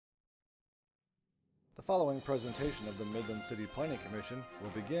following presentation of the Midland City Planning Commission will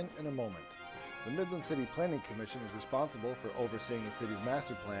begin in a moment. The Midland City Planning Commission is responsible for overseeing the city's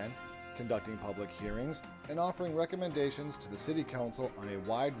master plan, conducting public hearings, and offering recommendations to the City Council on a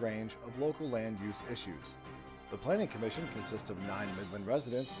wide range of local land use issues. The Planning Commission consists of 9 Midland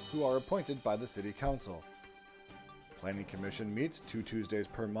residents who are appointed by the City Council. Planning Commission meets 2 Tuesdays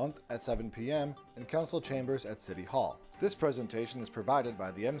per month at 7 p.m. in Council Chambers at City Hall. This presentation is provided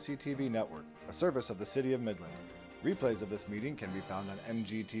by the MCTV Network, a service of the City of Midland. Replays of this meeting can be found on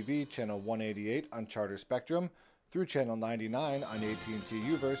MGTV Channel 188 on Charter Spectrum, through Channel 99 on AT&T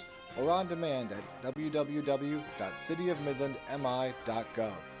Uverse, or on demand at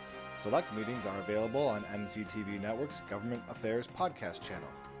www.cityofmidlandmi.gov. Select meetings are available on MCTV Network's Government Affairs podcast channel.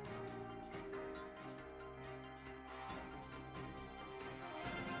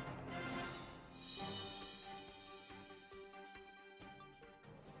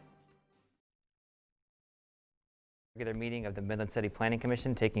 Regular meeting of the Midland City Planning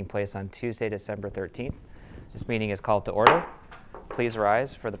Commission taking place on Tuesday, December 13th. This meeting is called to order. Please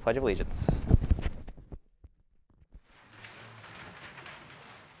rise for the Pledge of Allegiance.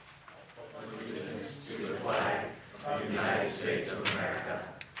 Allegiance to the flag of the United States of America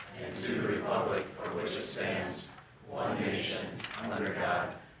and to the republic for which it stands, one nation, under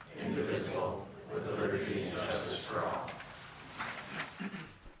God, indivisible, with liberty and justice for all.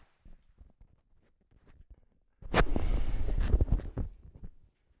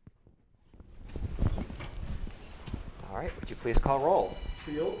 All right, would you please call roll?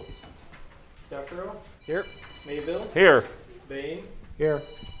 Fields. Devereaux. Here. Mayville. Here. Bain. Here.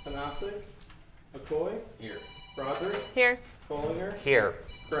 Panasic. McCoy. Here. Broderick. Here. Bollinger. Here.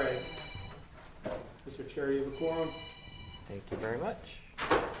 Craig. Mr. Chair, you have a quorum. Thank you very much.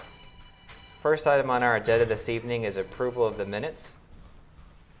 First item on our agenda this evening is approval of the minutes.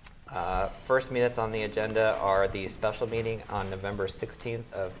 First minutes on the agenda are the special meeting on November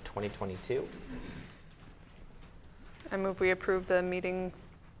 16th of 2022. I move we approve the minutes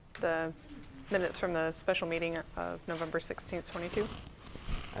from the special meeting of November 16th, 22.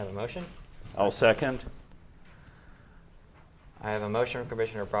 I have a motion. I'll second. I have a motion from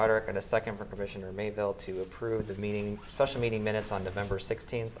Commissioner Broderick and a second from Commissioner Mayville to approve the special meeting minutes on November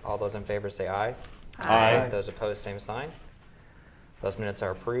 16th. All those in favor say aye. Aye. Those opposed, same sign. Those minutes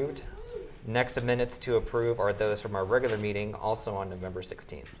are approved. Next of minutes to approve are those from our regular meeting, also on November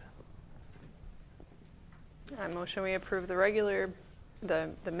 16th. I motion we approve the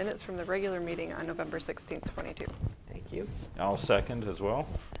minutes from the regular meeting on November 16th, 22. Thank you. I'll second as well.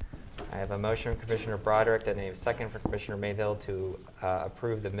 I have a motion from Commissioner Broderick and a second from Commissioner Mayville to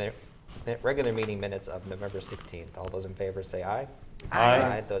approve the regular meeting minutes of November 16th. All those in favor say aye.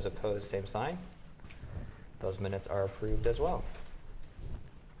 Aye. Those opposed, same sign. Those minutes are approved as well.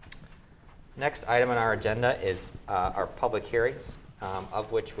 Next item on our agenda is our public hearings,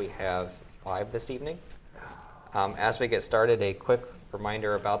 of which we have 5 this evening. As we get started, a quick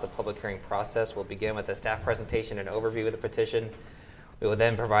reminder about the public hearing process. We'll begin with a staff presentation and overview of the petition. We will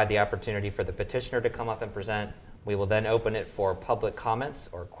then provide the opportunity for the petitioner to come up and present. We will then open it for public comments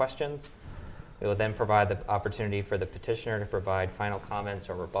or questions. We will then provide the opportunity for the petitioner to provide final comments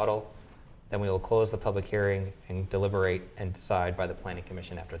or rebuttal. Then we will close the public hearing and deliberate and decide by the Planning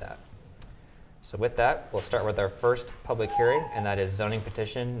Commission after that. So with that, we'll start with our first public hearing, and that is zoning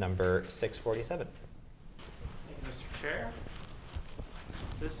petition number 647. Mr. Chair.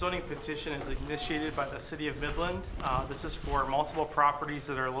 This zoning petition is initiated by the City of Midland. This is for multiple properties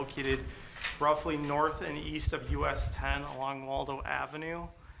that are located roughly north and east of US 10 along Waldo Avenue.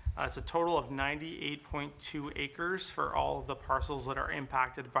 It's a total of 98.2 acres for all of the parcels that are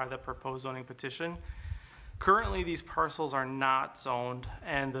impacted by the proposed zoning petition. Currently, these parcels are not zoned,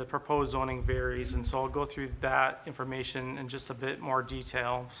 and the proposed zoning varies, and so I'll go through that information in just a bit more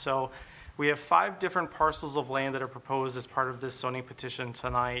detail. So we have 5 different parcels of land that are proposed as part of this zoning petition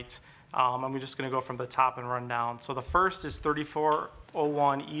tonight. I'm just going to go from the top and run down. So the first is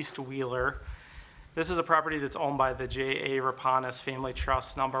 3401 East Wheeler. This is a property that's owned by the J.A. Rapanis Family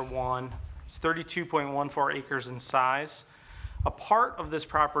Trust number 1. It's 32.14 acres in size. A part of this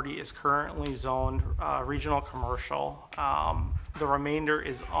property is currently zoned regional commercial. The remainder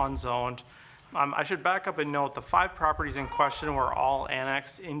is unzoned. I should back up and note the 5 properties in question were all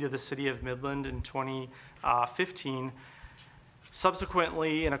annexed into the City of Midland in 2015.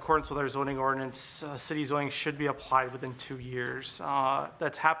 Subsequently, in accordance with our zoning ordinance, city zoning should be applied within 2 years.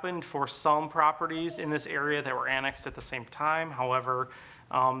 That's happened for some properties in this area that were annexed at the same time. However,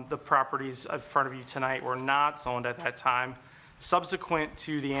 the properties in front of you tonight were not zoned at that time. Subsequent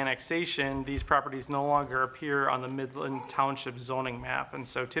to the annexation, these properties no longer appear on the Midland Township zoning map. And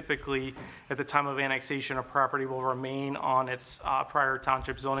so typically, at the time of annexation, a property will remain on its prior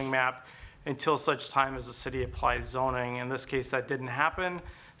township zoning map until such time as the city applies zoning. In this case, that didn't happen,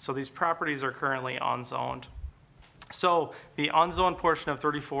 so these properties are currently unzoned. So the unzoned portion of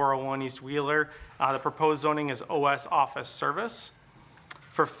 3401 East Wheeler, the proposed zoning is OS Office Service.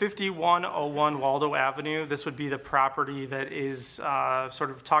 For 5101 Waldo Avenue, this would be the property that is sort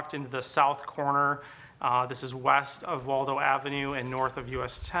of tucked into the south corner. This is west of Waldo Avenue and north of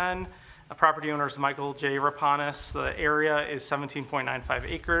US 10. The property owner is Michael J. Rapanis. The area is 17.95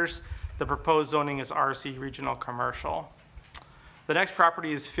 acres. The proposed zoning is RC Regional Commercial. The next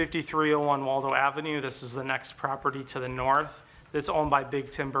property is 5301 Waldo Avenue. This is the next property to the north. It's owned by Big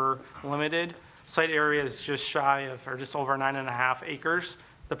Timber Limited. Site area is just shy of, or just over 9.5 acres.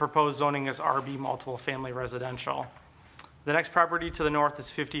 The proposed zoning is RB Multiple Family Residential. The next property to the north is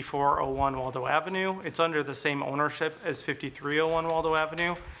 5401 Waldo Avenue. It's under the same ownership as 5301 Waldo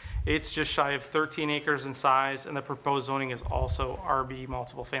Avenue. It's just shy of 13 acres in size, and the proposed zoning is also RB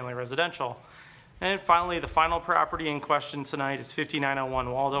Multiple Family Residential. And finally, the final property in question tonight is 5901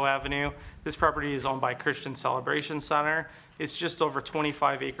 Waldo Avenue. This property is owned by Christian Celebration Center. It's just over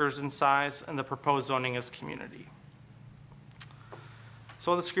 25 acres in size, and the proposed zoning is community.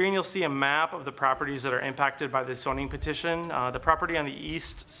 So on the screen, you'll see a map of the properties that are impacted by the zoning petition. The property on the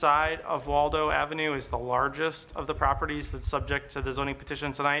east side of Waldo Avenue is the largest of the properties that's subject to the zoning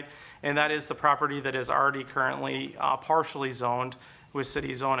petition tonight, and that is the property that is already currently partially zoned with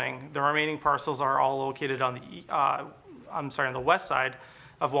city zoning. The remaining parcels are all located on the west side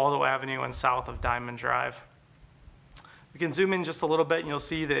of Waldo Avenue and south of Diamond Drive. We can zoom in just a little bit and you'll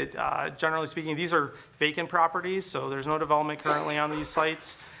see that generally speaking, these are vacant properties, so there's no development currently on these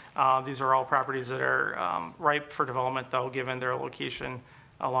sites. These are all properties that are ripe for development though, given their location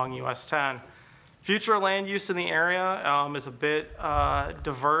along US 10. Future land use in the area is a bit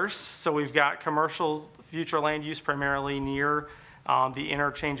diverse. So we've got commercial future land use primarily near the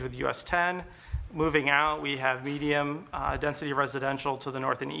interchange with US 10. Moving out, we have medium density residential to the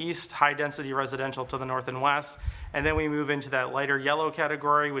north and east, high density residential to the north and west, and then we move into that lighter yellow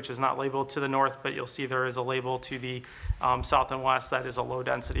category, which is not labeled to the north, but you'll see there is a label to the south and west. That is a low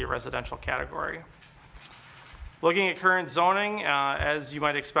density residential category. Looking at current zoning, as you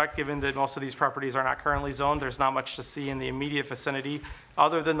might expect, given that most of these properties are not currently zoned, there's not much to see in the immediate vicinity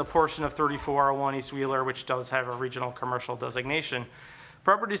other than the portion of 3401 East Wheeler, which does have a regional commercial designation.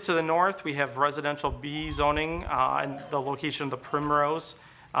 Properties to the north, we have residential B zoning and the location of the Primrose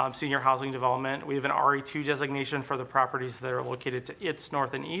Senior Housing Development. We have an RE2 designation for the properties that are located to its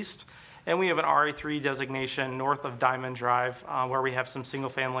north and east. And we have an RE3 designation north of Diamond Drive where we have some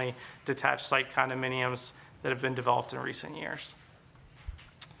single-family detached site condominiums that have been developed in recent years.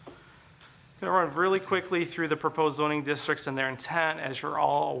 I'm going to run really quickly through the proposed zoning districts and their intent. As you're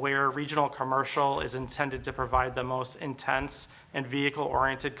all aware, regional commercial is intended to provide the most intense and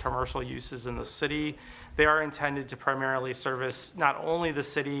vehicle-oriented commercial uses in the city. They are intended to primarily service not only the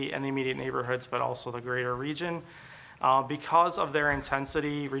city and the immediate neighborhoods, but also the greater region. Because of their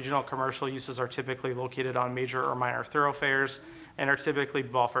intensity, regional commercial uses are typically located on major or minor thoroughfares and are typically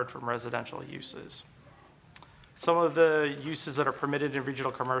buffered from residential uses. Some of the uses that are permitted in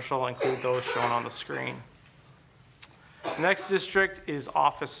regional commercial include those shown on the screen. The next district is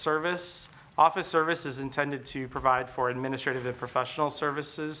office service. Office service is intended to provide for administrative and professional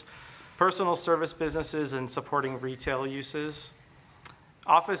services, personal service businesses, and supporting retail uses.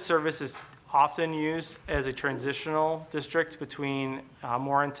 Office service is often used as a transitional district between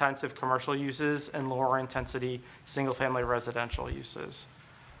more intensive commercial uses and lower intensity single-family residential uses.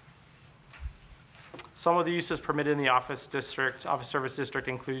 Some of the uses permitted in the office service district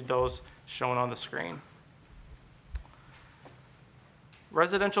include those shown on the screen.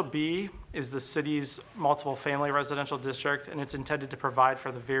 Residential B is the city's multiple family residential district, and it's intended to provide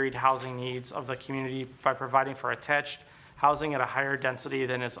for the varied housing needs of the community by providing for attached housing at a higher density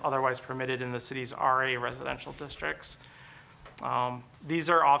than is otherwise permitted in the city's RA residential districts. These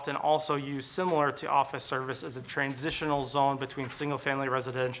are often also used similar to office service as a transitional zone between single-family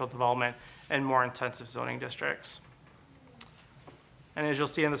residential development and more intensive zoning districts. And as you'll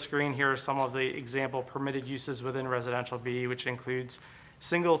see on the screen, here are some of the example permitted uses within residential B, which includes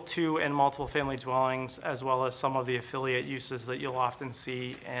single, two, and multiple family dwellings, as well as some of the affiliate uses that you'll often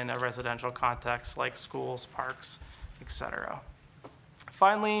see in a residential context like schools, parks, etc.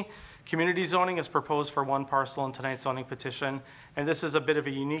 Finally, community zoning is proposed for one parcel in tonight's zoning petition, and this is a bit of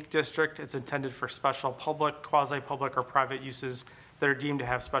a unique district. It's intended for special public, quasi-public, or private uses that are deemed to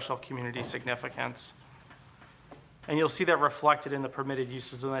have special community significance. And you'll see that reflected in the permitted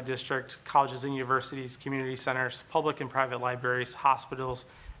uses in that district: colleges and universities, community centers, public and private libraries, hospitals,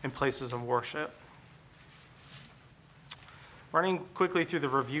 and places of worship. Running quickly through the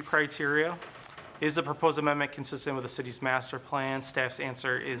review criteria, is the proposed amendment consistent with the city's master plan? Staff's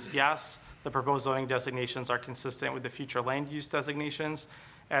answer is yes. The proposed zoning designations are consistent with the future land use designations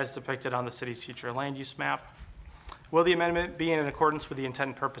as depicted on the city's future land use map. Will the amendment be in accordance with the intent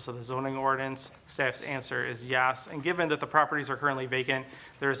and purpose of the zoning ordinance? Staff's answer is yes. And given that the properties are currently vacant,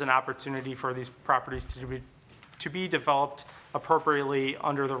 there is an opportunity for these properties to be developed appropriately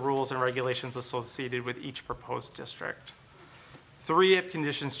under the rules and regulations associated with each proposed district. 3, if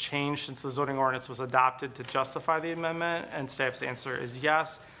conditions changed since the zoning ordinance was adopted to justify the amendment, and staff's answer is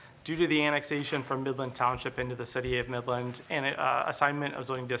yes. Due to the annexation from Midland Township into the city of Midland, and assignment of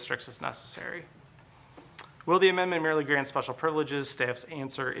zoning districts is necessary. Will the amendment merely grant special privileges? Staff's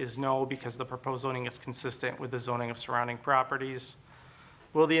answer is no, because the proposed zoning is consistent with the zoning of surrounding properties.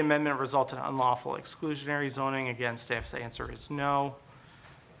 Will the amendment result in unlawful exclusionary zoning? Again, staff's answer is no.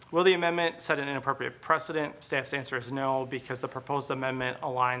 Will the amendment set an inappropriate precedent? Staff's answer is no, because the proposed amendment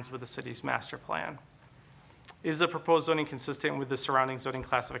aligns with the city's master plan. Is the proposed zoning consistent with the surrounding zoning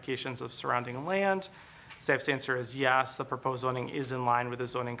classifications of surrounding land? Staff's answer is yes. The proposed zoning is in line with the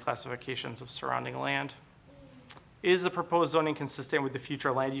zoning classifications of surrounding land. Is the proposed zoning consistent with the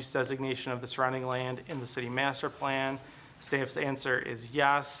future land use designation of the surrounding land in the city master plan? Staff's answer is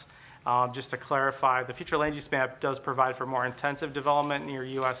yes. Just to clarify, the future land use map does provide for more intensive development near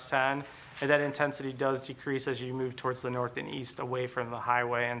US 10, and that intensity does decrease as you move towards the north and east away from the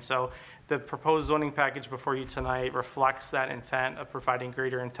highway. And so the proposed zoning package before you tonight reflects that intent of providing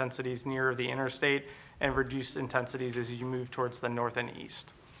greater intensities near the interstate and reduced intensities as you move towards the north and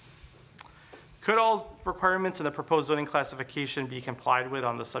east. Could all requirements in the proposed zoning classification be complied with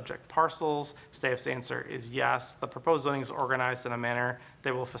on the subject parcels? Staff's answer is yes. The proposed zoning is organized in a manner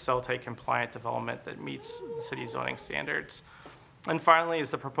that will facilitate compliant development that meets the city zoning standards. And finally,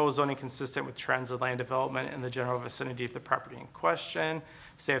 is the proposed zoning consistent with trends in land development in the general vicinity of the property in question?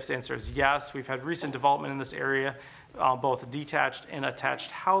 Staff's answer is yes. We've had recent development in this area, both detached and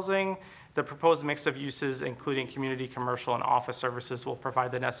attached housing. The proposed mix of uses, including community, commercial, and office services, will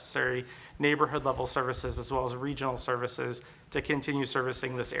provide the necessary neighborhood level services as well as regional services to continue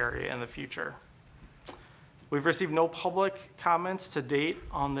servicing this area in the future. We've received no public comments to date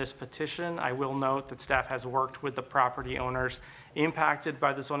on this petition. I will note that staff has worked with the property owners impacted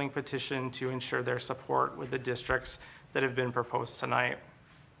by the zoning petition to ensure their support with the districts that have been proposed tonight.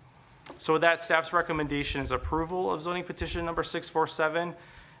 So with that, staff's recommendation is approval of zoning petition number 647.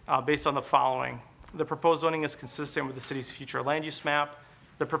 Based on the following. The proposed zoning is consistent with the city's future land use map.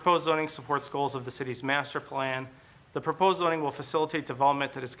 The proposed zoning supports goals of the city's master plan. The proposed zoning will facilitate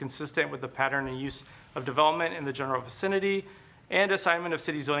development that is consistent with the pattern and use of development in the general vicinity, and assignment of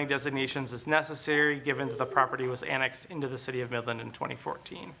city zoning designations is necessary given that the property was annexed into the city of Midland in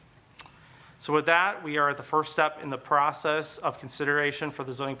 2014. So with that, we are at the first step in the process of consideration for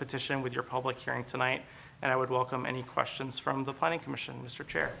the zoning petition with your public hearing tonight. And I would welcome any questions from the Planning Commission. Mr.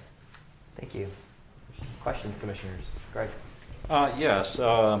 Chair. Thank you. Questions, commissioners? Greg? Yes,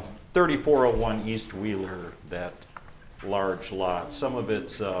 3401 East Wheeler, that large lot. Some of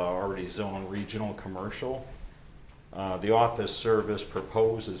it's already zoned regional commercial. The office service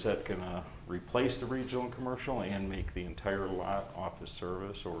proposed, is that going to replace the regional commercial and make the entire lot office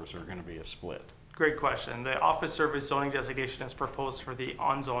service, or is there going to be a split? Great question. The office service zoning designation is proposed for the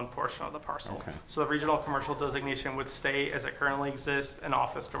unzoned portion of the parcel. Okay. So the regional commercial designation would stay as it currently exists, and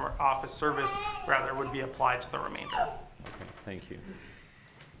office service rather would be applied to the remainder. Okay, thank you.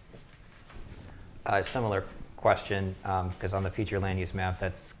 Similar question, because on the future land use map,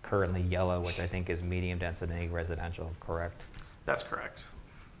 that's currently yellow, which I think is medium density residential, correct? That's correct.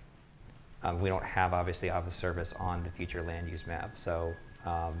 We don't have, obviously, office service on the future land use map. So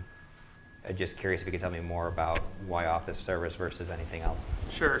I'm just curious if you could tell me more about why office service versus anything else.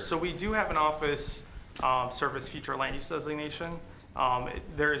 Sure. So we do have an office service future land use designation.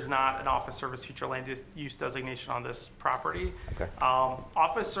 There is not an office service future land use designation on this property. Okay.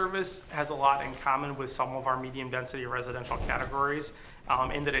 Office service has a lot in common with some of our medium density residential categories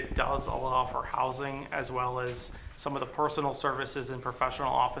in that it does allow for housing as well as some of the personal services and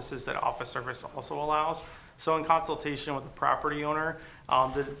professional offices that office service also allows. So in consultation with the property owner,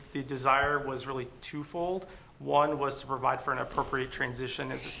 the desire was really twofold. One was to provide for an appropriate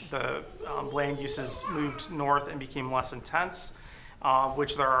transition as the land uses moved north and became less intense,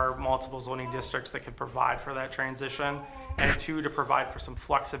 which there are multiple zoning districts that could provide for that transition. And 2, to provide for some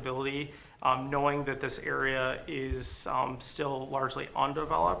flexibility, knowing that this area is still largely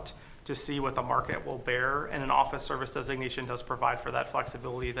undeveloped, to see what the market will bear. And an office service designation does provide for that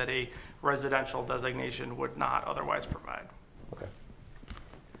flexibility that a residential designation would not otherwise provide. Okay.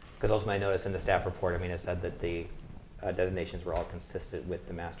 Because ultimately I noticed in the staff report, I mean, it said that the designations were all consistent with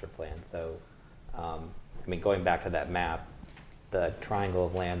the master plan. So, I mean, going back to that map, the triangle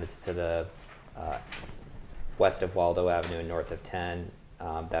of land that's to the west of Waldo Avenue and north of 10,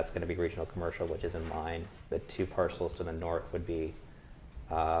 that's going to be regional commercial, which is in line. The two parcels to the north would be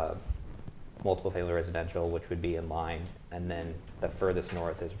multiple family residential, which would be in line. And then the furthest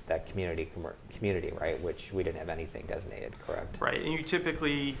north is that community, right, which we didn't have anything designated, correct? Right, and you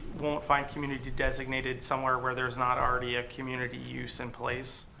typically won't find community designated somewhere where there's not already a community use in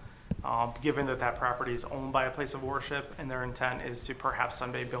place. Given that that property is owned by a place of worship and their intent is to perhaps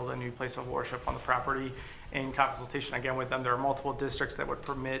someday build a new place of worship on the property. In consultation again with them, there are multiple districts that would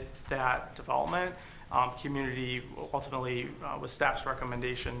permit that development. Community ultimately was staff's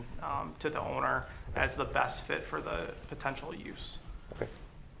recommendation to the owner as the best fit for the potential use. Okay,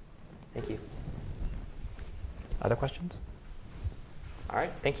 thank you. Other questions? All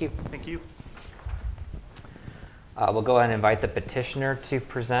right, thank you. Thank you. We'll go ahead and invite the petitioner to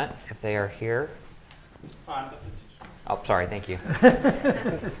present if they are here. I'm the petitioner. Oh, sorry, thank you.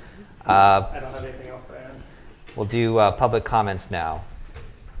 I don't have anything else to add. We'll do public comments now,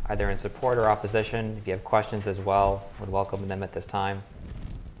 either in support or opposition. If you have questions as well, would welcome them at this time.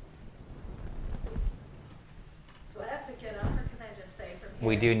 Do I have to get up, or can I just say from here?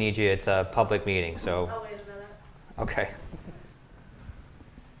 We do need you. It's a public meeting, so. Oh, wait a minute. Okay.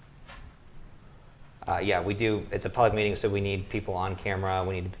 Yeah, we do. It's a public meeting, so we need people on camera.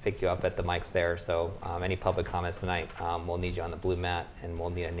 We need to pick you up at the mics there. So any public comments tonight, we'll need you on the blue mat, and we'll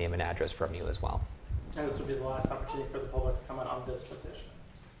need a name and address from you as well. And this would be the last opportunity for the public to comment on this petition.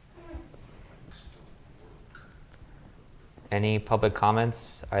 Any public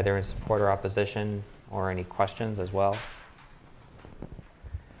comments, either in support or opposition, or any questions as well?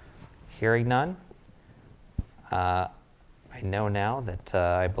 Hearing none. I know now that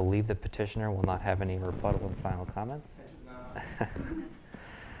I believe the petitioner will not have any rebuttal and final comments.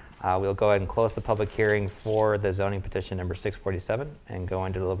 We'll go ahead and close the public hearing for the zoning petition number 647 and go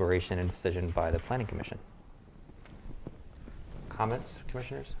into deliberation and decision by the Planning Commission. Comments,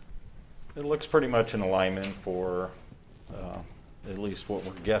 commissioners? It looks pretty much in alignment for at least what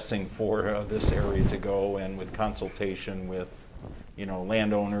we're guessing for this area to go, and with consultation with,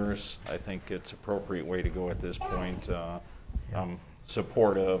 landowners, I think it's appropriate way to go at this point. I'm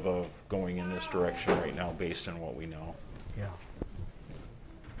supportive of going in this direction right now based on what we know. Yeah.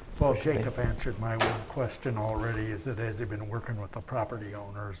 Well, Jacob answered my one question already, is that has he been working with the property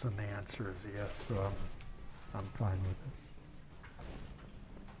owners? And the answer is yes, so I'm fine with this.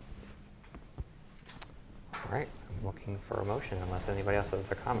 All right, I'm looking for a motion unless anybody else has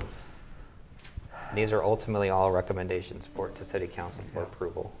other comments. These are ultimately all recommendations to City Council for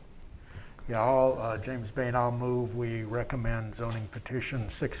approval. Yeah, James Bain, I'll move we recommend zoning petition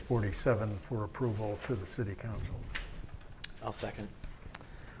 647 for approval to the City Council. I'll second.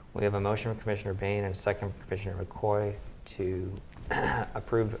 We have a motion from Commissioner Bain and a second from Commissioner McCoy to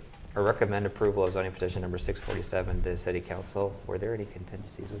approve or recommend approval of zoning petition number 647 to City Council. Were there any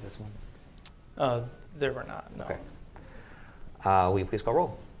contingencies with this one? There were not, no. Okay. Will you please call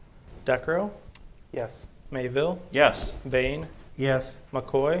roll? Decro? Yes. Mayville? Yes. Bain? Yes.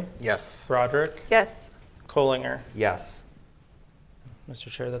 McCoy? Yes. Broderick? Yes. Kohlinger? Yes. Mr.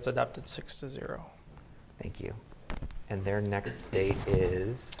 Chair, that's adopted 6-0. Thank you. And their next date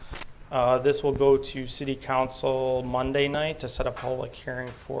is? This will go to City Council Monday night to set a public hearing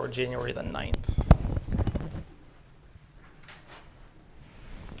for January the 9th.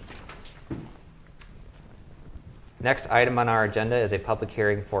 Next item on our agenda is a public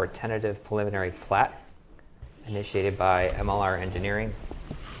hearing for a tentative preliminary plat initiated by MLR Engineering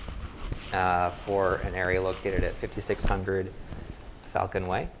for an area located at 5600 Falcon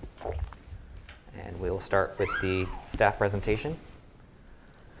Way. And we'll start with the staff presentation.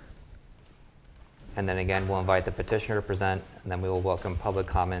 And then again, we'll invite the petitioner to present, and then we will welcome public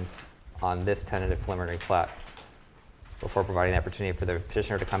comments on this tentative preliminary plat before providing the opportunity for the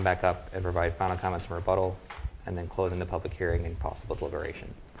petitioner to come back up and provide final comments and rebuttal, and then closing the public hearing and possible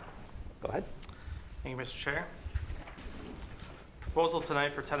deliberation. Go ahead. Thank you, Mr. Chair. Proposal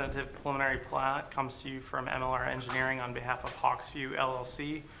tonight for tentative preliminary plat comes to you from MLR Engineering on behalf of Hawksview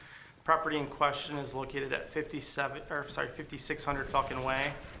LLC. Property in question is located at 5600 Falcon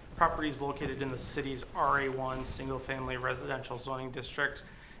Way. Property is located in the city's RA1 single-family residential zoning district,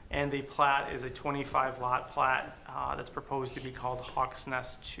 and the plat is a 25-lot plat that's proposed to be called Hawks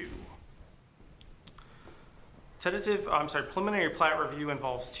Nest 2. Preliminary plat review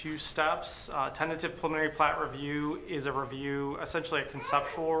involves two steps. Tentative preliminary plat review is a review, essentially a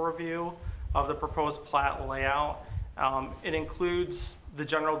conceptual review of the proposed plat layout. It includes the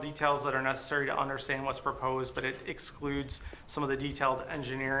general details that are necessary to understand what's proposed, but it excludes some of the detailed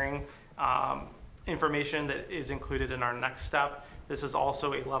engineering information that is included in our next step. This is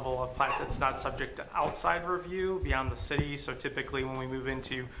also a level of plat that's not subject to outside review beyond the city. So typically when we move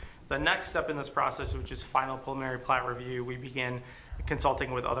into the next step in this process, which is final preliminary plat review, we begin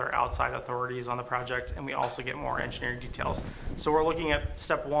consulting with other outside authorities on the project, and we also get more engineering details. So we're looking at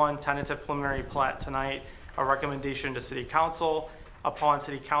step one, tentative preliminary plat tonight, a recommendation to City Council. Upon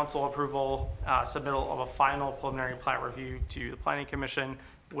City Council approval, submittal of a final preliminary plat review to the Planning Commission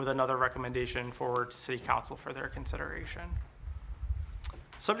with another recommendation forward to City Council for their consideration.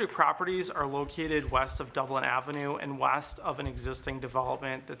 Subject properties are located west of Dublin Avenue and west of an existing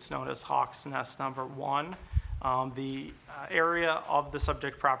development that's known as Hawks Nest Number 1. The area of the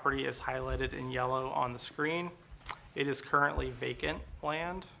subject property is highlighted in yellow on the screen. It is currently vacant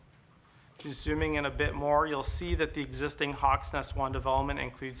land. Just zooming in a bit more, you'll see that the existing Hawks Nest 1 development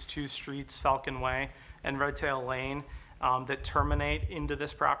includes two streets, Falcon Way and Redtail Lane, that terminate into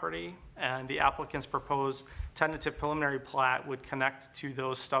this property, and the applicant's proposed tentative preliminary plat would connect to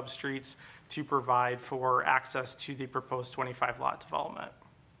those stub streets to provide for access to the proposed 25 lot development.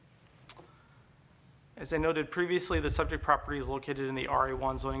 As I noted previously, the subject property is located in the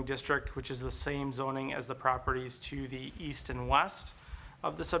RA1 zoning district, which is the same zoning as the properties to the east and west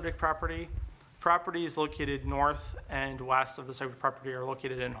of the subject property. Properties located north and west of the subject property are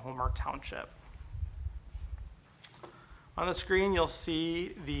located in Homer Township. On the screen, you'll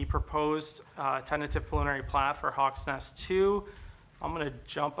see the proposed tentative preliminary plat for Hawks Nest 2. I'm going to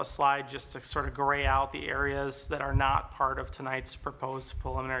jump a slide just to sort of gray out the areas that are not part of tonight's proposed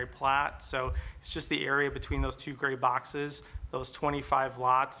preliminary plat. So it's just the area between those two gray boxes. Those 25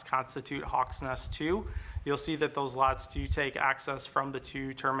 lots constitute Hawks Nest 2. You'll see that those lots do take access from the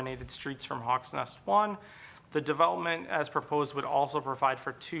two terminated streets from Hawks Nest 1. The development as proposed would also provide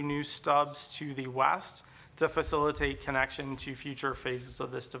for two new stubs to the west to facilitate connection to future phases of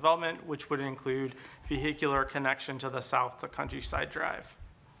this development, which would include vehicular connection to the south to Countryside Drive.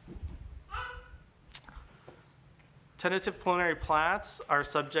 Tentative preliminary plats are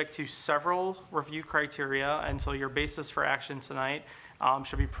subject to several review criteria, and so your basis for action tonight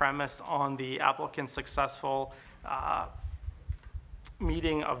should be premised on the applicant's successful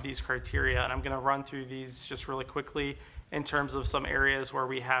meeting of these criteria. And I'm going to run through these just really quickly in terms of some areas where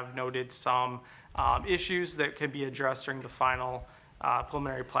we have noted some issues that can be addressed during the final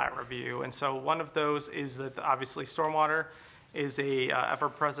preliminary plat review. And so one of those is that obviously stormwater is a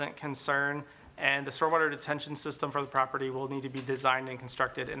ever-present concern, and the stormwater detention system for the property will need to be designed and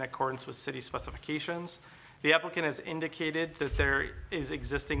constructed in accordance with city specifications. The applicant has indicated that there is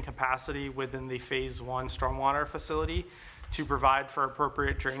existing capacity within the phase 1 stormwater facility to provide for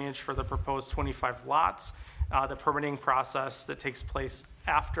appropriate drainage for the proposed 25 lots. The permitting process that takes place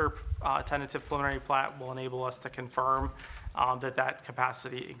after tentative preliminary plat will enable us to confirm that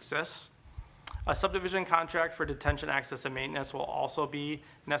capacity exists. A subdivision contract for detention, access, and maintenance will also be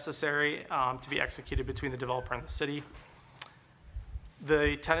necessary to be executed between the developer and the city.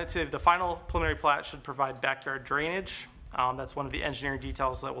 The final preliminary plat should provide backyard drainage. That's one of the engineering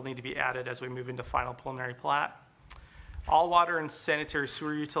details that will need to be added as we move into final preliminary plat. All water and sanitary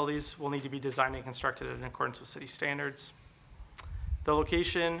sewer utilities will need to be designed and constructed in accordance with city standards. The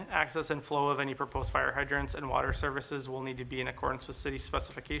location, access, and flow of any proposed fire hydrants and water services will need to be in accordance with city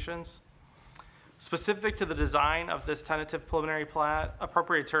specifications. Specific to the design of this tentative preliminary plat,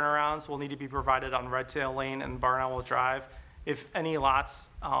 appropriate turnarounds will need to be provided on Redtail Lane and Barn Owl Drive if any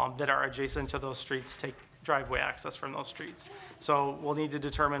lots that are adjacent to those streets take driveway access from those streets. So we'll need to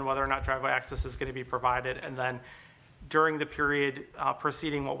determine whether or not driveway access is going to be provided, and then during the period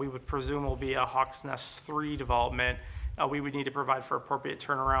preceding what we would presume will be a Hawks Nest 3 development, we would need to provide for appropriate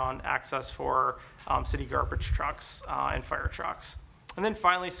turnaround access for city garbage trucks and fire trucks. And then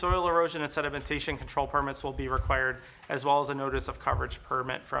finally, soil erosion and sedimentation control permits will be required, as well as a notice of coverage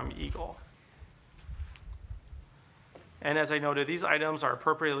permit from Eagle. And as I noted, these items are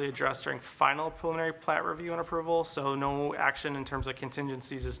appropriately addressed during final preliminary plat review and approval, so no action in terms of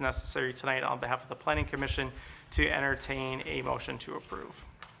contingencies is necessary tonight on behalf of the Planning Commission to entertain a motion to approve.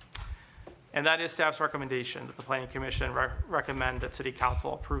 And that is staff's recommendation that the Planning Commission recommend that City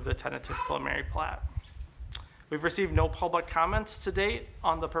Council approve the tentative preliminary plat. We've received no public comments to date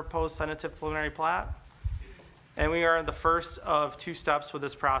on the proposed tentative preliminary plat. And we are in the first of two steps with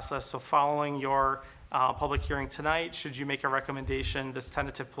this process. So following your public hearing tonight. Should you make a recommendation, this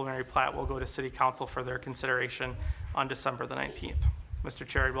tentative preliminary plat will go to City Council for their consideration on December the 19th. Mr.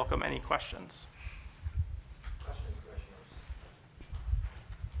 Chair, I welcome any questions.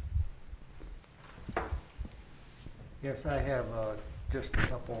 Yes, I have just a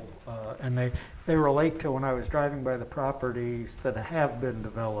couple, and they relate to when I was driving by the properties that have been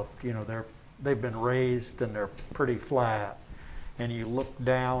developed. You know, they've been raised and they're pretty flat, and you look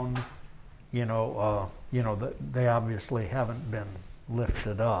down. They obviously haven't been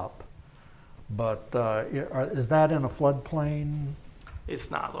lifted up. But is that in a floodplain?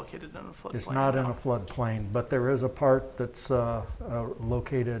 It's not located in a floodplain. It's not in a floodplain, but there is a part that's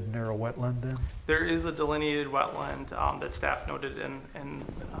located near a wetland then? There is a delineated wetland that staff noted in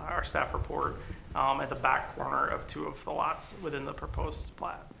our staff report at the back corner of 2 of the lots within the proposed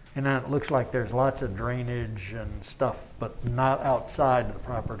plat. And then it looks like there's lots of drainage and stuff, but not outside the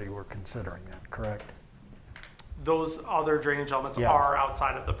property we're considering that, correct? Those other drainage elements Yeah. are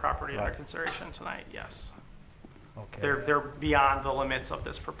outside of the property under Right. consideration tonight, yes. Okay. They're beyond the limits of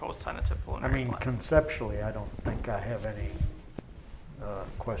this proposed tentative I preliminary mean, plat. conceptually, I don't think I have any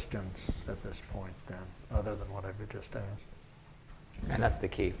questions at this point then, other than what I've just asked. And that's the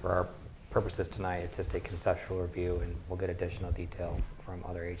key for our purposes tonight. It's just a conceptual review, and we'll get additional detail from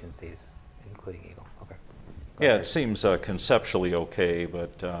other agencies, including Eagle. Okay. Go Yeah, ahead. it seems conceptually okay,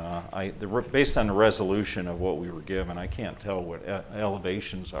 but based on the resolution of what we were given, I can't tell what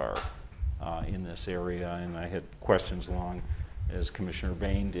elevations are in this area, and I had questions along, as Commissioner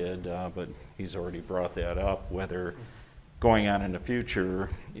Bain did, but he's already brought that up, whether going on in the future,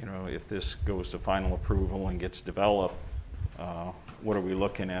 if this goes to final approval and gets developed, what are we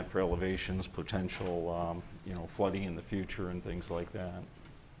looking at for elevations, potential, flooding in the future and things like that.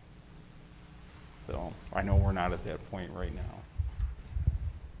 So I know we're not at that point right now.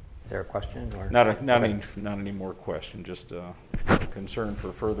 Is there a question? Or? Not Okay. any more question, just concern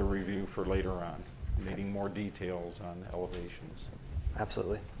for further review for later on, needing more details on elevations.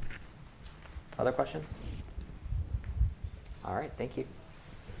 Absolutely. Other questions? All right, thank you.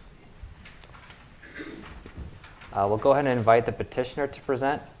 We'll go ahead and invite the petitioner to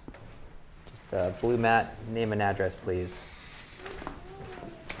present. Just blue mat, name and address, please.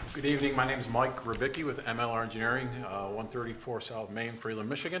 Good evening. My name is Mike Rabicki with MLR Engineering, 134 South Main, Freeland,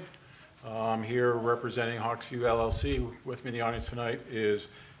 Michigan. I'm here representing Hawksview LLC. With me in the audience tonight is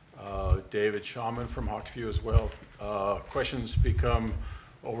David Schauman from Hawksview as well. Questions become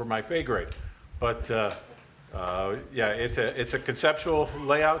over my pay grade, but yeah, it's a conceptual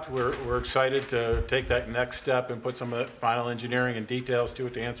layout. We're excited to take that next step and put some of the final engineering and details to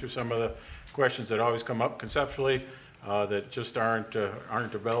it to answer some of the questions that always come up conceptually that just aren't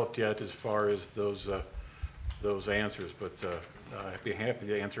developed yet as far as those answers. But I'd be happy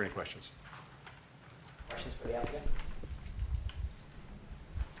to answer any questions. Questions for the applicant?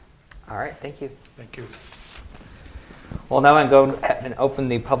 All right, thank you. Thank you. Well, now I'm going to go ahead and open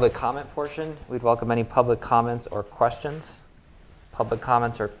the public comment portion. We'd welcome any public comments or questions. Public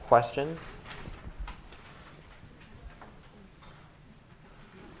comments or questions?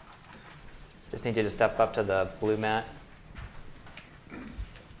 Just need you to step up to the blue mat.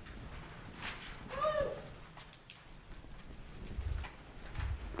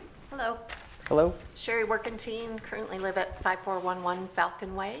 Hello, Hello? Sherry Workentine, currently live at 5411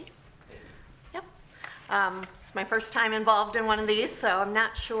 Falcon Way. Yep. It's my first time involved in one of these, so I'm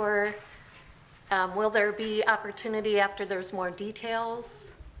not sure, will there be opportunity after there's more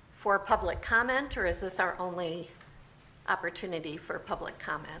details for public comment, or is this our only opportunity for public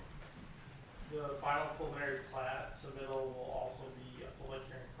comment? The final preliminary plat submittal will also be a public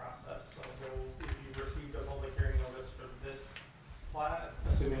hearing process. So if you received a public hearing notice for this plat,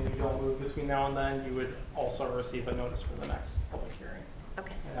 assuming you don't move between now and then, you would also receive a notice for the next public hearing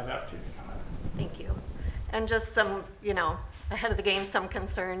Okay, and have an opportunity to comment. thank you. And just some, ahead of the game, some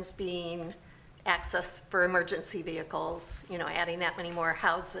concerns being access for emergency vehicles, adding that many more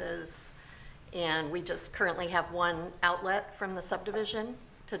houses. And we just currently have one outlet from the subdivision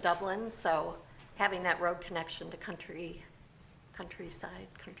to Dublin, so having that road connection to countryway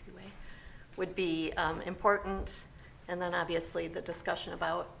would be important. And then obviously the discussion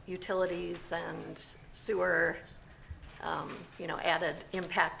about utilities and sewer, added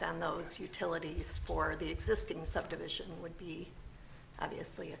impact on those utilities for the existing subdivision would be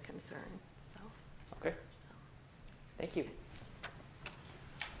obviously a concern, so. Okay. Thank you.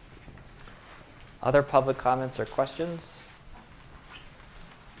 Other public comments or questions?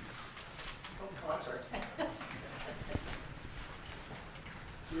 Oh, I'm sorry.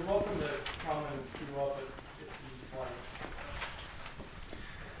 You're welcome to come and do all the, if you'd like.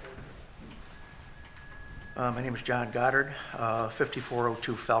 My name is John Goddard,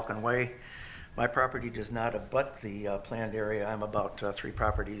 5402 Falcon Way. My property does not abut the planned area. I'm about 3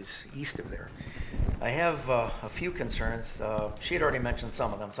 properties east of there. I have a few concerns. She had already mentioned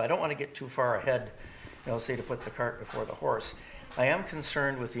some of them, so I don't want to get too far ahead, say to put the cart before the horse. I am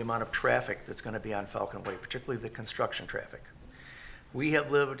concerned with the amount of traffic that's going to be on Falcon Way, particularly the construction traffic. We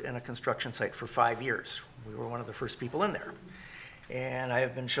have lived in a construction site for 5 years. We were one of the first people in there. And I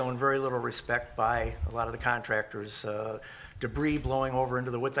have been shown very little respect by a lot of the contractors. Debris blowing over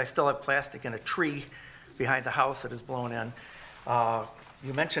into the woods. I still have plastic in a tree behind the house that is blown in.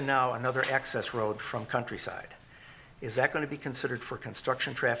 You mentioned now another access road from Countryside. Is that going to be considered for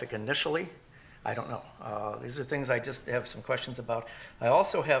construction traffic initially? I don't know. These are things I just have some questions about. I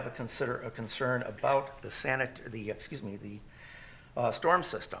also have a concern about the storm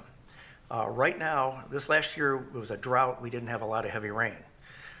system. Right now, this last year it was a drought. We didn't have a lot of heavy rain.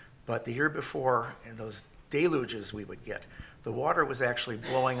 But the year before, in those deluges we would get, the water was actually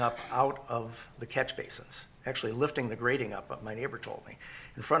blowing up out of the catch basins, actually lifting the grading up, my neighbor told me.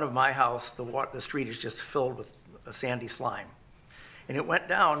 In front of my house, the street is just filled with a sandy slime. And it went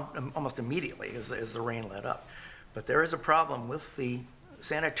down almost immediately as the rain let up. But there is a problem with the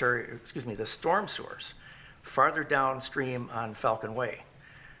the storm sewers farther downstream on Falcon Way.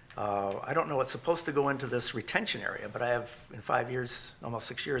 I don't know what's supposed to go into this retention area, but in 5 years, almost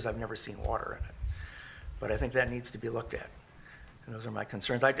 6 years, I've never seen water in it. But I think that needs to be looked at. And those are my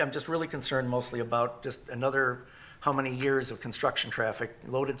concerns. I'm just really concerned mostly about just another how many years of construction traffic,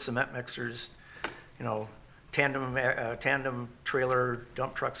 loaded cement mixers, tandem trailer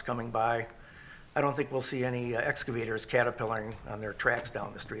dump trucks coming by. I don't think we'll see any excavators caterpillaring on their tracks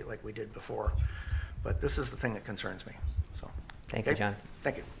down the street like we did before. But this is the thing that concerns me. So, Thank you, John.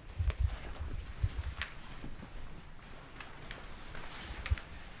 Thank you.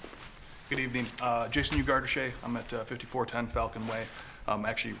 Good evening. Jason Ugardashe. I'm at 5410 Falcon Way.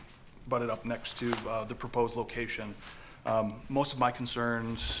 Actually butted up next to the proposed location. Most of my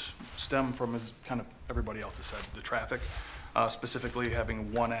concerns stem from, as kind of everybody else has said, the traffic, specifically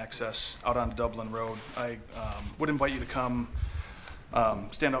having one access out onto Dublin Road. I would invite you to come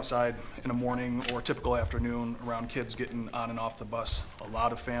stand outside in the morning or a typical afternoon around kids getting on and off the bus. A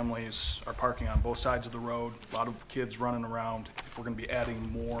lot of families are parking on both sides of the road, a lot of kids running around. If we're going to be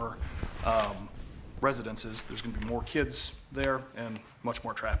adding more residences, there's going to be more kids there and much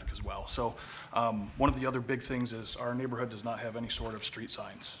more traffic as well. So one of the other big things is our neighborhood does not have any sort of street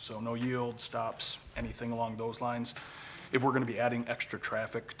signs. So no yield, stops, anything along those lines. If we're going to be adding extra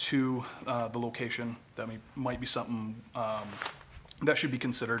traffic to the location, that might be something that should be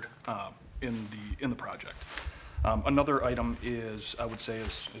considered in the project. Another item is, I would say,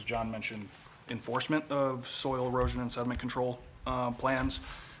 as John mentioned, enforcement of soil erosion and sediment control plans.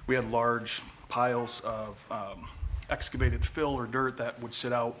 We had large piles of excavated fill or dirt that would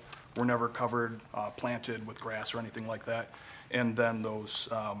sit out, were never covered, planted with grass or anything like that. And then those,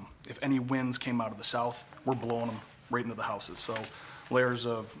 if any winds came out of the south, we're blowing them right into the houses. So layers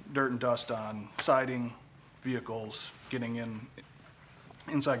of dirt and dust on siding, vehicles, getting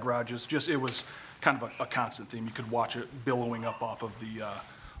inside garages. Just, it was kind of a constant theme. You could watch it billowing up off of the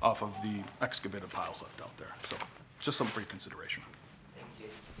excavated piles left out there. So just something for your consideration.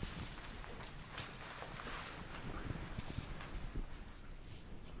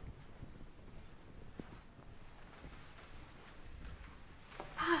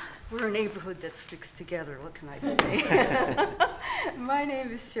 We're a neighborhood that sticks together, what can I say? My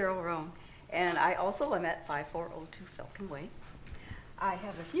name is Cheryl Rome, and I also am at 5402 Falcon Way. I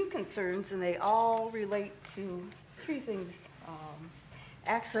have a few concerns, and they all relate to 3 things: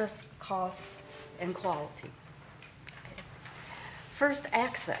 access, cost, and quality. Okay. First,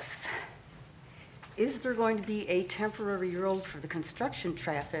 access. Is there going to be a temporary road for the construction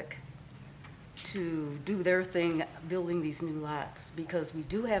traffic to do their thing building these new lots? Because we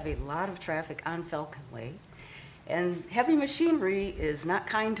do have a lot of traffic on Falcon Way, and heavy machinery is not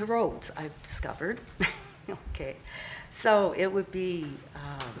kind to roads, I've discovered. Okay, so it would be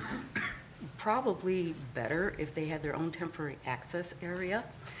probably better if they had their own temporary access area.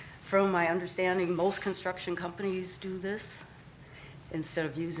 From my understanding, most construction companies do this. Instead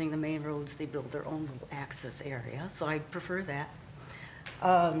of using the main roads, they build their own little access area, so I'd prefer that.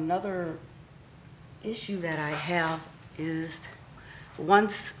 Another issue that I have is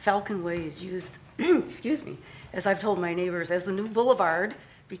once Falcon Way is used, excuse me, as I've told my neighbors, as the new boulevard,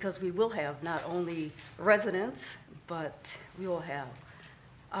 because we will have not only residents, but we will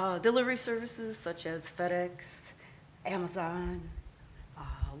have delivery services such as FedEx, Amazon,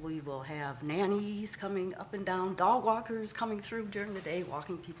 We will have nannies coming up and down, dog walkers coming through during the day,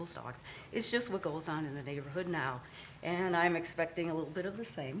 walking people's dogs. It's just what goes on in the neighborhood now, and I'm expecting a little bit of the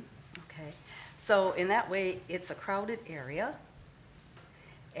same, okay? So in that way, it's a crowded area,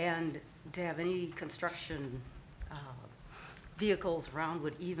 and to have any construction vehicles around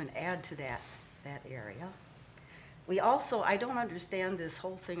would even add to that area. We also, I don't understand this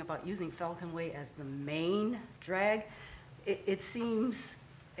whole thing about using Falcon Way as the main drag. It seems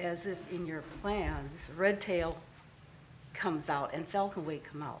as if in your plans, Red Tail comes out and Falcon Way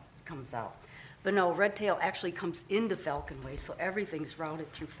comes out. But no, Red Tail actually comes into Falcon Way, so everything's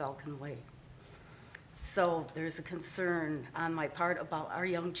routed through Falcon Way. So there's a concern on my part about our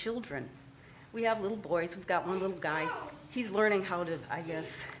young children. We have little boys. We've got one little guy. He's learning how to, I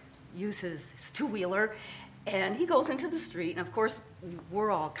guess, use his two-wheeler, and he goes into the street, and of course,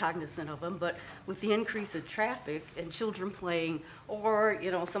 we're all cognizant of him, but with the increase of traffic and children playing, or,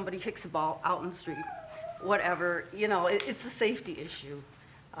 you know, somebody kicks a ball out in the street, whatever, you know, it's a safety issue.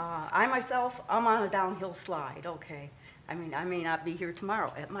 I myself, I'm on a downhill slide, okay. I mean, I may not be here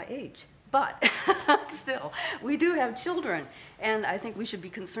tomorrow at my age, but still, we do have children, and I think we should be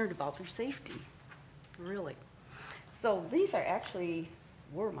concerned about their safety, really. So these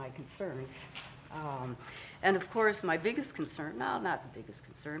were my concerns. And of course, my biggest concern, no, not the biggest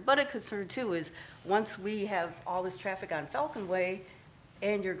concern, but a concern too, is once we have all this traffic on Falcon Way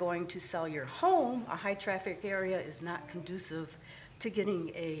and you're going to sell your home, a high traffic area is not conducive to getting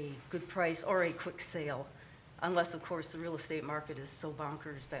a good price or a quick sale, unless of course the real estate market is so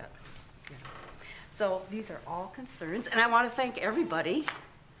bonkers that, you know. So these are all concerns, and I want to thank everybody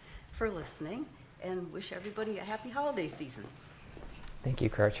for listening and wish everybody a happy holiday season. Thank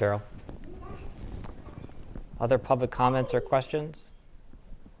you, Cheryl. Other public comments or questions?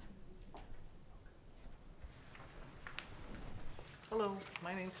 Hello,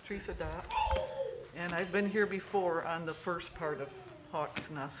 my name's Teresa Dott, and I've been here before on the first part of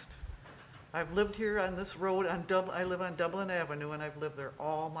Hawk's Nest. I've lived here on this road I live on Dublin Avenue, and I've lived there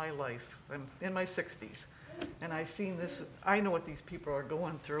all my life. I'm in my 60s, and I've seen this. I know what these people are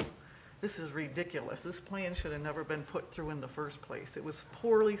going through. This is ridiculous. This plan should have never been put through in the first place. It was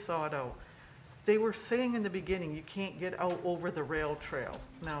poorly thought out. They were saying in the beginning, you can't get out over the rail trail.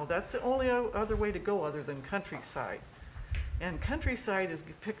 Now, that's the only other way to go other than Countryside. And Countryside has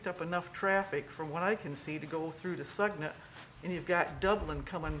picked up enough traffic, from what I can see, to go through to Sugnut, and you've got Dublin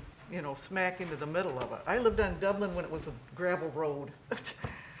coming, you know, smack into the middle of it. I lived on Dublin when it was a gravel road.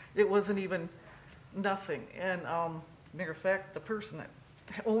 It wasn't even nothing. And matter of fact, the person that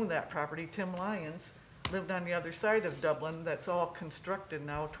owned that property, Tim Lyons, lived on the other side of Dublin that's all constructed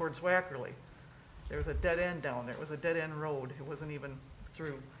now towards Wackerly. There was a dead end down there. It was a dead end road. It wasn't even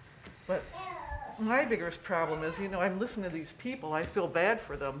through. But my biggest problem is, you know, I'm listening to these people. I feel bad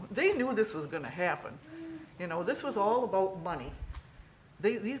for them. They knew this was going to happen. You know, this was all about money.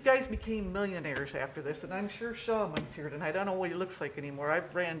 These guys became millionaires after this, and I'm sure Shawman's here tonight. I don't know what he looks like anymore. I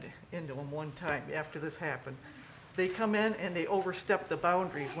ran into him one time after this happened. They come in and they overstepped the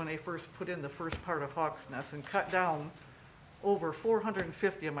boundaries when they first put in the first part of Hawk's Nest and cut down over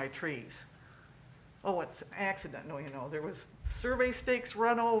 450 of my trees. Oh, it's an accident. No, you know, there was survey stakes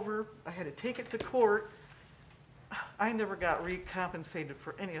run over. I had to take it to court. I never got recompensated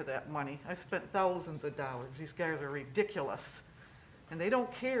for any of that money. I spent thousands of dollars. These guys are ridiculous. And they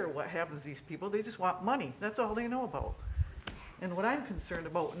don't care what happens to these people. They just want money. That's all they know about. And what I'm concerned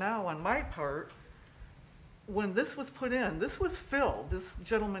about now on my part, when this was put in, this was fill. This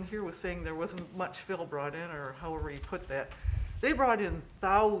gentleman here was saying there wasn't much fill brought in, or however he put that. They brought in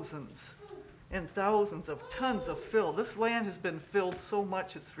thousands and thousands of tons of fill. This land has been filled so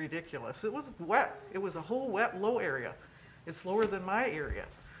much it's ridiculous. It was wet. It was a whole wet, low area. It's lower than my area.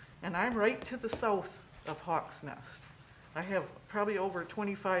 And I'm right to the south of Hawk's Nest. I have probably over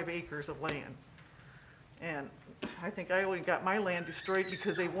 25 acres of land. And I think I only got my land destroyed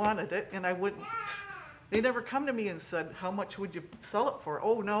because they wanted it, and I wouldn't. They never come to me and said, how much would you sell it for?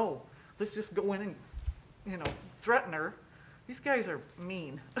 Oh, no, let's just go in and, you know, threaten her. These guys are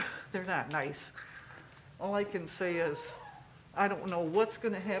mean. They're not nice. All I can say is, I don't know what's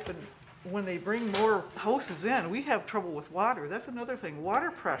going to happen when they bring more houses in. We have trouble with water. That's another thing,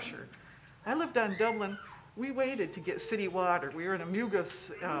 water pressure. I lived on Dublin. We waited to get city water. We were in a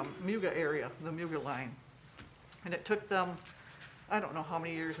Muga area, the Muga line. And it took them, I don't know how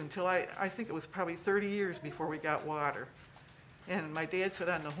many years, until I think it was probably 30 years before we got water. And my dad sat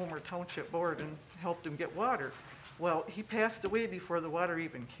on the Homer Township board and helped him get water. Well, he passed away before the water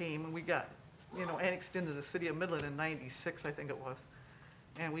even came, and we got, you know, annexed into the city of Midland in '96, I think it was.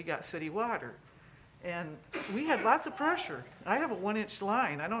 And we got city water. And we had lots of pressure. I have a 1-inch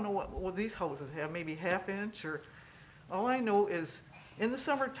line. I don't know what these houses have, maybe ½ inch, or all I know is in the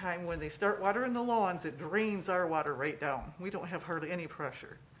summertime when they start watering the lawns, it drains our water right down. We don't have hardly any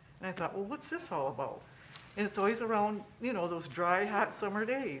pressure. And I thought, well, what's this all about? And it's always around, you know, those dry, hot summer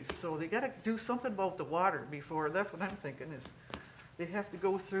days. So they got to do something about the water before, that's what I'm thinking is they have to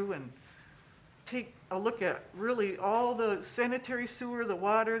go through and take a look at really all the sanitary sewer, the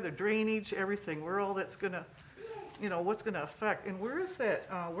water, the drainage, everything, where all that's gonna, you know, what's gonna affect. And where is that,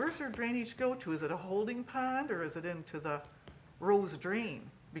 where's their drainage go to? Is it a holding pond or is it into the Rose Drain?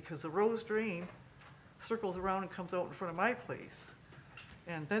 Because the Rose Drain circles around and comes out in front of my place.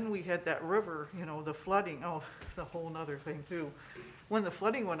 And then we had that river, you know, the flooding, oh, it's a whole nother thing too. When the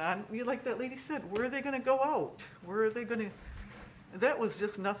flooding went on, like that lady said, where are they gonna go out? Where are they gonna, that was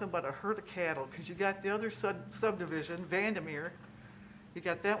just nothing but a herd of cattle, because you got the other subdivision, Vandermeer. You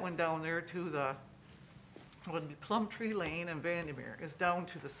got that one down there to the, would be Plum Tree Lane and Vandermeer is down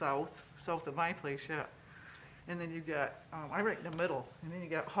to the south of my place, yeah. And then you got, I'm right in the middle, and then you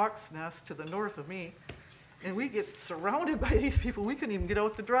got Hawk's Nest to the north of me. And we get surrounded by these people. We couldn't even get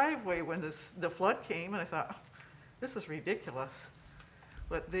out the driveway when the flood came, and I thought, oh, this is ridiculous.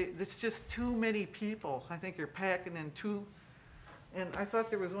 But it's just too many people. I think you're packing in two. And I thought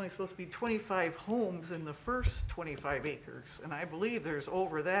there was only supposed to be 25 homes in the first 25 acres, and I believe there's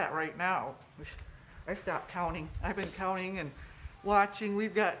over that right now. I stopped counting. I've been counting and watching.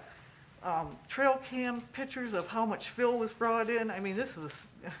 We've got trail cam pictures of how much fill was brought in. I mean,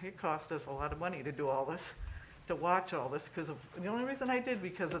 it cost us a lot of money to do all this, to watch all this, because of, the only reason I did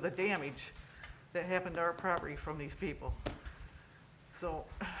because of the damage that happened to our property from these people. So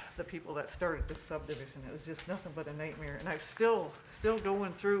the people that started this subdivision, it was just nothing but a nightmare. And I'm still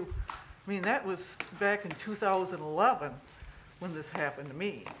going through, I mean, that was back in 2011 when this happened to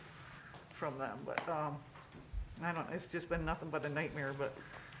me from them. But I don't know, it's just been nothing but a nightmare. But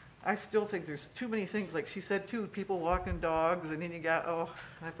I still think there's too many things, like she said too, people walking dogs, and then you got, oh,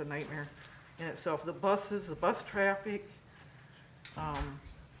 that's a nightmare in itself. The buses, the bus traffic, you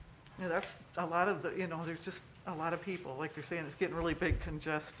know, that's a lot of the, you know, there's just a lot of people, like they're saying, it's getting really big,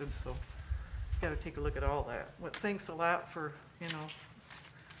 congested, so got to take a look at all that. But thanks a lot for, you know,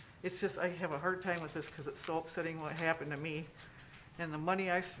 it's just, I have a hard time with this because it's so upsetting what happened to me and the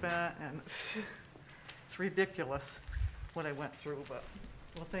money I spent, and it's ridiculous what I went through, but,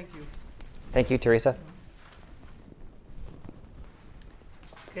 well, thank you. Thank you, Teresa.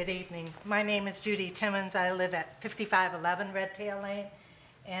 Good evening. My name is Judy Timmons. I live at 5511 Red Tail Lane.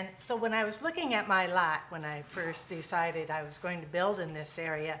 And so when I was looking at my lot, when I first decided I was going to build in this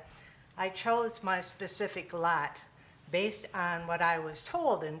area, I chose my specific lot based on what I was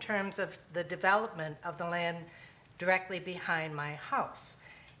told in terms of the development of the land directly behind my house.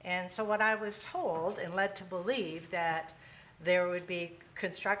 And so what I was told and led to believe that there would be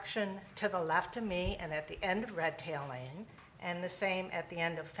construction to the left of me and at the end of Red Tail Lane, and the same at the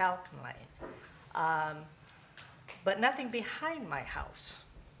end of Falcon Lane. But nothing behind my house.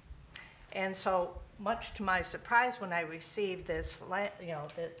 And so, much to my surprise, when I received this, you know,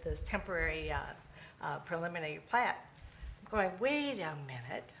 this temporary preliminary plat, I'm going, wait a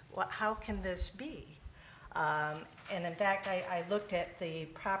minute, how can this be? And in fact, I looked at the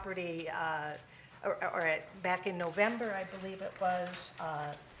property, back in November, I believe it was,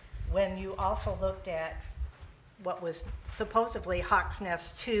 when you also looked at what was supposedly Hawk's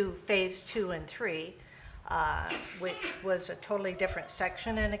Nest 2, Phase 2 and 3, which was a totally different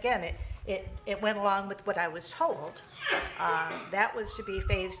section. And again, it went along with what I was told. That was to be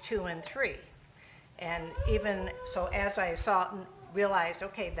Phase 2 and 3. And even so, as I saw and realized,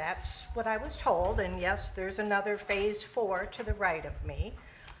 okay, that's what I was told, and yes, there's another Phase 4 to the right of me.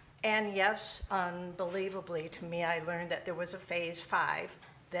 And yes, unbelievably to me, I learned that there was a Phase 5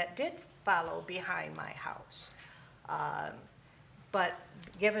 that did follow behind my house. But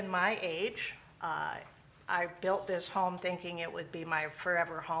given my age, I built this home thinking it would be my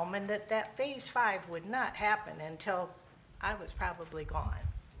forever home, and that Phase 5 would not happen until I was probably gone.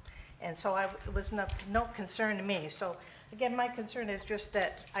 And so it was no concern to me. So again, my concern is just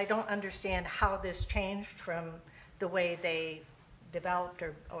that I don't understand how this changed from the way they developed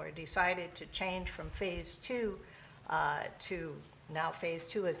or decided to change from Phase 2 to now Phase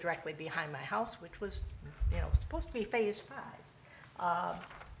 2 is directly behind my house, which was, you know, supposed to be Phase 5.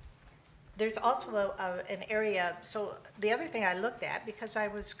 There's also an area, so the other thing I looked at, because I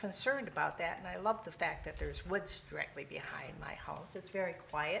was concerned about that, and I love the fact that there's woods directly behind my house. It's very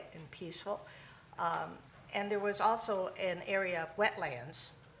quiet and peaceful. And there was also an area of wetlands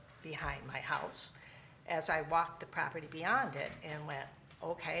behind my house as I walked the property beyond it and went,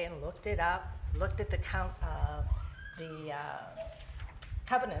 okay, and looked it up. looked at the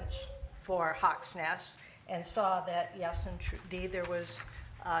covenants for Hawks Nest and saw that, yes, indeed, there was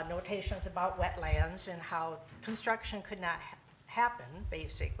notations about wetlands and how construction could not happen,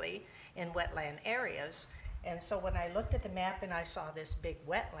 basically, in wetland areas. And so when I looked at the map and I saw this big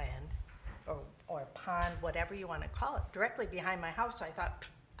wetland, or pond, whatever you want to call it, directly behind my house, I thought,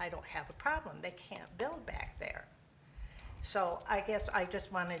 I don't have a problem. They can't build back there. So I guess I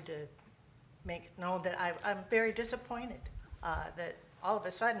just wanted to make known that I'm very disappointed that all of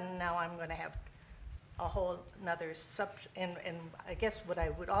a sudden now I'm going to have a whole another and I guess what I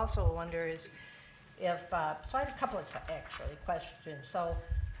would also wonder is if, so I have a couple of actually questions. So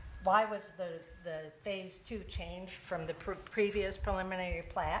why was the phase 2 changed from the previous preliminary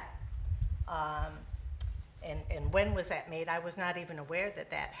plat? And when was that made? I was not even aware that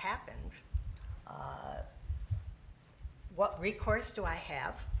that happened. What recourse do I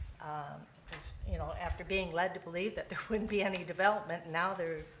have? You know, after being led to believe that there wouldn't be any development, now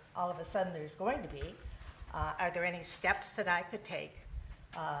all of a sudden there's going to be. Are there any steps that I could take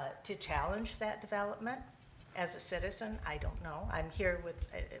to challenge that development as a citizen? I don't know. I'm here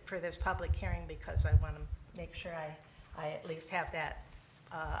for this public hearing because I want to make sure I at least have that,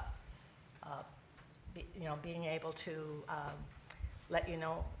 you know, being able to let you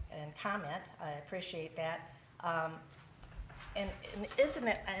know and comment. I appreciate that. And isn't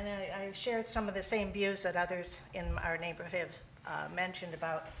it, and I shared some of the same views that others in our neighborhood have mentioned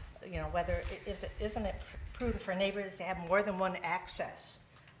about, you know, whether, isn't it prudent for neighbors to have more than one access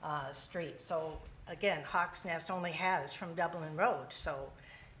street? So again, Hawks Nest only has from Dublin Road. So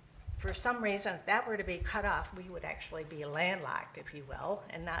for some reason, if that were to be cut off, we would actually be landlocked, if you will,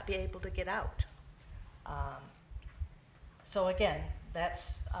 and not be able to get out. So again,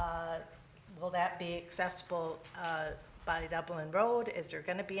 that's, will that be accessible by Dublin Road? Is there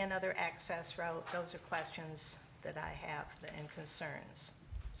going to be another access route? Those are questions that I have and concerns.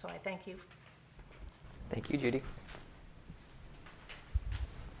 So I thank you. Thank you, Judy.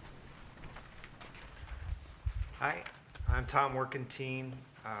 Hi, I'm Tom Workentine.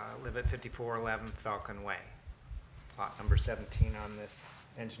 Live at 5411 Falcon Way, plot number 17 on this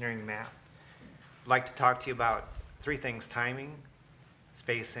engineering map. I'd like to talk to you about three things: timing,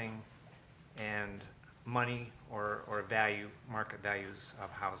 spacing, and money or value, market values of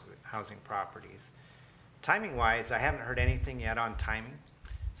housing properties. Timing-wise, I haven't heard anything yet on timing,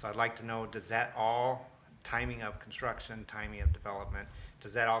 so I'd like to know, does that all, timing of construction, timing of development,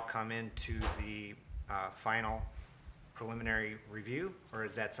 does that all come into the final preliminary review, or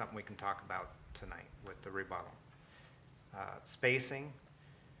is that something we can talk about tonight with the rebuttal? Spacing,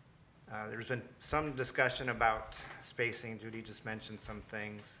 there's been some discussion about spacing. Judy just mentioned some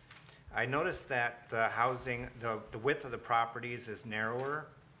things. I noticed that the housing, the width of the properties is narrower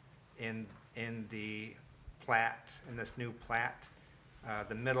in the plat, in this new plat.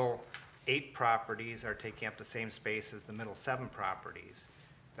 The middle 8 properties are taking up the same space as the middle 7 properties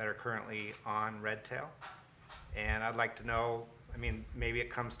that are currently on Redtail. And I'd like to know, I mean, maybe it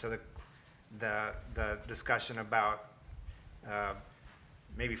comes to the discussion about,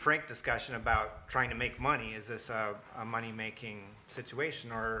 maybe frank discussion about trying to make money. Is this a money-making situation,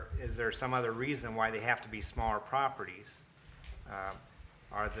 or is there some other reason why they have to be smaller properties?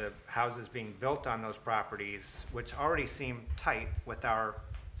 Are the houses being built on those properties, which already seem tight with our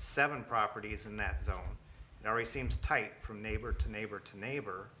 7 properties in that zone? It already seems tight from neighbor to neighbor to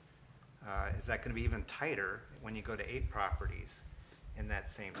neighbor. Is that going to be even tighter when you go to 8 properties in that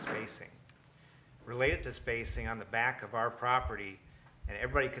same spacing? Related to spacing, on the back of our property, and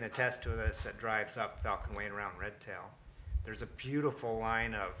everybody can attest to this that drives up Falcon Way and around Redtail, there's a beautiful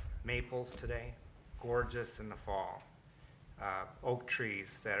line of maples today, gorgeous in the fall. Oak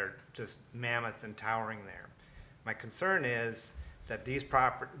trees that are just mammoth and towering there. My concern is that these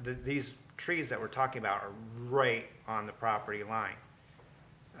trees that we're talking about are right on the property line.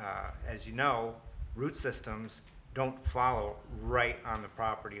 As you know, root systems don't follow right on the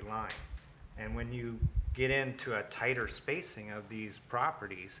property line. And when you get into a tighter spacing of these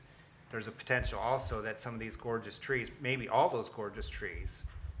properties, there's a potential also that some of these gorgeous trees, maybe all those gorgeous trees,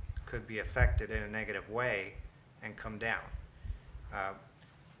 could be affected in a negative way and come down.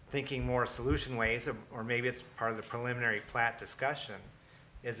 Thinking more solution ways, or maybe it's part of the preliminary plat discussion,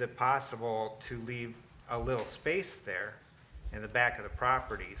 is it possible to leave a little space there in the back of the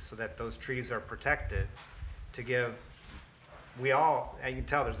property so that those trees are protected to give, you can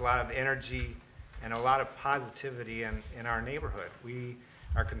tell there's a lot of energy and a lot of positivity in our neighborhood. We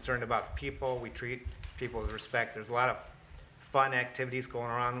are concerned about people. We treat people with respect. There's a lot of fun activities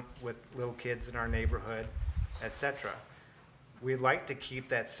going on with little kids in our neighborhood, etc. We'd like to keep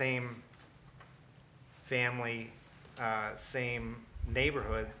that same family, same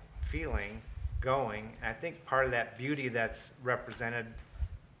neighborhood feeling going. And I think part of that beauty that's represented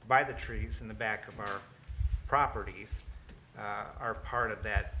by the trees in the back of our properties are part of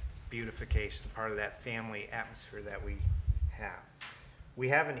that beautification, part of that family atmosphere that we have. We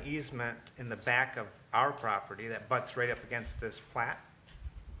have an easement in the back of our property that butts right up against this plat.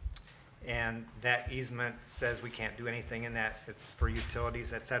 And that easement says we can't do anything in that. It's for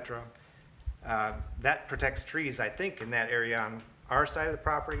utilities, et cetera. That protects trees, I think, in that area on our side of the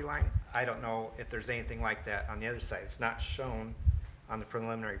property line. I don't know if there's anything like that on the other side. It's not shown on the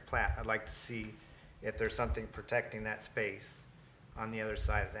preliminary plat. I'd like to see if there's something protecting that space on the other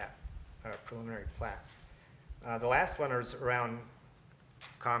side of that preliminary plat. The last one is around,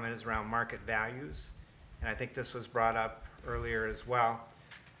 comment is around market values. And I think this was brought up earlier as well.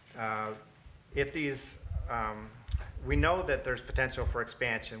 If these, we know that there's potential for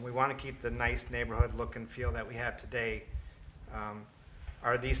expansion. We want to keep the nice neighborhood look and feel that we have today.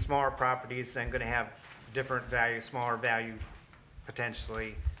 Are these smaller properties then going to have different value, smaller value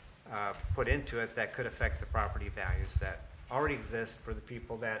potentially put into it that could affect the property values that already exist for the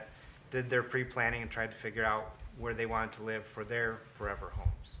people that did their pre-planning and tried to figure out where they wanted to live for their forever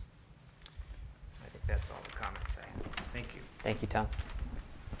homes? I think that's all the comments I have. Thank you. Thank you, Tom.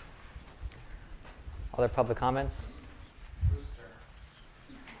 Other public comments?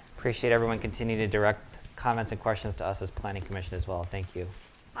 Appreciate everyone continuing to direct comments and questions to us as Planning Commission as well. Thank you.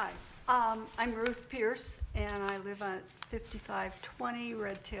 Hi, I'm Ruth Pierce, and I live at 5520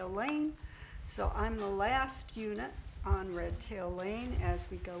 Red Tail Lane. So I'm the last unit on Red Tail Lane as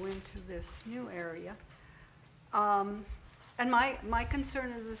we go into this new area. And my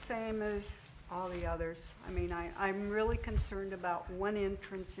concern is the same as all the others. I mean, I'm really concerned about one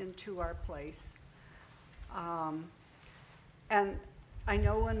entrance into our place. And I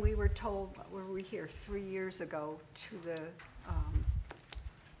know when we were told, were we here 3 years ago to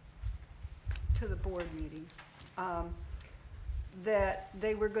the board meeting, that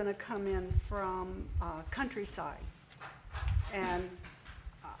they were going to come in from Countryside. And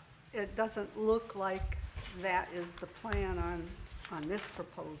it doesn't look like that is the plan on this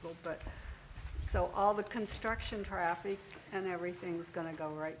proposal, but so all the construction traffic and everything's going to go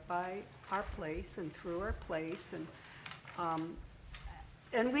right by our place and through our place,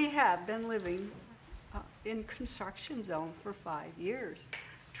 and we have been living in construction zone for 5 years,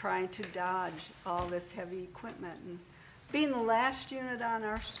 trying to dodge all this heavy equipment. And being the last unit on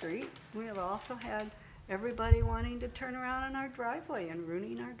our street, we have also had everybody wanting to turn around in our driveway and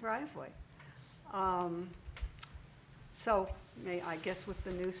ruining our driveway. So I guess with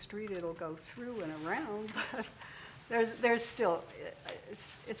the new street, it'll go through and around, but there's still,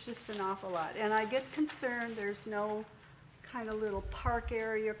 it's just an awful lot. And I get concerned there's no kind of little park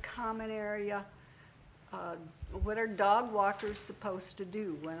area, common area. What are dog walkers supposed to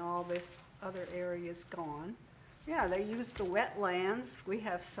do when all this other area is gone? Yeah, they use the wetlands. We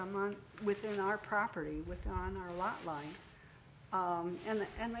have some within our property, on our lot line.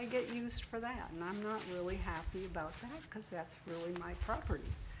 And they get used for that, and I'm not really happy about that because that's really my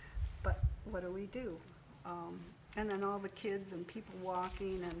property. But what do we do? And then all the kids and people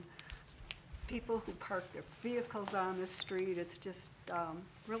walking and people who park their vehicles on the street, it's just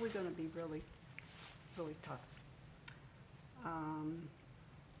really going to be really, really tough. I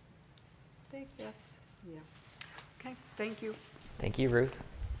think that's, yeah. Okay, thank you. Thank you, Ruth.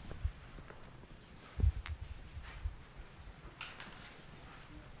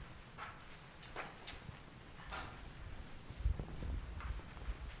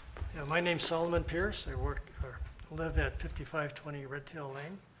 Yeah, my name's Solomon Pierce. I live at 5520 Red Tail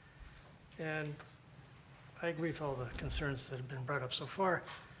Lane. And I agree with all the concerns that have been brought up so far.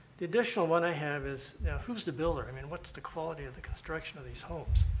 The additional one I have is, now, who's the builder? I mean, what's the quality of the construction of these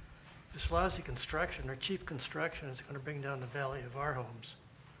homes? If it's lousy construction or cheap construction, it's going to bring down the value of our homes.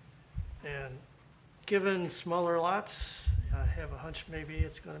 And given smaller lots, I have a hunch maybe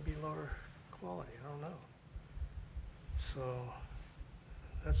it's going to be lower quality. I don't know. So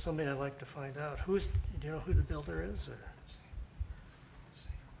that's something I'd like to find out. Do you know who the builder is? Or?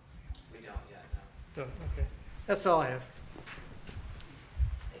 We don't yet, no. Don't, okay. That's all I have.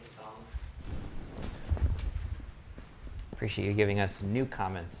 Thank you, Solomon. Appreciate you giving us new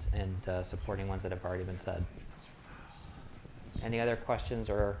comments and supporting ones that have already been said. Any other questions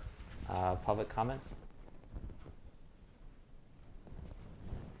or public comments?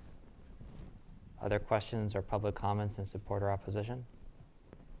 Other questions or public comments in support or opposition?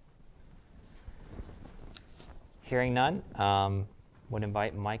 Hearing none, would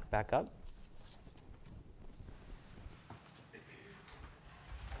invite Mike back up.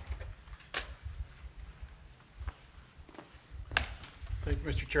 Thank you,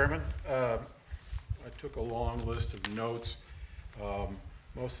 Mr. Chairman. I took a long list of notes.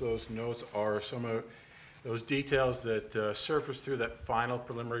 Most of those notes are some of those details that surface through that final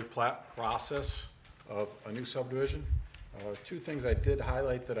preliminary plat process of a new subdivision. Two things I did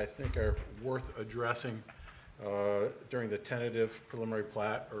highlight that I think are worth addressing during the tentative preliminary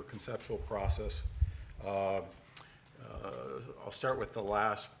plat or conceptual process. I'll start with the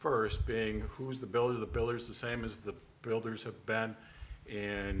last first, being who's the builder. The builder's the same as the builders have been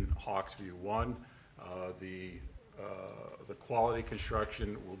in Hawksview 1. The quality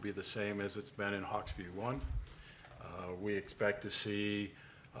construction will be the same as it's been in Hawksview 1. We expect to see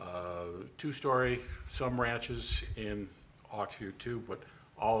two-story, some ranches in Hawksview 2, but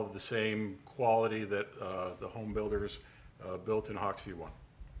all of the same quality that the home builders built in Hawksview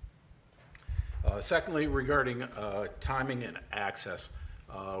 1. Secondly, regarding timing and access,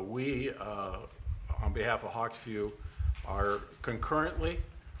 we, on behalf of Hawksview, are concurrently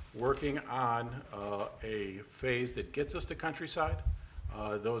working on a phase that gets us to Countryside.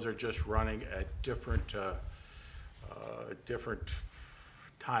 Those are just running at different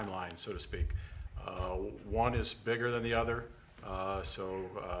timelines, so to speak. One is bigger than the other, so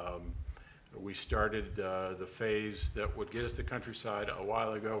we started the phase that would get us to Countryside a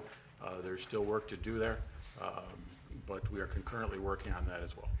while ago. There's still work to do there, but we are concurrently working on that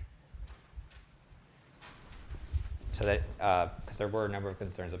as well. So that, because there were a number of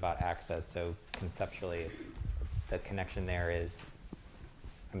concerns about access, so conceptually, the connection there is,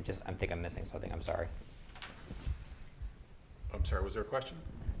 I think I'm missing something, I'm sorry. I'm sorry, was there a question?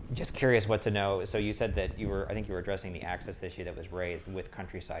 Just curious what to know. So you said that I think you were addressing the access issue that was raised with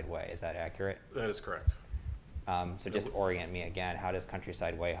Countryside Way. Is that accurate? That is correct. So just orient me again. How does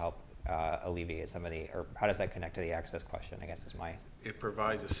Countryside Way help alleviate some of or how does that connect to the access question, I guess is my... It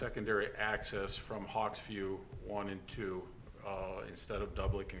provides a secondary access from Hawksview 1 and 2 instead of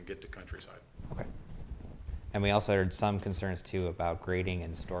Dublick and get to Countryside. Okay. And we also heard some concerns too about grading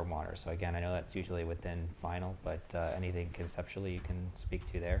and stormwater. So again, I know that's usually within final, but anything conceptually you can speak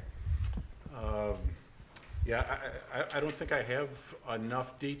to there? Yeah, I don't think I have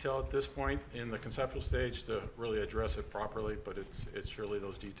enough detail at this point in the conceptual stage to really address it properly, but it's really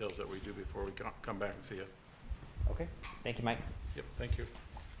those details that we do before we come back and see it. Okay, thank you, Mike. Yep, thank you.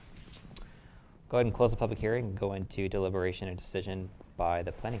 Go ahead and close the public hearing and go into deliberation and decision by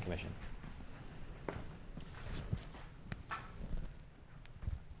the Planning Commission.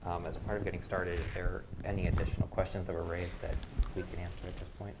 As part of getting started, is there any additional questions that were raised that we can answer at this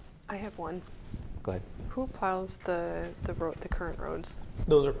point? I have one. Go ahead. Who plows the current roads?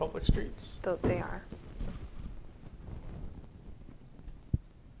 Those are public streets. They are.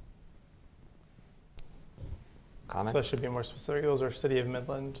 Comments? So that should be more specific. Those are City of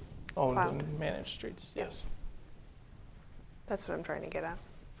Midland owned Plowed. and managed streets, yes. That's what I'm trying to get at.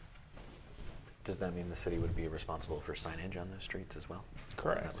 Does that mean the city would be responsible for signage on those streets as well?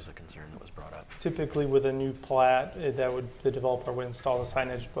 Correct. That was a concern that was brought up. Typically with a new plat, the developer would install the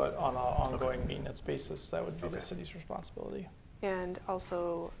signage, but on an ongoing maintenance basis, that would be the city's responsibility. And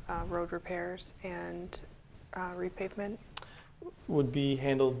also road repairs and repavement? Would be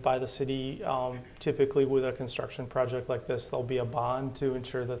handled by the city. Typically with a construction project like this, there'll be a bond to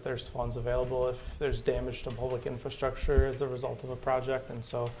ensure that there's funds available if there's damage to public infrastructure as a result of a project. And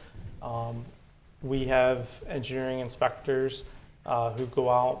so we have engineering inspectors who go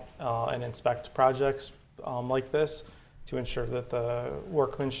out and inspect projects like this to ensure that the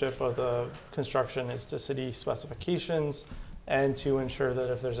workmanship of the construction is to city specifications and to ensure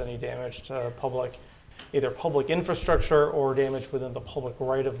that if there's any damage to either public infrastructure or damage within the public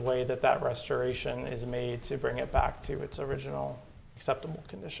right-of-way, that restoration is made to bring it back to its original acceptable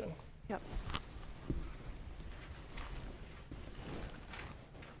condition. Yep.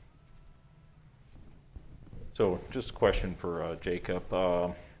 So just a question for Jacob.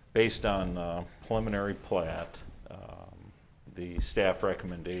 Based on preliminary plat, the staff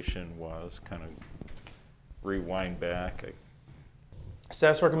recommendation was kind of rewind back.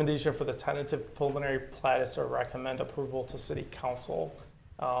 Staff's recommendation for the tentative preliminary plat is to recommend approval to City Council.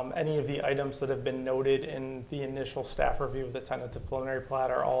 Any of the items that have been noted in the initial staff review of the tentative preliminary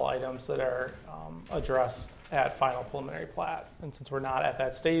plat are all items that are addressed at final preliminary plat. And since we're not at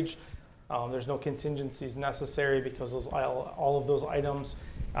that stage, there's no contingencies necessary because all of those items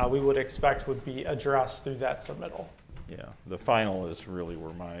we would expect would be addressed through that submittal. Yeah, the final is really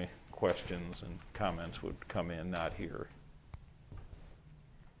where my questions and comments would come in, not here.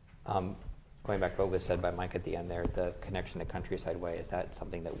 Going back to what was said by Mike at the end there, the connection to Countryside Way, is that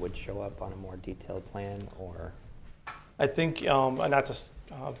something that would show up on a more detailed plan, or? I think, not to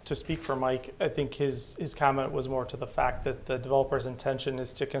To speak for Mike, I think his comment was more to the fact that the developer's intention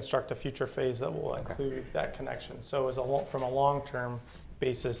is to construct a future phase that will include that connection. So from a long-term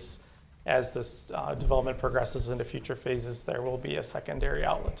basis, as this development progresses into future phases, there will be a secondary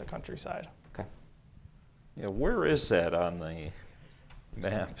outlet to Countryside. Okay. Yeah, where is that on the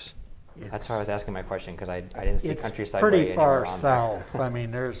maps? That's why I was asking my question, because I didn't see Countryside Way It's pretty anywhere far on south. I mean,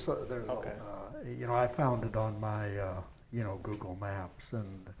 there's Okay. I found it on my, Google Maps,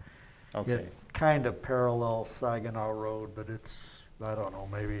 and Okay. it kind of parallels Saginaw Road, but it's, I don't know,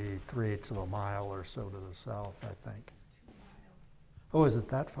 maybe 3/8 of a mile or so to the south, I think. Oh, is it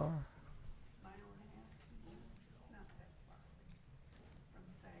that far?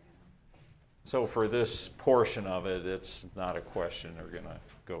 So for this portion of it, it's not a question they're going to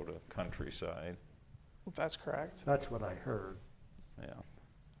go to Countryside. That's correct. That's what I heard. Yeah.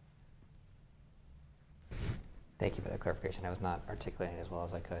 Thank you for that clarification. I was not articulating it as well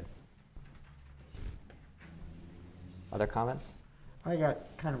as I could. Other comments? I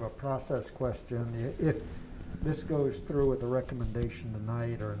got kind of a process question. If this goes through with a recommendation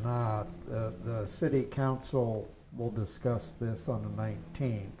tonight or not, the city council will discuss this on the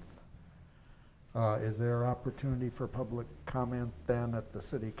 19th. Is there opportunity for public comment then at the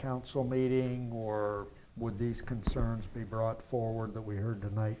city council meeting, or would these concerns be brought forward that we heard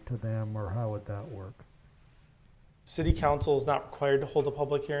tonight to them, or how would that work? City council is not required to hold a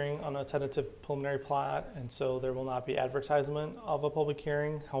public hearing on a tentative preliminary plat, and so there will not be advertisement of a public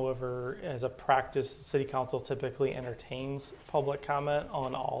hearing. However, as a practice, city council typically entertains public comment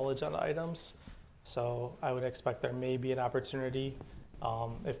on all agenda items. So I would expect there may be an opportunity,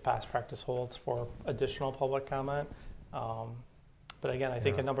 if past practice holds, for additional public comment. But again, I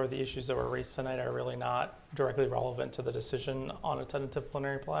think a number of the issues that were raised tonight are really not directly relevant to the decision on a tentative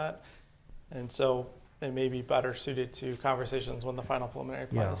preliminary plat. And so they may be better suited to conversations when the final preliminary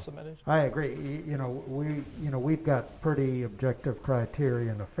plat is submitted. I agree. We've got pretty objective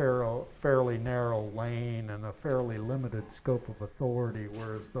criteria in a fairly narrow lane and a fairly limited scope of authority,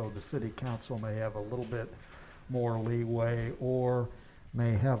 whereas though the city council may have a little bit more leeway or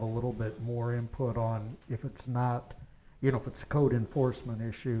may have a little bit more input on, if it's not, if it's a code enforcement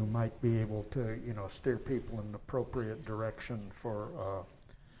issue, might be able to, steer people in the appropriate direction for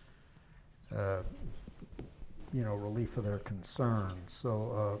relief of their concerns.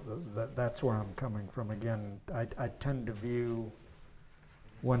 So that's where I'm coming from. Again, I tend to view,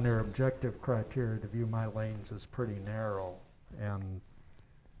 when they're objective criteria, to view my lanes as pretty narrow. And,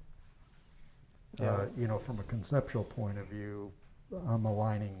 from a conceptual point of view, I'm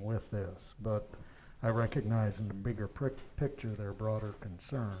aligning with this. But I recognize in the bigger picture there are broader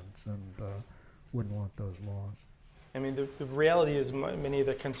concerns, and wouldn't want those lost. I mean, the reality is many of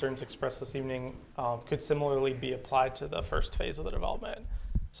the concerns expressed this evening could similarly be applied to the first phase of the development.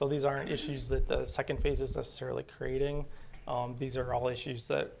 So these aren't issues that the second phase is necessarily creating. These are all issues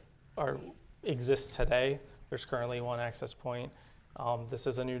that exist today. There's currently one access point. This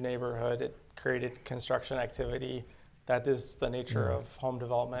is a new neighborhood. It created construction activity. That is the nature of home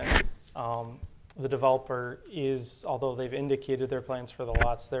development. The developer is, although they've indicated their plans for the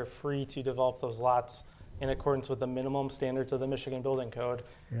lots, they're free to develop those lots in accordance with the minimum standards of the Michigan Building Code.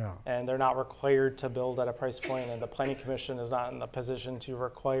 Yeah. And they're not required to build at a price point, and the Planning Commission is not in a position to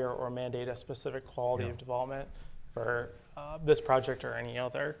require or mandate a specific quality of development for this project or any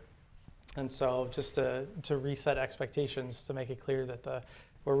other. And so just to reset expectations, to make it clear that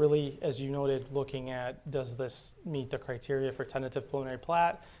we're really, as you noted, looking at, does this meet the criteria for tentative preliminary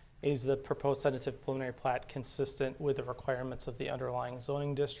plat? Is the proposed tentative preliminary plat consistent with the requirements of the underlying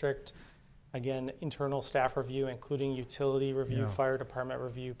zoning district? Again, internal staff review, including utility review, fire department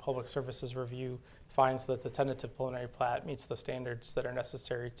review, public services review, finds that the tentative preliminary plat meets the standards that are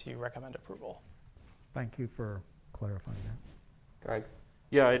necessary to recommend approval. Thank you for clarifying that. Greg?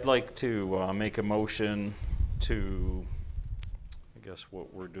 Yeah, I'd like to make a motion to, I guess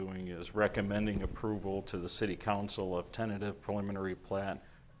what we're doing is recommending approval to the City Council of tentative preliminary plat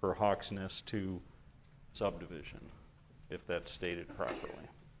for Hawks Nest 2 subdivision, if that's stated properly.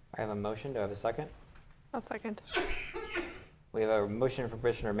 I have a motion. Do I have a second? I'll second. We have a motion from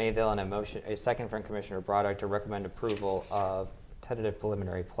Commissioner Mayville and a second from Commissioner Broderick to recommend approval of tentative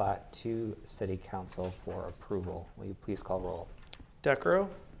preliminary plat to City Council for approval. Will you please call roll? Decro?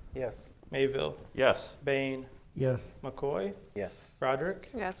 Yes. Mayville? Yes. Bain? Yes. McCoy? Yes. Broderick?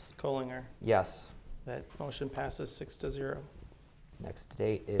 Yes. Kohlinger? Yes. That motion passes 6-0. Next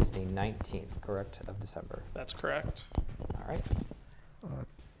date is the 19th, correct, of December. That's correct. All right.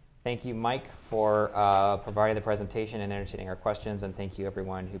 Thank you, Mike, for providing the presentation and entertaining our questions, and thank you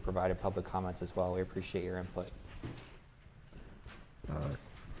everyone who provided public comments as well. We appreciate your input.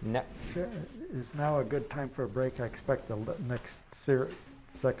 No. Is now a good time for a break? I expect the next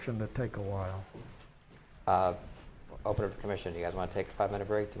section to take a while. Open up the commission. Do you guys want to take a 5-minute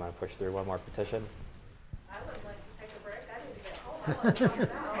break? Do you want to push through one more petition? I would like to take a break. I need to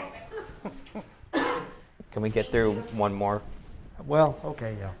get home. Can we get through one more? Well,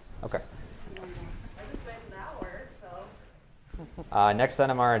 okay, yeah. Okay. I just waited an hour, so. Next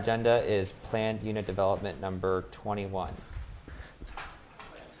item on our agenda is planned unit development number 21.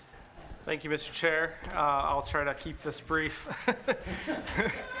 Thank you, Mr. Chair. I'll try to keep this brief.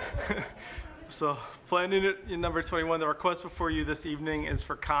 So, plan unit number 21, the request before you this evening is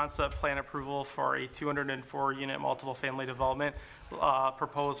for concept plan approval for a 204-unit multiple family development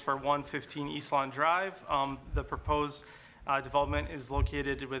proposed for 115 East Lawn Drive. The proposed development is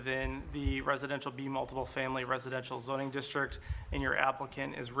located within the residential B multiple family residential zoning district, and your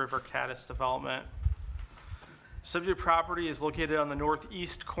applicant is River Caddis Development. Subject property is located on the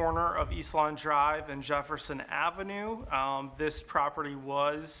northeast corner of East Lawn Drive and Jefferson Avenue. This property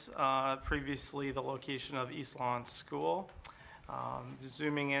was previously the location of East Lawn School.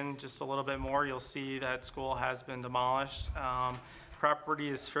 Zooming in just a little bit more, you'll see that school has been demolished. Property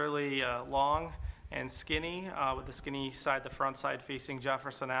is fairly long and skinny, with the skinny side, the front side facing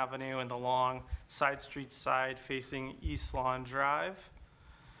Jefferson Avenue, and the long side street side facing East Lawn Drive.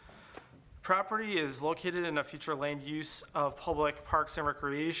 Property is located in a future land use of public parks and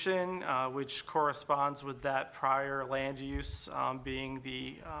recreation, which corresponds with that prior land use being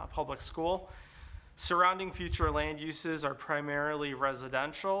the public school. Surrounding future land uses are primarily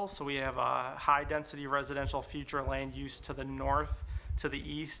residential, so we have a high density residential future land use to the north, to the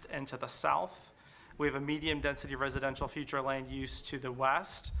east, and to the south. We have a medium density residential future land use to the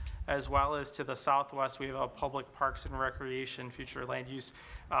west, as well as to the southwest. We have a public parks and recreation future land use,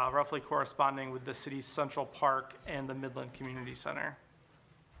 roughly corresponding with the city's Central Park and the Midland Community Center.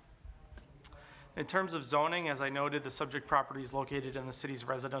 In terms of zoning, as I noted, the subject property is located in the city's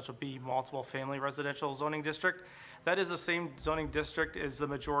residential B multiple family residential zoning district. That is the same zoning district as the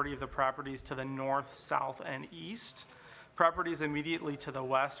majority of the properties to the north, south, and east. Properties immediately to the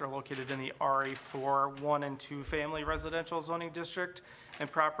west are located in the RA4 1 and 2 family residential zoning district,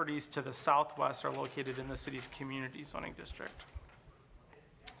 and properties to the southwest are located in the city's community zoning district.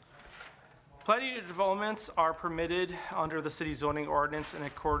 Planned unit developments are permitted under the city zoning ordinance in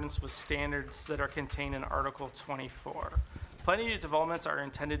accordance with standards that are contained in Article 24. Planned unit developments are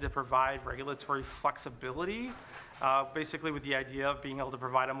intended to provide regulatory flexibility, basically with the idea of being able to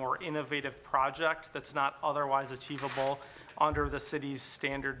provide a more innovative project that's not otherwise achievable under the city's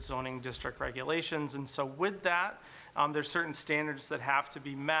standard zoning district regulations. And so with that, there's certain standards that have to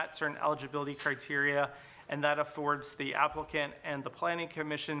be met, certain eligibility criteria, and that affords the applicant and the planning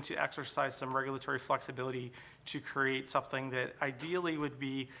commission to exercise some regulatory flexibility to create something that ideally would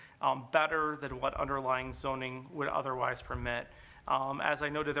be better than what underlying zoning would otherwise permit. As I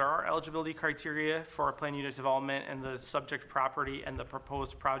noted, there are eligibility criteria for a planned unit development, and the subject property and the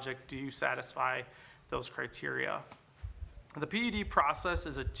proposed project do satisfy those criteria. The PUD process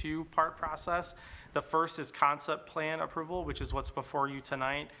is a two-part process. The first is concept plan approval, which is what's before you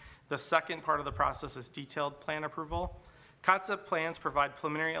tonight. The second part of the process is detailed plan approval. Concept plans provide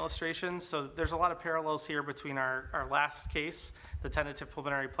preliminary illustrations, so there's a lot of parallels here between our last case, the tentative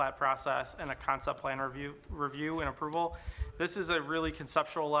preliminary plat process, and a concept plan review and approval. This is a really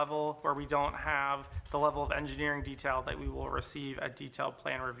conceptual level where we don't have the level of engineering detail that we will receive at detailed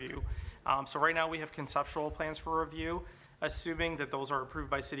plan review. So right now we have conceptual plans for review. Assuming that those are approved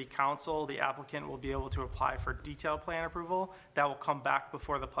by City Council, the applicant will be able to apply for detailed plan approval. That will come back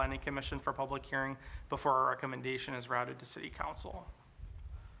before the Planning Commission for public hearing before our recommendation is routed to City Council.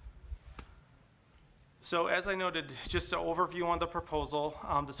 So as I noted, just an overview on the proposal,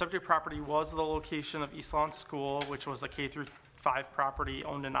 the subject property was the location of East Lawn School, which was a K-5 property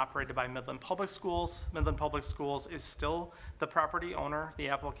owned and operated by Midland Public Schools. Midland Public Schools is still the property owner. The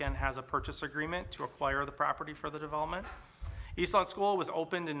applicant has a purchase agreement to acquire the property for the development. East Lawn School was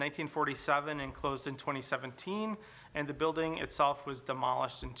opened in 1947 and closed in 2017, and the building itself was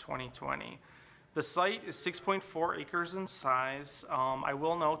demolished in 2020. The site is 6.4 acres in size. I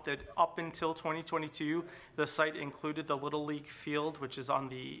will note that up until 2022, the site included the Little League field, which is on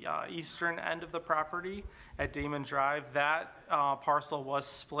the eastern end of the property at Damon Drive. That parcel was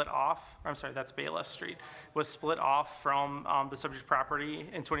split off, I'm sorry, that's Bayless Street, was split off from the subject property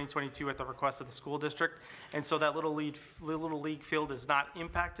in 2022 at the request of the school district. And so that Little League field is not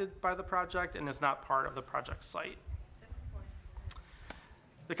impacted by the project and is not part of the project site.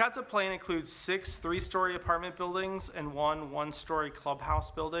 The concept plan includes 6 3-story apartment buildings and 1 1-story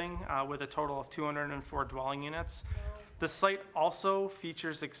clubhouse building with a total of 204 dwelling units. The site also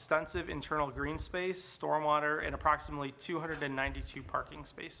features extensive internal green space, stormwater, and approximately 292 parking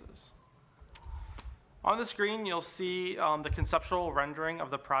spaces. On the screen, you'll see the conceptual rendering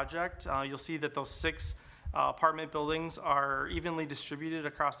of the project. You'll see that those 6 apartment buildings are evenly distributed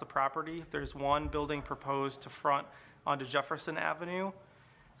across the property. There's 1 building proposed to front onto Jefferson Avenue.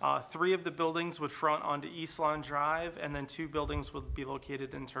 3 of the buildings would front onto East Lawn Drive, and then 2 buildings would be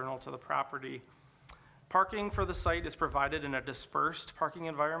located internal to the property. Parking for the site is provided in a dispersed parking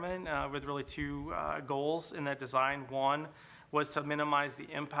environment with really 2 goals in that design. 1 was to minimize the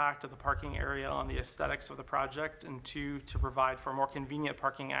impact of the parking area on the aesthetics of the project, and 2, to provide for more convenient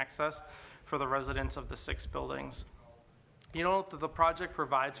parking access for the residents of the 6 buildings. You note that the project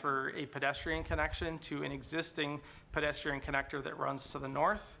provides for a pedestrian connection to an existing pedestrian connector that runs to the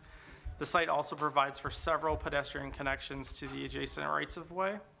north. The site also provides for several pedestrian connections to the adjacent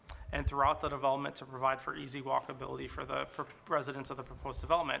rights-of-way and throughout the development to provide for easy walkability for the residents of the proposed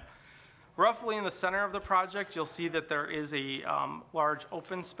development. Roughly in the center of the project, you'll see that there is a large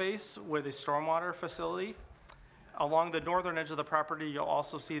open space with a stormwater facility. Along the northern edge of the property, you'll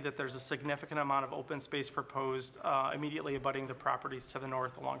also see that there's a significant amount of open space proposed immediately abutting the properties to the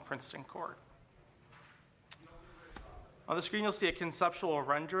north along Princeton Court. On the screen, you'll see a conceptual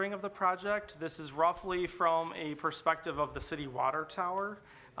rendering of the project. This is roughly from a perspective of the city water tower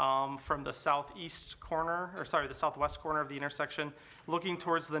from the southwest corner of the intersection, looking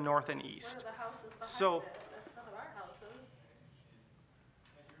towards the north and east. One of the houses behind So, it, that's none of our houses.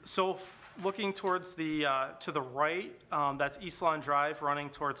 So looking towards the to the right, that's East Lawn Drive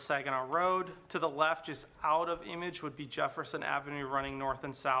running towards Saginaw Road. To the left, just out of image, would be Jefferson Avenue running north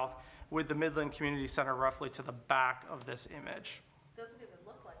and south, with the Midland Community Center roughly to the back of this image. Doesn't even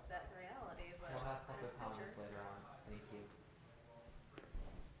look like that in reality, but. We'll have public comments later on. Thank you.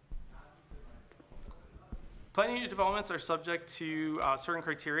 Planning unit developments are subject to certain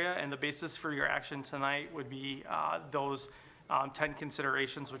criteria, and the basis for your action tonight would be those 10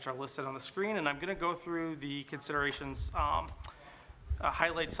 considerations which are listed on the screen. And I'm going to go through the considerations,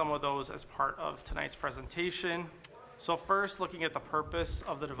 highlight some of those as part of tonight's presentation. So first, looking at the purpose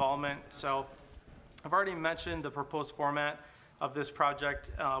of the development. So I've already mentioned the proposed format of this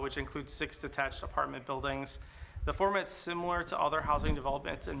project, which includes 6 detached apartment buildings. The format's similar to other housing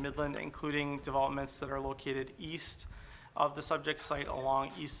developments in Midland, including developments that are located east of the subject site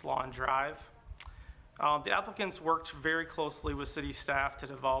along East Lawn Drive. The applicants worked very closely with city staff to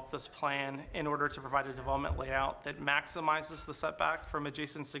develop this plan in order to provide a development layout that maximizes the setback from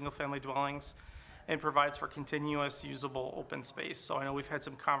adjacent single-family dwellings and provides for continuous usable open space. So I know we've had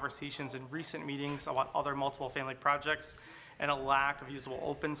some conversations in recent meetings about other multiple family projects and a lack of usable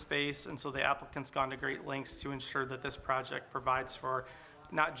open space. And so the applicant's gone to great lengths to ensure that this project provides for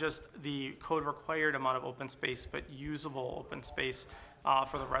not just the code required amount of open space, but usable open space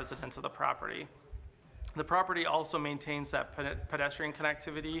for the residents of the property. The property also maintains that pedestrian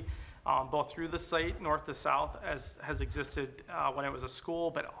connectivity both through the site, north to south, as has existed when it was a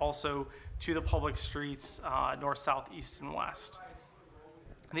school, but also to the public streets, north, south, east, and west.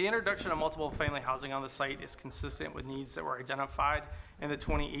 The introduction of multiple family housing on the site is consistent with needs that were identified in the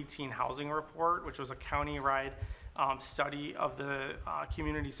 2018 housing report, which was a county-wide study of the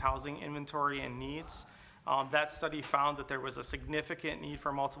community's housing inventory and needs. That study found that there was a significant need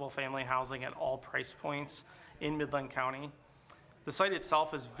for multiple family housing at all price points in Midland County. The site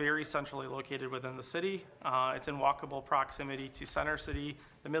itself is very centrally located within the city. It's in walkable proximity to Center City,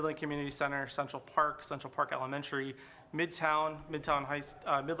 the Midland Community Center, Central Park Elementary, Midtown,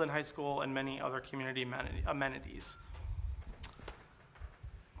 Midland High School, and many other community amenities.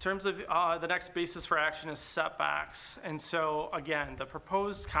 In terms of the next basis for action is setbacks. And so again, the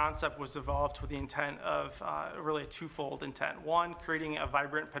proposed concept was developed with the intent of really a twofold intent. One, creating a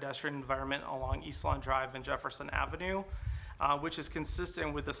vibrant pedestrian environment along East Lawn Drive and Jefferson Avenue, which is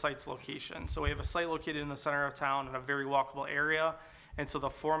consistent with the site's location. So we have a site located in the center of town in a very walkable area. And so the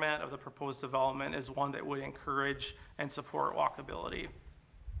format of the proposed development is one that would encourage and support walkability.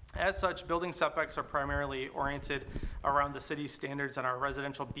 As such, building setbacks are primarily oriented around the city's standards in our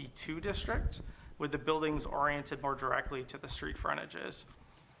residential B2 district, with the buildings oriented more directly to the street frontages.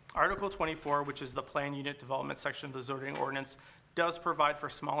 Article 24, which is the plan unit development section of the zoning ordinance, does provide for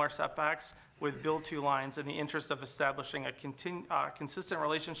smaller setbacks with build-to lines in the interest of establishing a consistent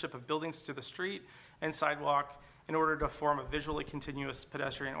relationship of buildings to the street and sidewalk in order to form a visually continuous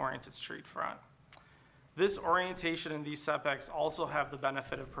pedestrian-oriented street front. This orientation and these setbacks also have the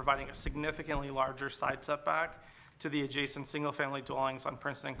benefit of providing a significantly larger side setback to the adjacent single-family dwellings on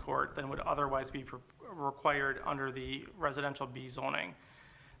Princeton Court than would otherwise be required under the residential B zoning.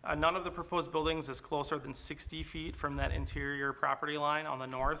 None of the proposed buildings is closer than 60 feet from that interior property line on the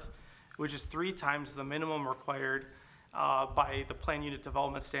north, which is 3 times the minimum required by the plan unit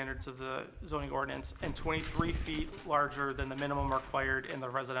development standards of the zoning ordinance, and 23 feet larger than the minimum required in the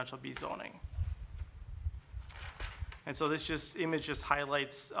residential B zoning. And so this image just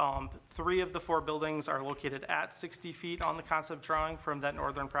highlights 3 of the 4 buildings are located at 60 feet on the concept drawing from that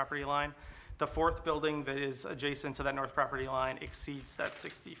northern property line. The 4th building that is adjacent to that north property line exceeds that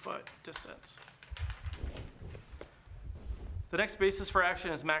 60-foot distance. The next basis for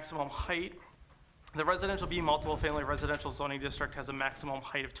action is maximum height. The residential B multiple family residential zoning district has a maximum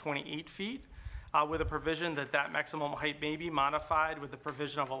height of 28 feet with a provision that maximum height may be modified with the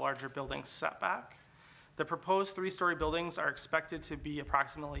provision of a larger building setback. The proposed 3-story buildings are expected to be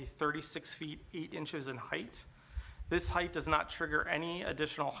approximately 36 feet 8 inches in height. This height does not trigger any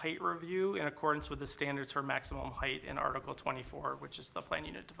additional height review in accordance with the standards for maximum height in Article 24, which is the plan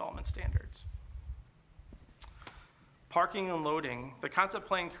unit development standards. Parking and loading. The concept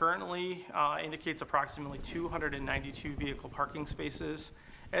plan currently indicates approximately 292 vehicle parking spaces.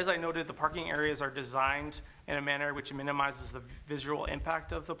 As I noted, the parking areas are designed in a manner which minimizes the visual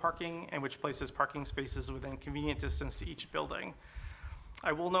impact of the parking and which places parking spaces within convenient distance to each building.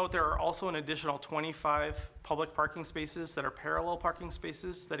 I will note there are also an additional 25 public parking spaces that are parallel parking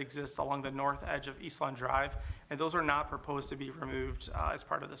spaces that exist along the north edge of Eastlawn Drive, and those are not proposed to be removed as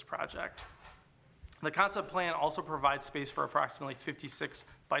part of this project. The concept plan also provides space for approximately 56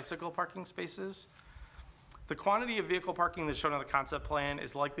 bicycle parking spaces. The quantity of vehicle parking that's shown on the concept plan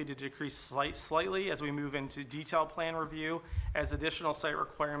is likely to decrease slightly as we move into detailed plan review, as additional site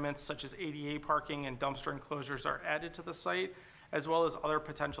requirements such as ADA parking and dumpster enclosures are added to the site, as well as other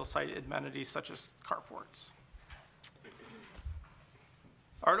potential site amenities such as carports.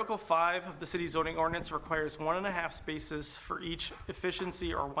 Article 5 of the city zoning ordinance requires 1.5 spaces for each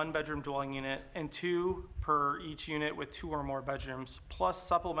efficiency or 1-bedroom dwelling unit and 2 per each unit with 2 or more bedrooms, plus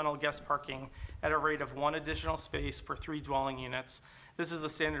supplemental guest parking at a rate of 1 additional space per 3 dwelling units. This is the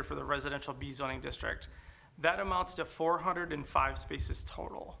standard for the residential B zoning district. That amounts to 405 spaces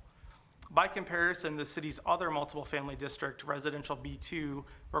total. By comparison, the city's other multiple family district, residential B2,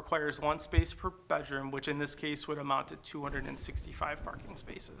 requires 1 space per bedroom, which in this case would amount to 265 parking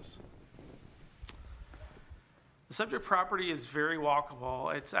spaces. The subject property is very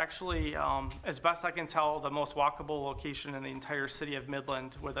walkable. It's actually, as best I can tell, the most walkable location in the entire city of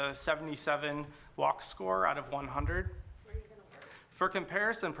Midland with a 77 walk score out of 100. For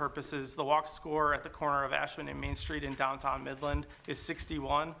comparison purposes, the walk score at the corner of Ashman and Main Street in downtown Midland is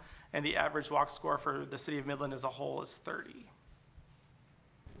 61. And the average walk score for the city of Midland as a whole is 30.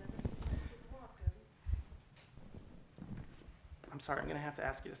 I'm sorry, I'm going to have to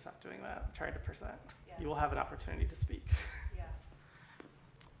ask you to stop doing that. I'm trying to present. Yeah. You will have an opportunity to speak. Yeah.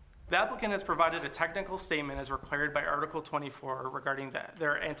 The applicant has provided a technical statement as required by Article 24 regarding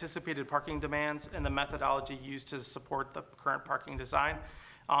their anticipated parking demands and the methodology used to support the current parking design.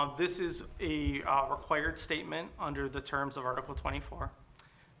 This is a required statement under the terms of Article 24.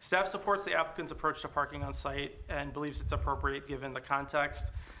 Staff supports the applicant's approach to parking on site and believes it's appropriate given the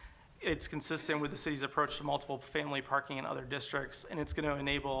context. It's consistent with the city's approach to multiple family parking in other districts, and it's going to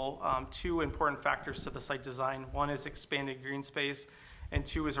enable 2 important factors to the site design. 1 is expanded green space, and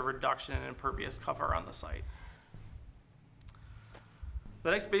 2 is a reduction in impervious cover on the site. The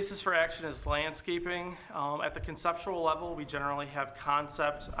next basis for action is landscaping. At the conceptual level, we generally have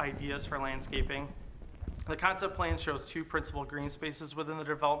concept ideas for landscaping. The concept plan shows 2 principal green spaces within the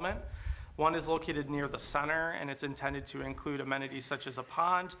development. 1 is located near the center, and it's intended to include amenities such as a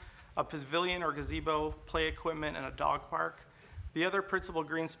pond, a pavilion or gazebo, play equipment, and a dog park. The other principal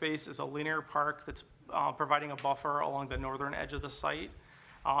green space is a linear park that's providing a buffer along the northern edge of the site.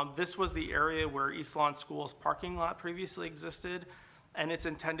 This was the area where Eastlawn School's parking lot previously existed, and it's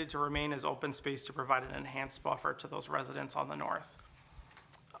intended to remain as open space to provide an enhanced buffer to those residents on the north.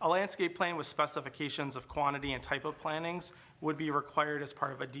 A landscape plan with specifications of quantity and type of plantings would be required as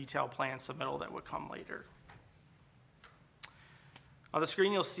part of a detailed plan submittal that would come later. On the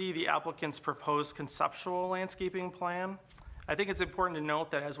screen, you'll see the applicant's proposed conceptual landscaping plan. I think it's important to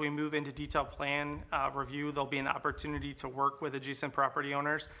note that as we move into detailed plan review, there'll be an opportunity to work with adjacent property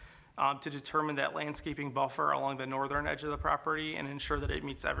owners to determine that landscaping buffer along the northern edge of the property and ensure that it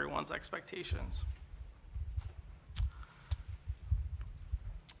meets everyone's expectations.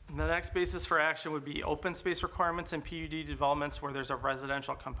 The next basis for action would be open space requirements in PUD developments where there's a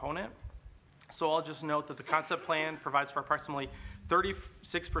residential component. So I'll just note that the concept plan provides for approximately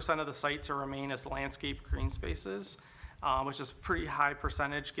 36% of the site to remain as landscape green spaces, which is a pretty high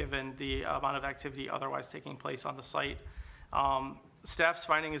percentage given the amount of activity otherwise taking place on the site. Staff's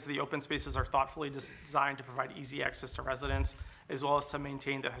finding is the open spaces are thoughtfully designed to provide easy access to residents, as well as to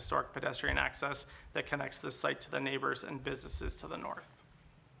maintain the historic pedestrian access that connects this site to the neighbors and businesses to the north.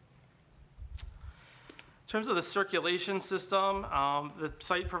 In terms of the circulation system, the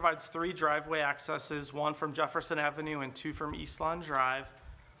site provides 3 driveway accesses, 1 from Jefferson Avenue and 2 from East Lawn Drive.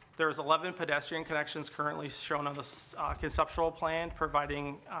 There's 11 pedestrian connections currently shown on the conceptual plan,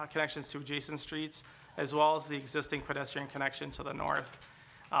 providing connections to adjacent streets, as well as the existing pedestrian connection to the north.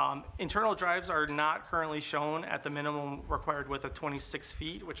 Internal drives are not currently shown at the minimum required width of 26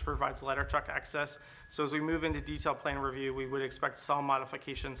 feet, which provides ladder truck access. So as we move into detailed plan review, we would expect some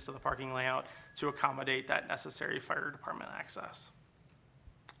modifications to the parking layout to accommodate that necessary fire department access.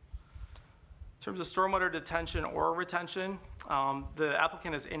 In terms of stormwater detention or retention, the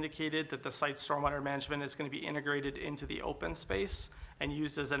applicant has indicated that the site's stormwater management is going to be integrated into the open space and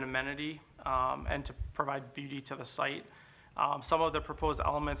used as an amenity and to provide beauty to the site. Some of the proposed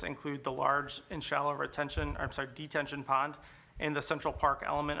elements include the large and shallow detention pond in the Central Park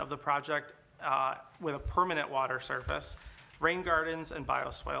element of the project with a permanent water surface, rain gardens, and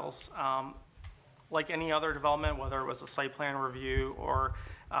bioswales. Like any other development, whether it was a site plan review or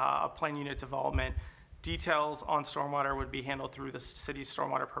a plan unit development, details on stormwater would be handled through the city's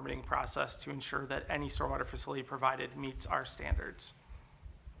stormwater permitting process to ensure that any stormwater facility provided meets our standards.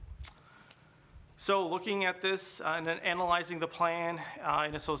 So looking at this and then analyzing the plan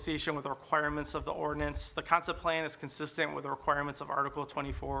in association with the requirements of the ordinance, the concept plan is consistent with the requirements of Article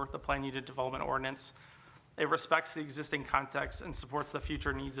 24, the Plan Unit Development Ordinance. It respects the existing context and supports the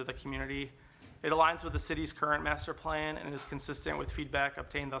future needs of the community. It aligns with the city's current master plan and is consistent with feedback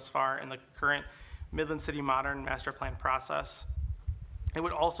obtained thus far in the current Midland City Modern Master Plan process. It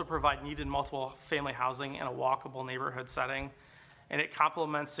would also provide needed multiple family housing in a walkable neighborhood setting, and it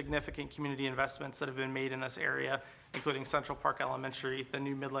complements significant community investments that have been made in this area, including Central Park Elementary, the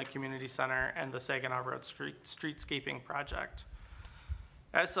new Midland Community Center, and the Saginaw Road streetscaping project.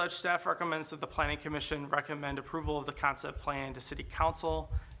 As such, staff recommends that the Planning Commission recommend approval of the concept plan to City Council.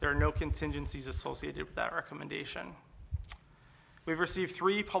 There are no contingencies associated with that recommendation. We've received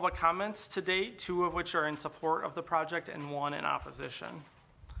 3 public comments to date, 2 of which are in support of the project and 1 in opposition.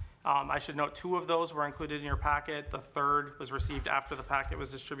 I should note 2 of those were included in your packet. The 3rd was received after the packet was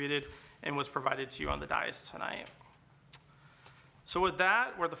distributed and was provided to you on the dais tonight. So with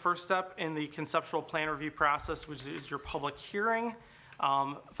that, we're the first step in the conceptual plan review process, which is your public hearing.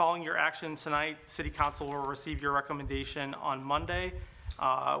 Following your action tonight, City Council will receive your recommendation on Monday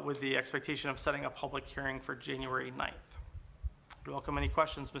with the expectation of setting a public hearing for January 9th. I'd welcome any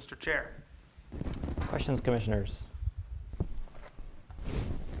questions, Mr. Chair. Questions, commissioners?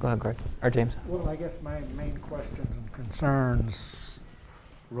 Go ahead, Greg. Or James. Well, I guess my main questions and concerns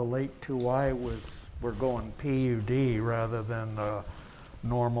relate to why we're going PUD rather than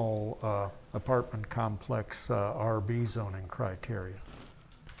normal apartment complex RB zoning criteria.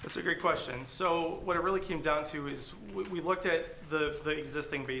 That's a great question. So what it really came down to is we looked at the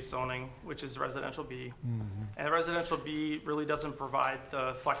existing base zoning, which is residential B. Mm-hmm. And residential B really doesn't provide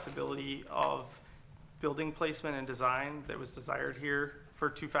the flexibility of building placement and design that was desired here for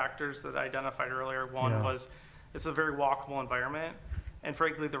 2 factors that I identified earlier. One was it's a very walkable environment. And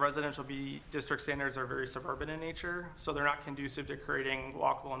frankly, the residential B district standards are very suburban in nature, so they're not conducive to creating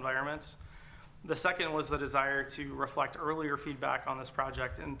walkable environments. The second was the desire to reflect earlier feedback on this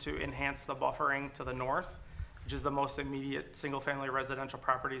project and to enhance the buffering to the north, which is the most immediate single-family residential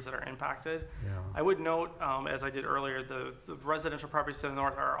properties that are impacted. Yeah. I would note, as I did earlier, the residential properties to the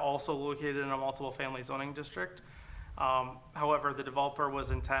north are also located in a multiple family zoning district. However, the developer was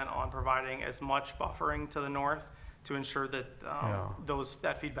intent on providing as much buffering to the north to ensure that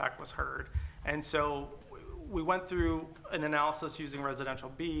that feedback was heard. And so we went through an analysis using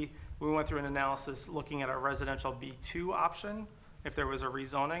residential B. We went through an analysis looking at a residential B2 option if there was a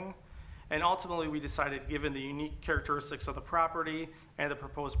rezoning. And ultimately, we decided, given the unique characteristics of the property and the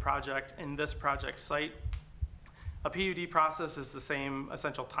proposed project in this project site, a PUD process is the same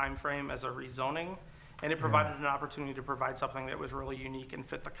essential time frame as a rezoning, and it provided an opportunity to provide something that was really unique and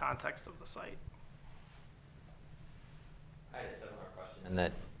fit the context of the site. I had a similar question in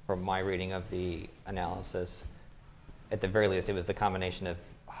that, from my reading of the analysis, at the very least, it was the combination of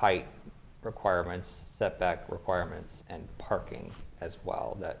height requirements, setback requirements, and parking as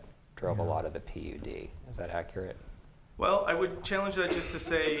well that drove a lot of the PUD. Is that accurate? Well, I would challenge that just to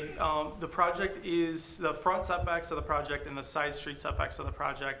say the project is, the front setbacks of the project and the side street setbacks of the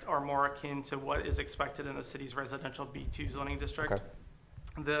project are more akin to what is expected in the city's residential B2 zoning district. Okay.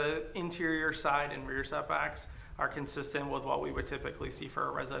 The interior side and rear setbacks are consistent with what we would typically see for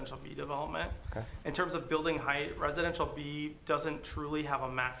a residential B development. Okay. In terms of building height, residential B doesn't truly have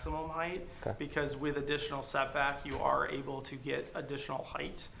a maximum height Okay. because with additional setback, you are able to get additional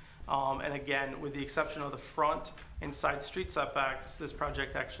height. And again, with the exception of the front and side street setbacks, this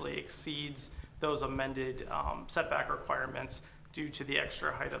project actually exceeds those amended setback requirements due to the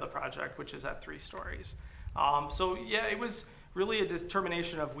extra height of the project, which is at 3 stories. So yeah, it was really a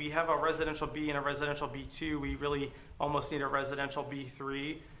determination of we have a residential B and a residential B2. We really almost need a residential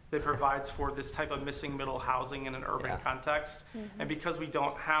B3 that provides for this type of missing middle housing in an urban context. And because we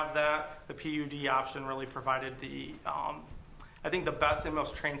don't have that, the PUD option really provided the, I think the best and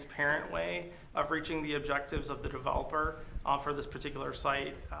most transparent way of reaching the objectives of the developer for this particular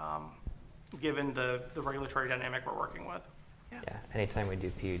site, given the regulatory dynamic we're working with. Yeah, anytime we do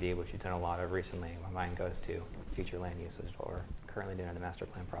PUD, which we've done a lot of recently, my mind goes to future land use, which is what we're currently doing in the master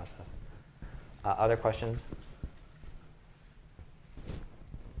plan process. Other questions?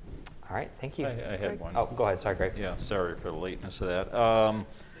 All right, thank you. I had one. Oh, go ahead, sorry, Greg. Yeah, sorry for the lateness of that.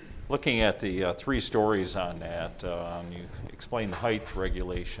 Looking at the 3 stories on that, you explained the height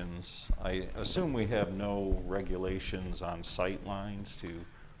regulations. I assume we have no regulations on sight lines to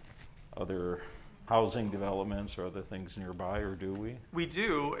other housing developments or other things nearby, or do we? We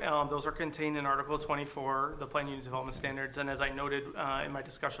do. Those are contained in Article 24, the Plan Unit Development Standards. And as I noted in my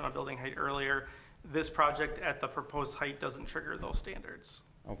discussion on building height earlier, this project at the proposed height doesn't trigger those standards.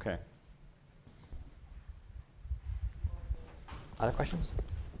 Okay. Other questions?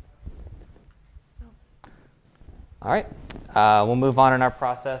 All right, we'll move on in our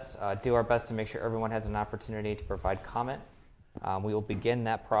process, do our best to make sure everyone has an opportunity to provide comment. We will begin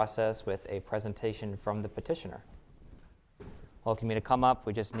that process with a presentation from the petitioner. Welcome you to come up.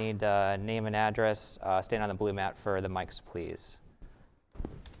 We just need name and address. Stand on the blue mat for the mics, please.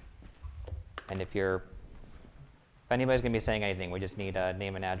 And if anybody's going to be saying anything, we just need a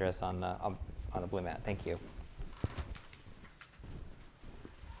name and address on the blue mat. Thank you.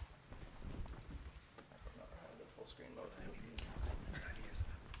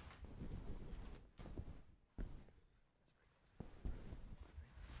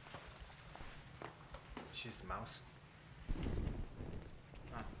 She's the mouse.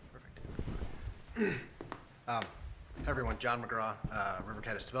 Oh, perfect. Hi everyone, John McGraw, River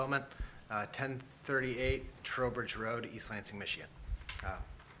Caddis Development, 1038 Trowbridge Road, East Lansing, Michigan.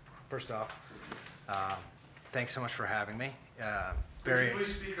 First off, thanks so much for having me. Could you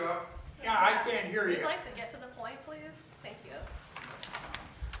please speak up? Yeah, I can't hear you. Would you like to get to the point, please? Thank you.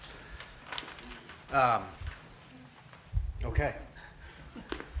 Okay.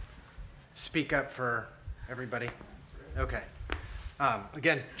 Speak up for everybody. Okay.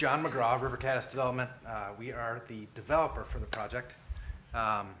 Again, John McGraw, River Caddis Development. We are the developer for the project.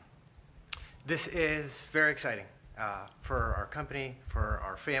 This is very exciting for our company, for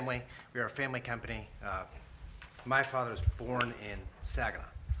our family. We are a family company. My father was born in Saginaw,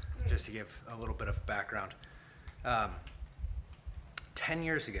 just to give a little bit of background. 10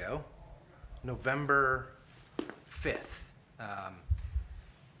 years ago, November 5th,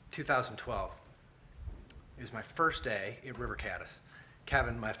 2012, it was my first day at River Caddis.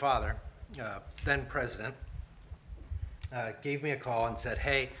 Kevin, my father, then president, gave me a call and said,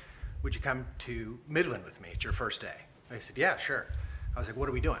 hey, would you come to Midland with me? It's your first day. I said, yeah, sure. I was like, what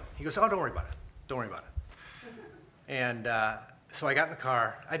are we doing? He goes, oh, don't worry about it. Don't worry about it. And so I got in the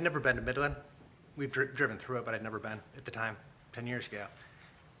car. I'd never been to Midland. We've driven through it, but I'd never been at the time, 10 years ago.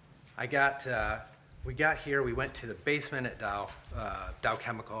 We got here, we went to the basement at Dow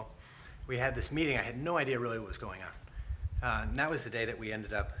Chemical. We had this meeting. I had no idea really what was going on. And that was the day that we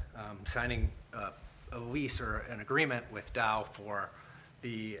ended up signing a lease or an agreement with Dow for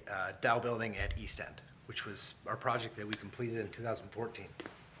the Dow building at East End, which was our project that we completed in 2014.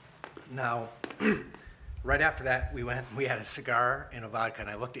 Now, right after that, we had a cigar and a vodka, and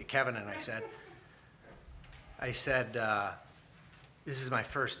I looked at Kevin and I said, this is my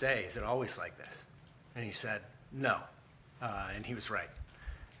first day. Is it always like this? And he said, no. And he was right.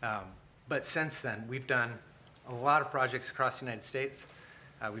 But since then, we've done a lot of projects across the United States.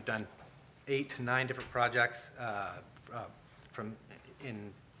 We've done 8 to 9 different projects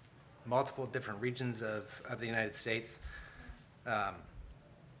in multiple different regions of the United States.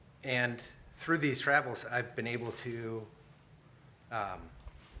 And through these travels, I've been able to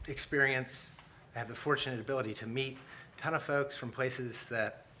experience, I have the fortunate ability to meet a ton of folks from places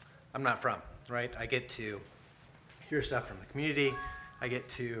that I'm not from, right? I get to hear stuff from the community. I get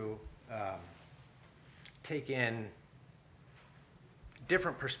to take in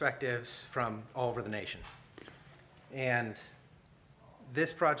different perspectives from all over the nation. And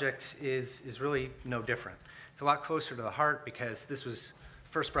this project is really no different. It's a lot closer to the heart because this was the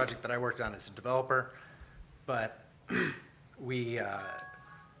first project that I worked on as a developer, but I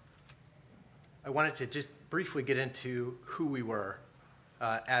wanted to just briefly get into who we were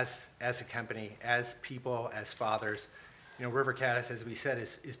as a company, as people, as fathers. You know, River Caddis, as we said,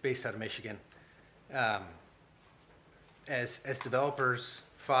 is based out of Michigan. As developers,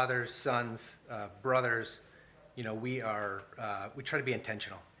 fathers, sons, brothers, you know, we try to be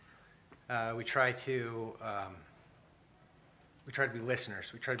intentional. We try to be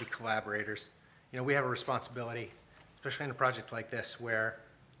listeners. We try to be collaborators. You know, we have a responsibility, especially in a project like this, where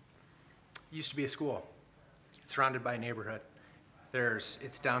it used to be a school. It's surrounded by a neighborhood.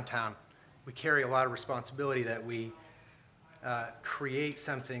 It's downtown. We carry a lot of responsibility that we create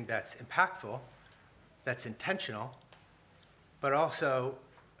something that's impactful, that's intentional, but also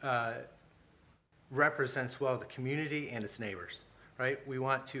represents well the community and its neighbors, right? We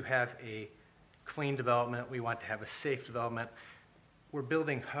want to have a clean development. We want to have a safe development. We're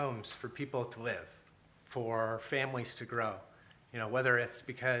building homes for people to live, for families to grow. You know, whether it's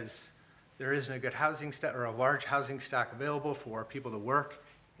because there isn't a good housing stock or a large housing stock available for people to work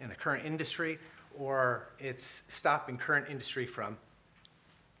in the current industry, or it's stopping current industry from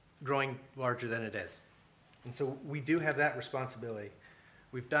growing larger than it is. And so we do have that responsibility.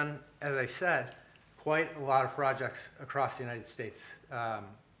 We've done, as I said, quite a lot of projects across the United States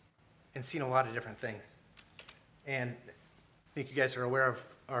and seen a lot of different things. And I think you guys are aware of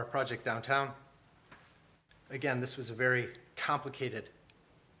our project downtown. Again, this was a very complicated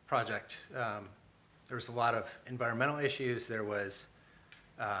project. There was a lot of environmental issues. There was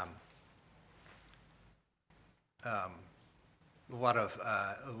a lot of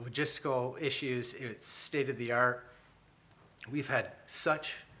logistical issues. It's state of the art. We've had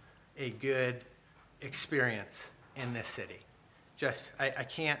such a good experience in this city. Just, I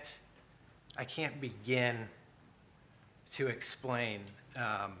can't begin to explain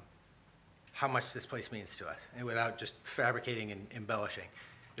how much this place means to us, and without just fabricating and embellishing.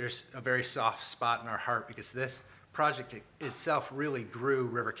 There's a very soft spot in our heart because this project itself really grew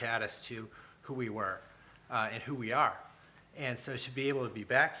River Caddis to who we were and who we are. And so to be able to be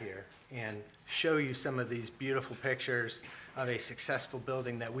back here and show you some of these beautiful pictures of a successful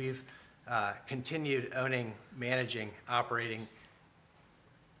building that we've continued owning, managing, operating,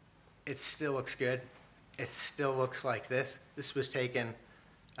 it still looks good. It still looks like this. This was taken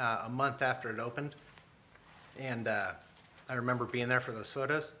a month after it opened. And I remember being there for those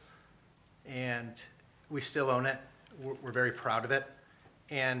photos. And we still own it. We're very proud of it.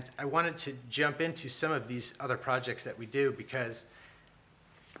 And I wanted to jump into some of these other projects that we do because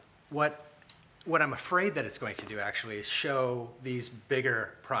what I'm afraid that it's going to do actually is show these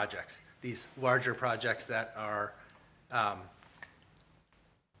bigger projects, these larger projects that are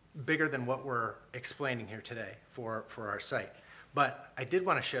bigger than what we're explaining here today for our site. But I did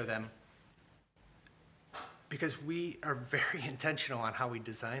want to show them because we are very intentional on how we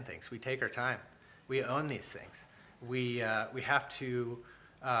design things. We take our time. We own these things. We have to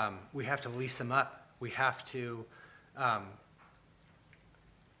lease them up. We have to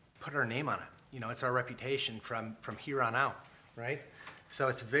put our name on it. You know, it's our reputation from here on out, right? So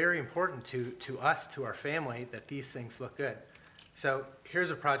it's very important to us, to our family, that these things look good. So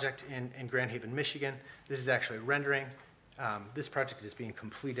here's a project in Grand Haven, Michigan. This is actually a rendering. This project is being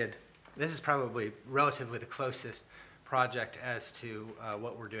completed. This is probably relatively the closest project as to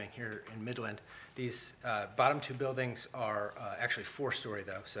what we're doing here in Midland. These bottom two buildings are actually 4-story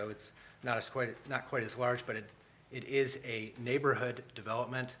though, so it's not quite as large, but it is a neighborhood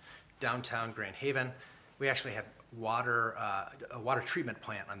development, downtown Grand Haven. We actually had a water treatment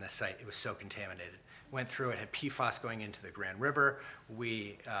plant on this site. It was so contaminated. Went through it, had PFAS going into the Grand River.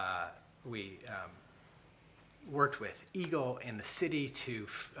 We worked with Eagle and the city to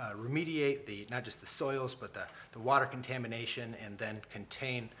remediate not just the soils, but the water contamination, and then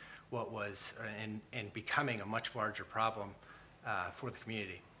contain what was and becoming a much larger problem for the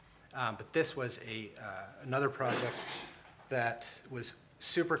community. But this was another project that was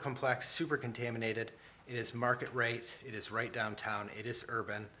super complex, super contaminated. It is market rate. It is right downtown. It is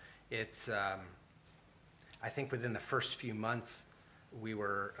urban. It's, I think within the first few months, we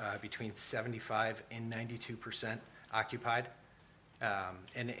were between 75 and 92% occupied.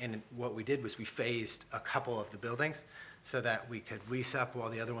 And what we did was we phased a couple of the buildings so that we could lease up while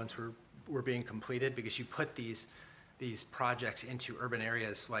the other ones were being completed, because you put these projects into urban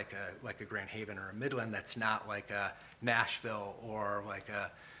areas like a Grand Haven or a Midland that's not like a Nashville or like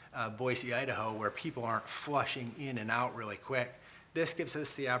a Boise, Idaho, where people aren't flushing in and out really quick. This gives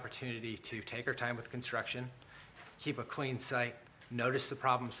us the opportunity to take our time with construction, keep a clean site, notice the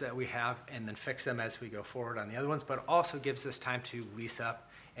problems that we have and then fix them as we go forward on the other ones, but also gives us time to lease up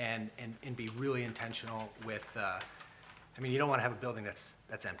and be really intentional with, I mean, you don't want to have a building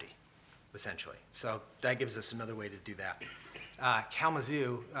that's empty, essentially. So that gives us another way to do that.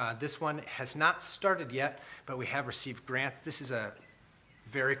 Kalamazoo, this one has not started yet, but we have received grants. This is a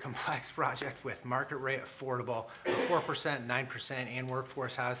very complex project with market rate affordable, 4%, 9%, and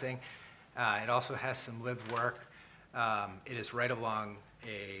workforce housing. It also has some live work. It is right along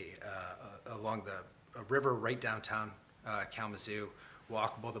along a river right downtown Kalamazoo,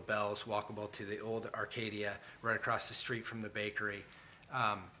 walkable to Bell's, walkable to the old Arcadia, right across the street from the bakery.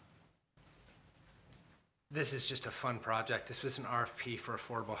 This is just a fun project. This was an RFP for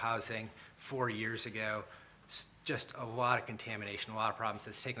affordable housing 4 years ago. Just a lot of contamination, a lot of problems.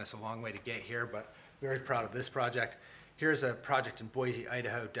 It's taken us a long way to get here, but very proud of this project. Here's a project in Boise,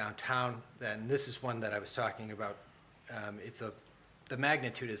 Idaho, downtown, and this is one that I was talking about. The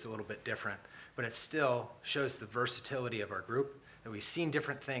magnitude is a little bit different, but it still shows the versatility of our group, that we've seen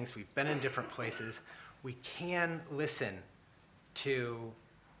different things, we've been in different places. We can listen to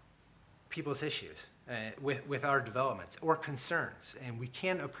people's issues with our developments or concerns, and we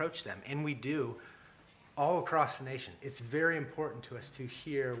can approach them, and we do all across the nation. It's very important to us to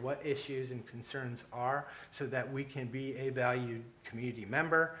hear what issues and concerns are so that we can be a valued community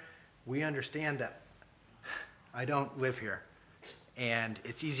member. We understand that I don't live here, and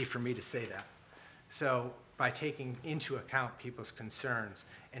it's easy for me to say that. So by taking into account people's concerns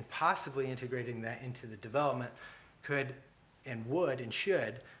and possibly integrating that into the development could and would and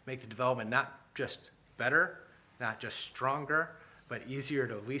should make the development not just better, not just stronger, but easier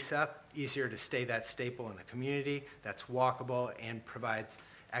to lease up, easier to stay that staple in the community that's walkable and provides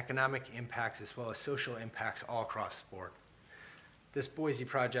economic impacts as well as social impacts all across the board. This Boise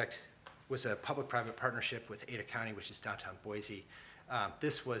project was a public-private partnership with Ada County, which is downtown Boise.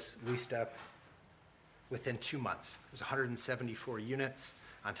 This was leased up within 2 months. It was 174 units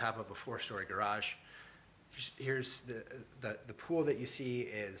on top of a 4-story garage. Here's the pool that you see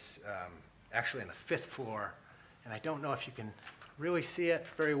is actually on the 5th floor, and I don't know if you can really see it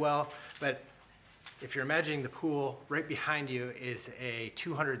very well, but if you're imagining the pool, right behind you is a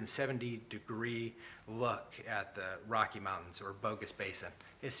 270-degree look at the Rocky Mountains or Bogus Basin.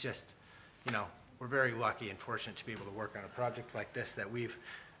 It's just, you know, we're very lucky and fortunate to be able to work on a project like this that we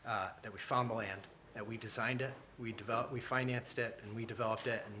found the land, that we designed it, we financed it, and we developed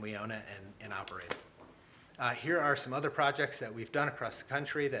it, and we own it and operate it. Here are some other projects that we've done across the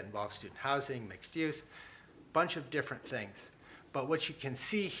country that involve student housing, mixed use, bunch of different things. But what you can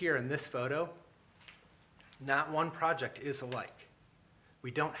see here in this photo, not one project is alike. We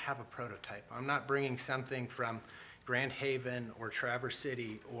don't have a prototype. I'm not bringing something from Grand Haven or Traverse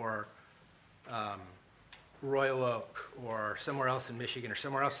City or Royal Oak or somewhere else in Michigan or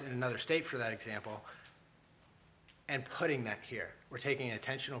somewhere else in another state for that example and putting that here. We're taking an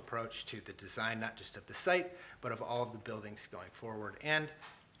intentional approach to the design, not just of the site, but of all of the buildings going forward. And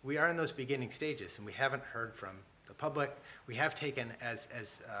we are in those beginning stages, and we haven't heard from the public. We have taken, as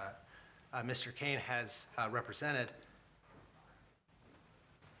Mr. Kane has represented,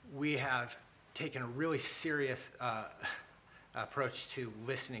 we have taken a really serious approach to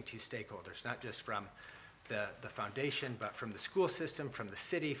listening to stakeholders, not just from the foundation, but from the school system, from the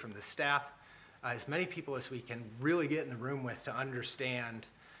city, from the staff, as many people as we can really get in the room with to understand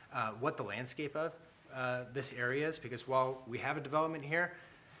what the landscape of this area is, because while we have a development here,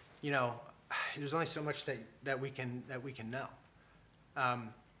 you know, there's only so much that we can know.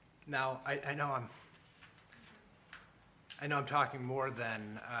 Now, I know I'm talking more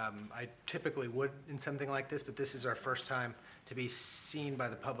than I typically would in something like this, but this is our first time to be seen by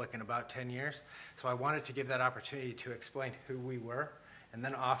the public in about 10 years. So I wanted to give that opportunity to explain who we were and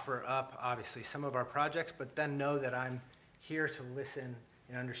then offer up, obviously, some of our projects, but then know that I'm here to listen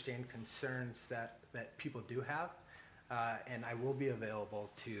and understand concerns that people do have. And I will be available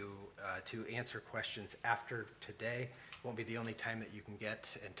to answer questions after today. It won't be the only time that you can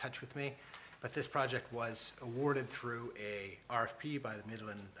get in touch with me. But this project was awarded through a RFP by the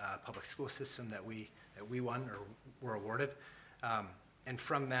Midland Public School System that we won or were awarded. And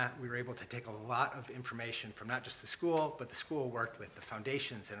from that, we were able to take a lot of information from not just the school, but the school worked with the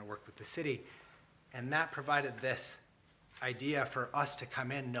foundations and it worked with the city. And that provided this idea for us to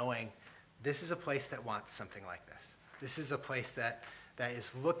come in knowing this is a place that wants something like this. This is a place that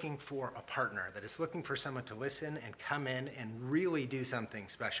is looking for a partner, that is looking for someone to listen and come in and really do something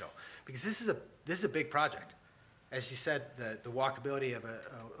special. Because this is a big project. As you said, the walkability of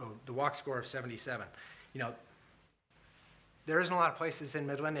the walk score of 77. You know, there isn't a lot of places in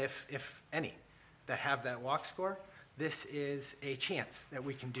Midland, if any, that have that walk score. this is a chance that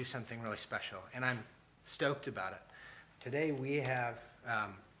we can do something really special, and I'm stoked about it. Today we have,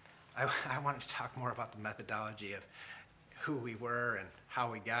 I wanted to talk more about the methodology of who we were and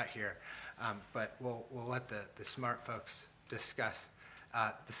how we got here, but we'll let the smart folks discuss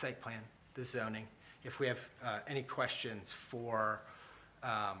the site plan, the zoning. If we have any questions for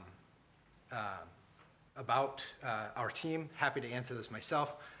about our team, happy to answer those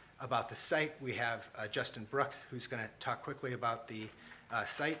myself. About the site, we have Justin Brooks, who's going to talk quickly about the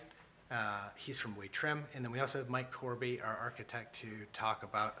site. He's from Wade Trim. And then we also have Mike Corby, our architect, to talk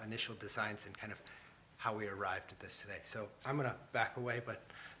about initial designs and kind of how we arrived at this today. So I'm going to back away, but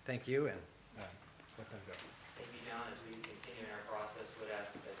thank you, and let them go. Thank you, John. As we continue in our process, would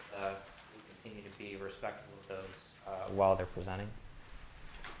ask that we continue to be respectful of those while they're presenting.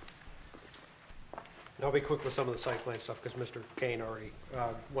 And I'll be quick with some of the site plan stuff because Mr. Kane already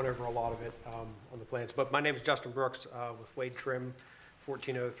went over a lot of it on the plans. But my name is Justin Brooks with Wade Trim,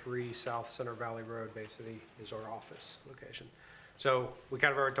 1403 South Center Valley Road, basically is our office location. So we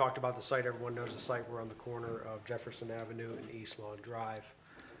kind of already talked about the site. Everyone knows the site. We're on the corner of Jefferson Avenue and East Lawn Drive.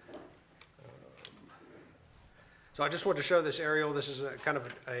 So I just wanted to show this aerial. This is a kind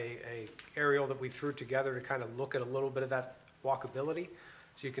of a aerial that we threw together to kind of look at a little bit of that walkability.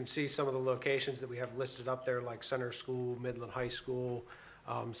 So you can see some of the locations that we have listed up there, like Center School, Midland High School,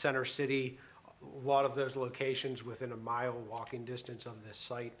 Center City, a lot of those locations within a mile walking distance of this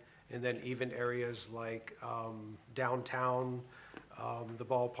site. And then even areas like downtown, the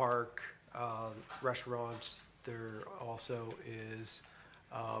ballpark, restaurants. There also is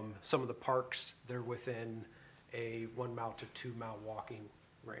some of the parks. They're within a 1 mile to 2 mile walking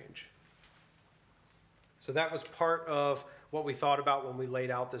range. So that was part of what we thought about when we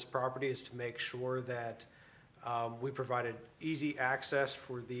laid out this property, is to make sure that we provided easy access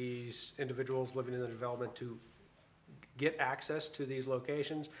for these individuals living in the development to get access to these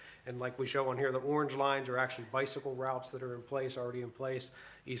locations. And like we show on here, the orange lines are actually bicycle routes that are in place, already in place.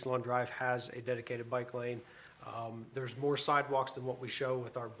 East Lawn Drive has a dedicated bike lane. There's more sidewalks than what we show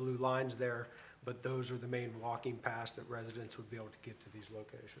with our blue lines there, but those are the main walking paths that residents would be able to get to these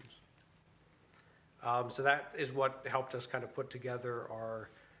locations. So that is what helped us kind of put together our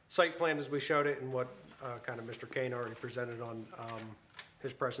site plan as we showed it, and what kind of Mr. Kane already presented on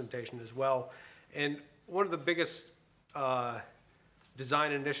his presentation as well. And one of the biggest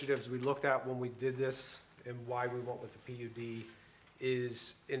design initiatives we looked at when we did this, and why we went with the PUD,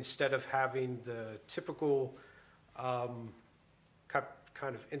 is instead of having the typical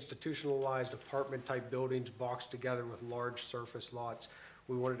kind of institutionalized apartment type buildings boxed together with large surface lots,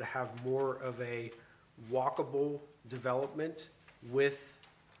 we wanted to have more of a walkable development with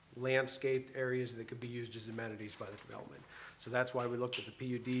landscaped areas that could be used as amenities by the development. So that's why we looked at the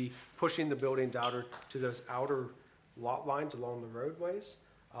PUD, pushing the buildings outer to those outer lot lines along the roadways,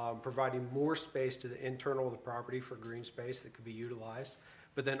 providing more space to the internal of the property for green space that could be utilized,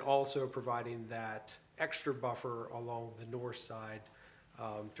 but then also providing that extra buffer along the north side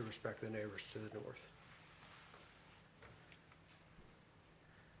to respect the neighbors to the north.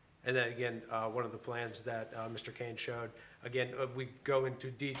 And then again, one of the plans that Mr. Kane showed, again, we go into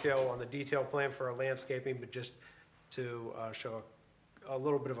detail on the detail plan for our landscaping, but just to show a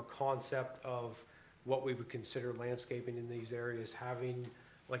little bit of a concept of what we would consider landscaping in these areas, having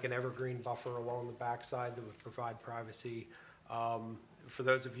like an evergreen buffer along the backside that would provide privacy. For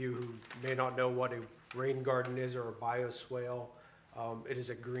those of you who may not know what a rain garden is or a bioswale, it is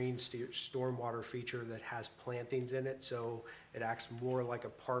a green stormwater feature that has plantings in it, so it acts more like a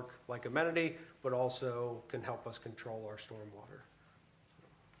park-like amenity, but also can help us control our stormwater.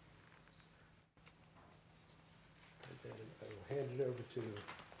 And then I will hand it over to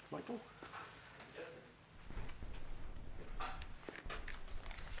Michael.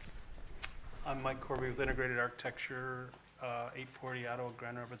 I'm Mike Corby with Integrated Architecture, 840 Ottawa,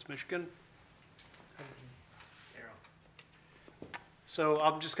 Grand Rapids, Michigan. So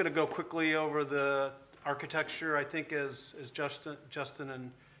I'm just going to go quickly over the architecture. I think as Justin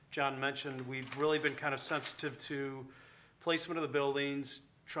and John mentioned, we've really been kind of sensitive to placement of the buildings,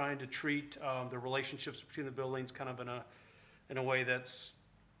 trying to treat the relationships between the buildings kind of in a way that's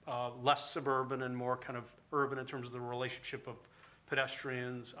less suburban and more kind of urban in terms of the relationship of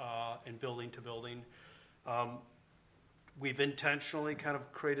pedestrians and building to building. We've intentionally kind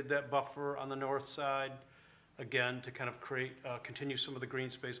of created that buffer on the north side, again, to kind of create, continue some of the green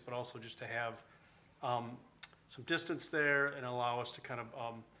space, but also just to have some distance there and allow us to kind of,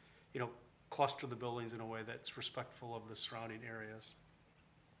 cluster the buildings in a way that's respectful of the surrounding areas.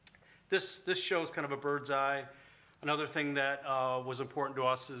 This shows kind of a bird's eye. Another thing that was important to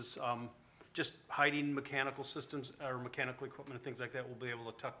us is just hiding mechanical systems or mechanical equipment and things like that, we'll be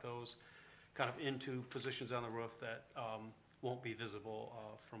able to tuck those kind of into positions on the roof that won't be visible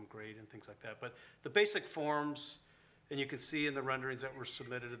from grade and things like that. But the basic forms, and you can see in the renderings that were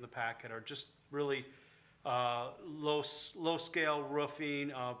submitted in the packet, are just really low scale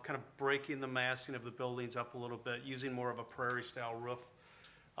roofing, kind of breaking the massing of the buildings up a little bit, using more of a prairie style roof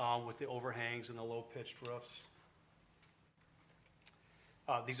with the overhangs and the low pitched roofs.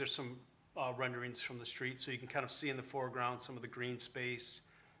 These are some renderings from the street, so you can kind of see in the foreground some of the green space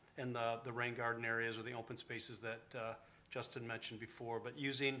and the rain garden areas or the open spaces that Justin mentioned before. But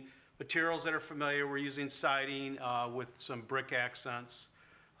using materials that are familiar, we're using siding with some brick accents,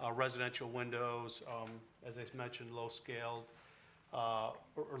 residential windows, as I mentioned, low scaled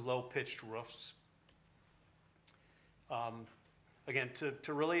or low pitched roofs. Again,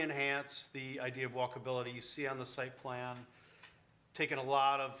 to really enhance the idea of walkability, you see on the site plan, taking a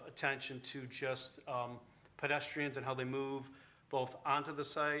lot of attention to just pedestrians and how they move both onto the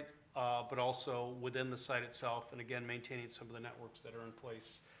site, but also within the site itself, and again, maintaining some of the networks that are in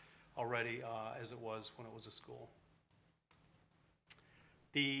place already as it was when it was a school.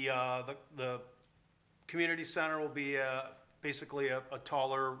 The community center will be basically a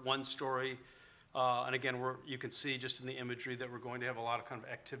taller one-story, and again, you can see just in the imagery that we're going to have a lot of kind of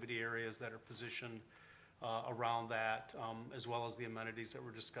activity areas that are positioned around that, as well as the amenities that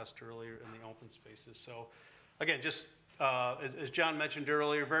were discussed earlier in the open spaces. So again, just as John mentioned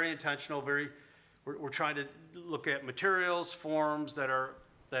earlier, very intentional, we're trying to look at materials, forms that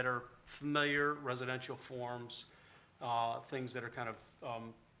are familiar, residential forms, things that are kind of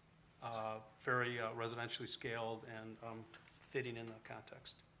very residentially scaled and fitting in the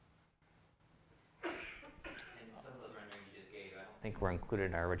context. And some of those renderings you just gave, I don't think were included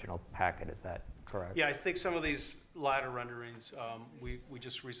in our original packet. Is that correct? Yeah, I think some of these latter renderings we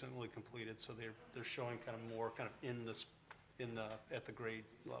just recently completed, so they're showing kind of more kind of at the grade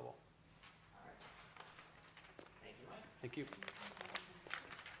level. All right. Thank you, Mike. Thank you.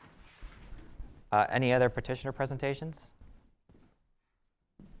 Any other petitioner presentations?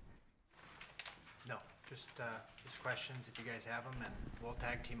 No, just questions if you guys have them, and we'll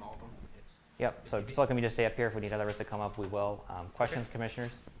tag team all of them. Yep, so just looking me to stay up here. If we need others to come up, we will. Questions, okay.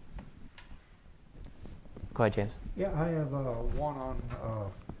 Commissioners? Go ahead, James. Yeah, I have one on,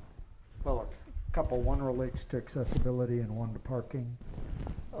 well, a couple. One relates to accessibility and one to parking.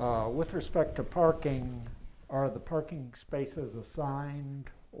 With respect to parking, are the parking spaces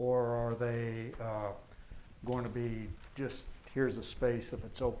assigned, or are they going to be just, here's a space, if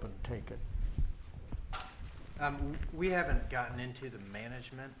it's open, take it? We haven't gotten into the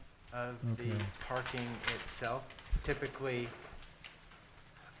management of the parking itself. Typically,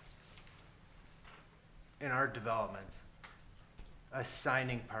 in our developments,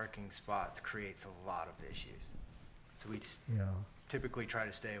 assigning parking spots creates a lot of issues. So we just typically try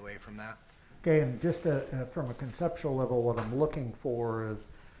to stay away from that. Okay, and just from a conceptual level, what I'm looking for is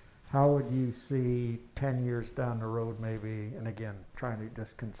how would you see 10 years down the road maybe, and again, trying to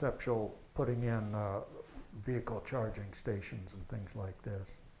just conceptual, putting in vehicle charging stations and things like this?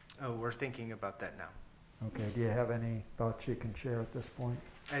 Oh, we're thinking about that now. Okay, do you have any thoughts you can share at this point?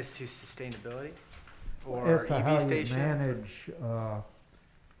 As to sustainability? Or as to EV how stations? you manage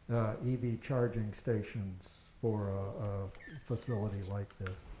EV charging stations for a facility like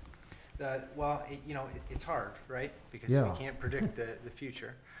this? Well, it's hard, right? Because we can't predict the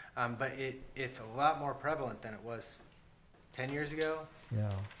future. But it's a lot more prevalent than it was 10 years ago,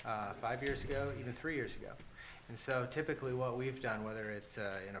 5 years ago, even 3 years ago. And so typically what we've done, whether it's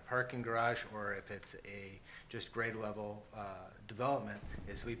in a parking garage or if it's a just grade level development,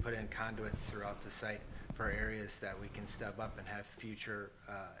 is we put in conduits throughout the site for areas that we can stub up and have future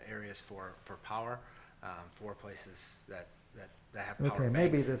areas for power, for places that have power Okay, banks.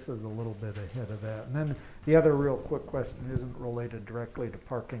 maybe this is a little bit ahead of that. And then the other real quick question isn't related directly to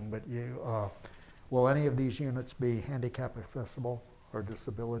parking, but will any of these units be handicap accessible or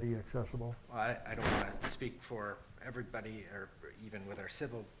disability accessible? Well, I don't want to speak for everybody, or even with our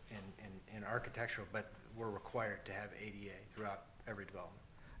civil and architectural, but we're required to have ADA throughout every development.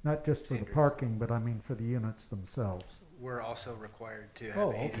 Not just for the parking, but I mean for the units themselves. We're also required to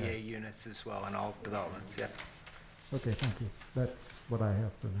have ADA units as well in all developments, yeah. Okay, thank you. That's what I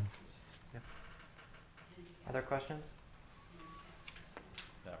have for now. Yeah. Other questions?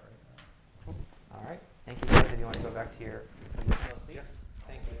 Not right now. All right. Thank you, guys. If you want to go back to your original seat.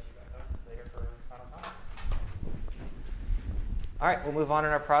 Thank you. Later for final comments. All right, we'll move on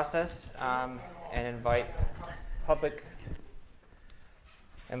in our process and invite public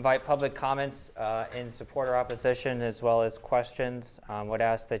Invite public comments in support or opposition, as well as questions. Would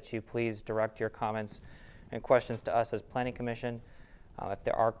ask that you please direct your comments and questions to us as Planning Commission. If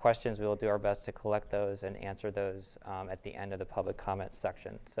there are questions, we will do our best to collect those and answer those at the end of the public comments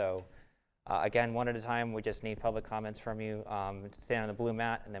section. So again, one at a time, we just need public comments from you. Stand on the blue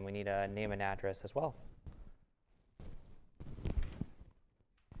mat, and then we need a name and address as well.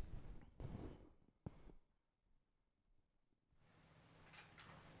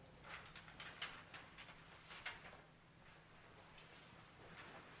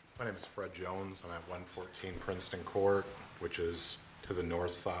 My name is Fred Jones. I'm at 114 Princeton Court, which is to the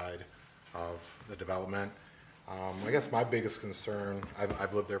north side of the development. I guess my biggest concern,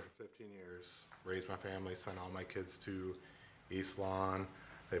 I've lived there for 15 years, raised my family, sent all my kids to East Lawn.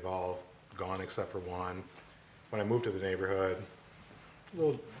 They've all gone except for one. When I moved to the neighborhood, a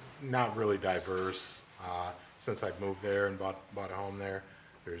little not really diverse. Since I've moved there and bought a home there,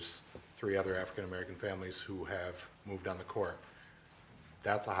 there's 3 other African-American families who have moved on the court.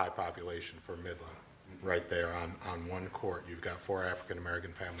 That's a high population for Midland, right there on one court. You've got 4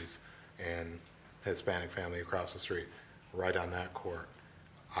 African-American families and Hispanic family across the street, right on that court.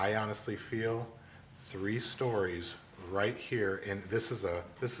 I honestly feel 3 stories right here, and this is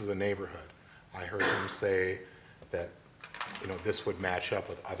a neighborhood. I heard him say that, this would match up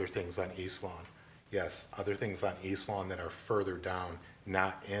with other things on East Lawn. Yes, other things on East Lawn that are further down,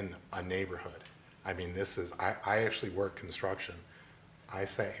 not in a neighborhood. I mean, I actually work construction. I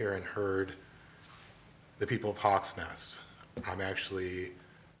sat here and heard the people of Hawks Nest. I'm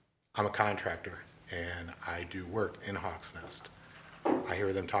a contractor, and I do work in Hawks Nest. I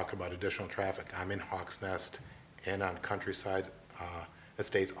hear them talk about additional traffic. I'm in Hawks Nest and on Countryside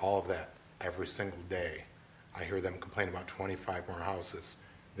Estates, all of that, every single day. I hear them complain about 25 more houses.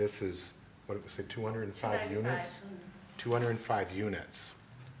 This is, what did we say, 205 units? 205 units.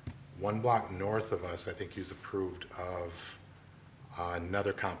 1 block north of us, I think he's approved of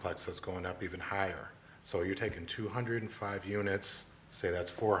another complex that's going up even higher. So you're taking 205 units, say that's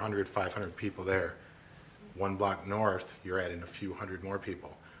 400, 500 people there. 1 block north, you're adding a few hundred more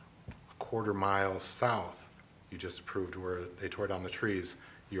people. A quarter mile south, you just approved where they tore down the trees,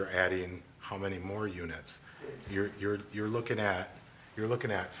 you're adding how many more units? You're looking at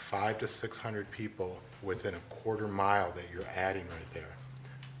 500 to 600 people within a quarter mile that you're adding right there.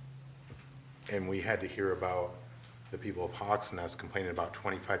 And we had to hear about the people of Hawks Nest complaining about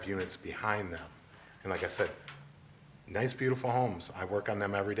 25 units behind them. And like I said, nice, beautiful homes. I work on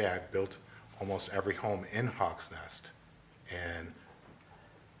them every day. I've built almost every home in Hawks Nest. And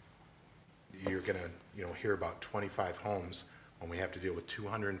you're gonna, hear about 25 homes when we have to deal with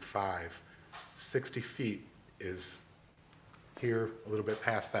 205. 60 feet is here, a little bit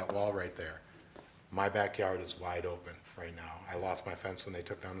past that wall right there. My backyard is wide open right now. I lost my fence when they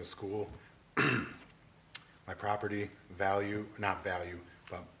took down the school. My property value, not value,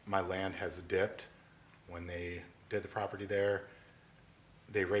 but my land has dipped. When they did the property there,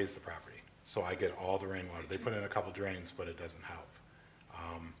 they raised the property. So I get all the rainwater. They put in a couple drains, but it doesn't help.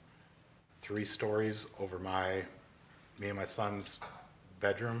 3 stories over me and my son's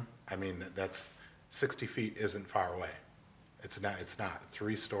bedroom. I mean, that's 60 feet isn't far away. It's not.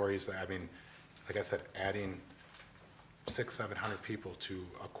 3 stories, I mean, like I said, adding 600-700 people to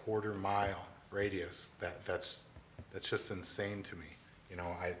a quarter mile radius, that's just insane to me.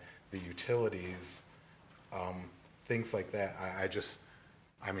 The utilities, things like that,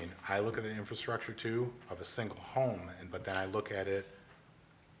 I look at the infrastructure too of a single home, but then I look at it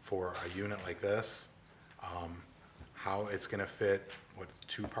for a unit like this, how it's gonna fit,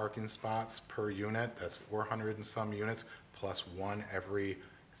 2 parking spots per unit, that's 400 and some units, plus 1 every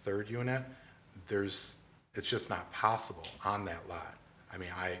 3rd unit. It's just not possible on that lot. I mean,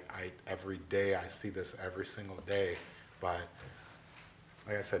 every day, I see this every single day, but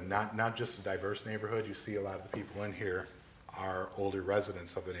like I said, not just a diverse neighborhood. You see a lot of the people in here are older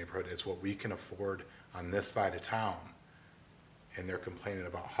residents of the neighborhood. It's what we can afford on this side of town. And they're complaining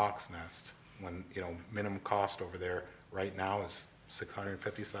about Hawks Nest when, minimum cost over there right now is $650,000,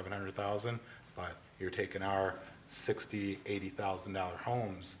 $700,000, but you're taking our $60,000, $80,000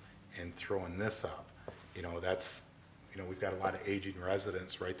 homes and throwing this up. We've got a lot of aging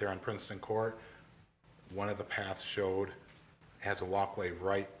residents right there on Princeton Court. One of the paths has a walkway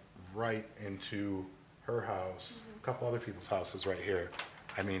right into her house, a couple other people's houses right here.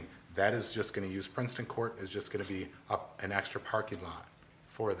 I mean, that is just gonna Princeton Court is just gonna be up an extra parking lot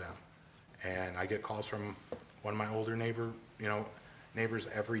for them. And I get calls from one of my older neighbors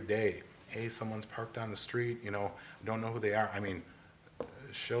every day. Hey, someone's parked on the street, don't know who they are. I mean,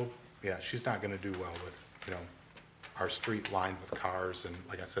 she's not gonna do well with, our street lined with cars and,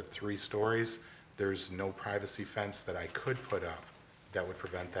 like I said, 3 stories. There's no privacy fence that I could put up that would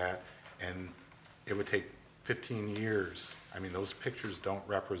prevent that, and it would take 15 years. I mean, those pictures don't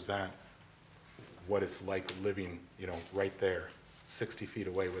represent what it's like living, right there, 60 feet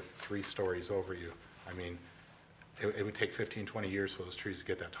away with 3 stories over you. I mean, it would take 15, 20 years for those trees to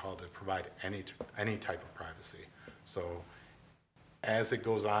get that tall to provide any type of privacy. So as it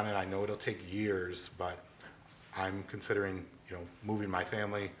goes on, and I know it'll take years, but I'm considering, moving my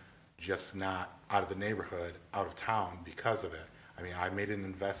family, just not out of the neighborhood, out of town because of it. I mean, I made an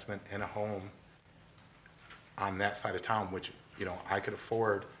investment in a home on that side of town, which, I could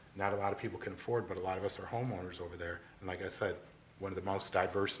afford. Not a lot of people can afford, but a lot of us are homeowners over there. And like I said, one of the most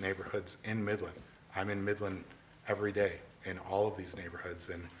diverse neighborhoods in Midland. I'm in Midland every day in all of these neighborhoods.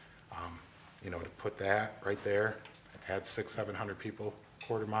 And, to put that right there, add 600-700 people,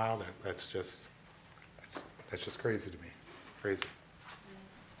 quarter mile, that's just crazy to me, crazy.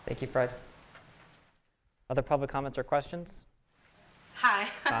 Thank you, Fred. Other public comments or questions? Hi.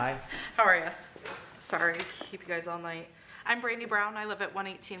 Hi. How are you? Sorry to keep you guys all night. I'm Brandy Brown. I live at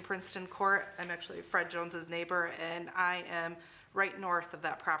 118 Princeton Court. I'm actually Fred Jones's neighbor, and I am right north of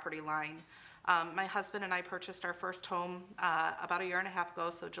that property line. My husband and I purchased our first home about a year and a half ago,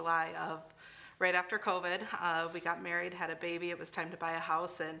 so July of right after COVID. We got married, had a baby. It was time to buy a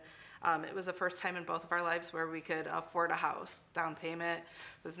house, and it was the first time in both of our lives where we could afford a house. Down payment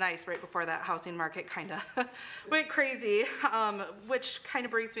was nice right before that housing market kind of went crazy, which kind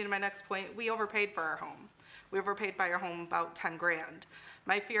of brings me to my next point. We overpaid for our home. We overpaid by our home about 10 grand.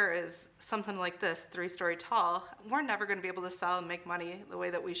 My fear is something like this, 3-story tall, we're never going to be able to sell and make money the way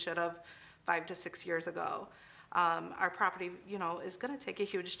that we should have 5 to 6 years ago. Our property, is going to take a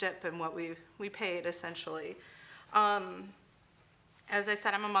huge dip in what we paid essentially. As I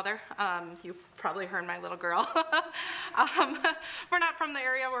said, I'm a mother. You probably heard my little girl. We're not from the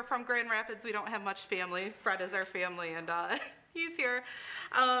area. We're from Grand Rapids. We don't have much family. Fred is our family, and he's here.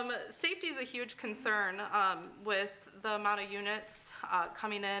 Safety is a huge concern with the amount of units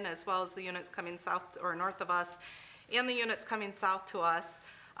coming in, as well as the units coming south or north of us, and the units coming south to us.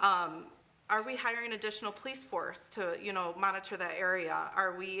 Are we hiring additional police force to, monitor that area?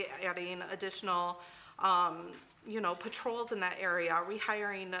 Are we adding additional patrols in that area? Are we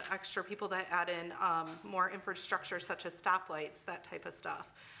hiring extra people that add in more infrastructure such as stoplights, that type of stuff?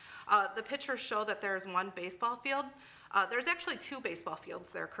 The pictures show that there's one baseball field. There's actually 2 baseball fields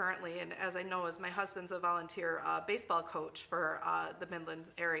there currently, and as I know, my husband's a volunteer baseball coach for the Midland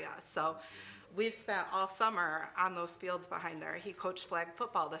area. So we've spent all summer on those fields behind there. He coached flag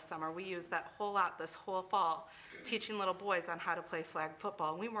football this summer. We used that whole lot this whole fall, teaching little boys on how to play flag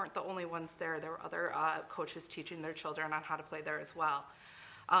football. We weren't the only ones there. There were other coaches teaching their children on how to play there as well.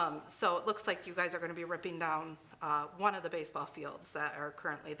 So it looks like you guys are going to be ripping down one of the baseball fields that are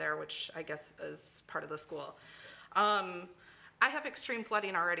currently there, which I guess is part of the school. I have extreme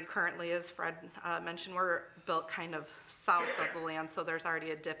flooding already currently, as Fred mentioned. We're built kind of south of the land, so there's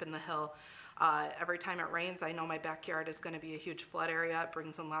already a dip in the hill. Every time it rains, I know my backyard is going to be a huge flood area. It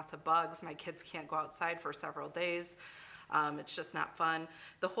brings in lots of bugs. My kids can't go outside for several days. It's just not fun.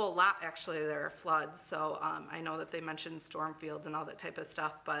 The whole lot actually there floods, so I know that they mentioned storm fields and all that type of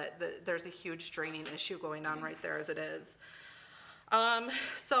stuff, but there's a huge draining issue going on right there as it is.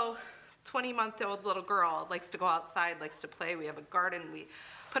 So 20-month-old little girl likes to go outside, likes to play. We have a garden. We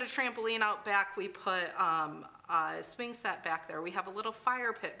put a trampoline out back. We put a swing set back there. We have a little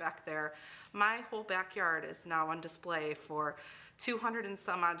fire pit back there. My whole backyard is now on display for 200 and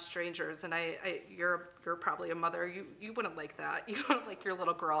some odd strangers, and you're probably a mother. You wouldn't like that. You wouldn't like your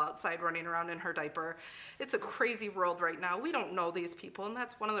little girl outside running around in her diaper. It's a crazy world right now. We don't know these people, and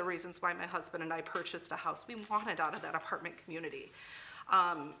that's one of the reasons why my husband and I purchased a house. We wanted out of that apartment community.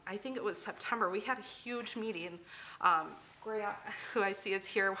 I think it was September. We had a huge meeting. Grant, who I see is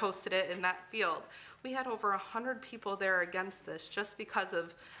here, hosted it in that field. We had over 100 people there against this just because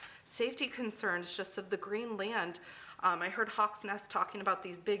of safety concerns, just of the green land. I heard Hawk's Nest talking about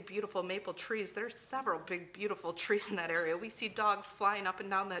these big, beautiful maple trees. There's several big, beautiful trees in that area. We see dogs flying up and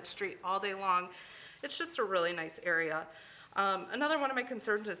down that street all day long. It's just a really nice area. Another one of my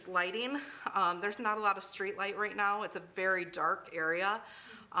concerns is lighting. There's not a lot of street light right now. It's a very dark area.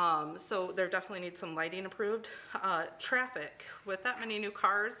 So there definitely needs some lighting improved. Traffic, with that many new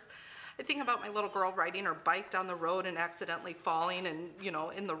cars, I think about my little girl riding her bike down the road and accidentally falling and,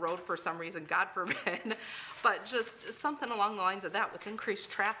 in the road for some reason, God forbid. But just something along the lines of that with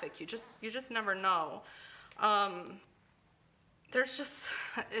increased traffic, you just never know.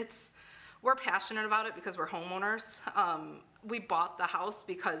 We're passionate about it because we're homeowners. we bought the house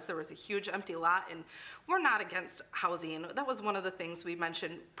because there was a huge empty lot, and we're not against housing. That was one of the things we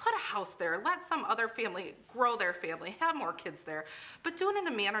mentioned. Put a house there, let some other family grow their family, have more kids there, but do it in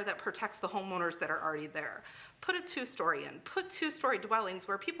a manner that protects the homeowners that are already there. Put a 2-story in, put 2-story dwellings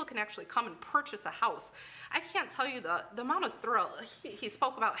where people can actually come and purchase a house. I can't tell you the amount of thrill. He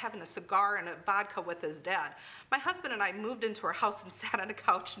spoke about having a cigar and a vodka with his dad. My husband and I moved into our house and sat on a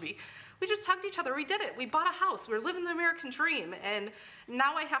couch, and we just hugged each other. We did it. We bought a house. We're living the American dream. And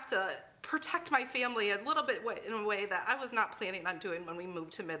now I have to protect my family a little bit in a way that I was not planning on doing when we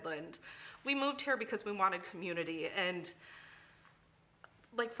moved to Midland. We moved here because we wanted community. And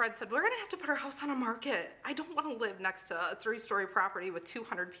like Fred said, we're going to have to put our house on a market. I don't want to live next to a 3-story property with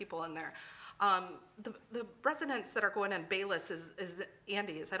 200 people in there. The residents that are going in Bayless is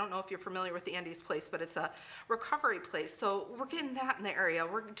Andy's. I don't know if you're familiar with the Andy's place, but it's a recovery place. So we're getting that in the area.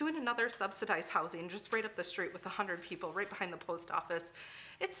 We're doing another subsidized housing just right up the street with 100 people right behind the post office.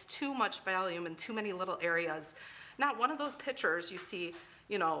 It's too much volume in too many little areas. Not one of those pictures you see,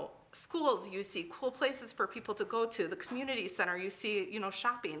 schools, you see cool places for people to go to, the community center, you see,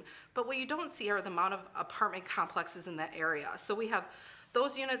 shopping. But what you don't see are the amount of apartment complexes in that area. So we have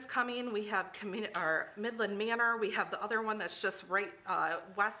those units coming, we have our Midland Manor, we have the other one that's just right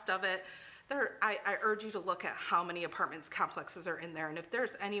west of it. I urge you to look at how many apartments complexes are in there, and if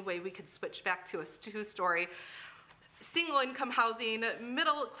there's any way we could switch back to a 2-story, single income housing,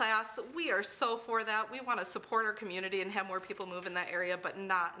 middle class, we are so for that. We want to support our community and have more people move in that area, but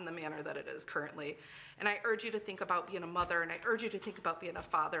not in the manner that it is currently. And I urge you to think about being a mother, and I urge you to think about being a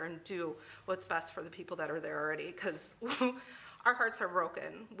father and do what's best for the people that are there already, because our hearts are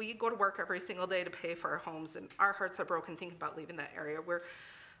broken. We go to work every single day to pay for our homes, and our hearts are broken thinking about leaving that area where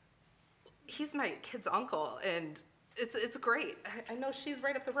he's my kid's uncle, and it's great. I know she's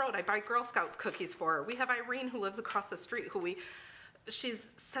right up the road. I buy Girl Scouts cookies for her. We have Irene who lives across the street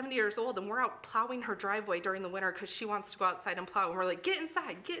she's 70 years old, and we're out plowing her driveway during the winter because she wants to go outside and plow, and we're like, get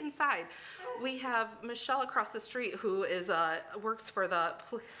inside, get inside. We have Michelle across the street who works for the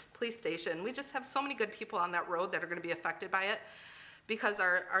police station. We just have so many good people on that road that are going to be affected by it because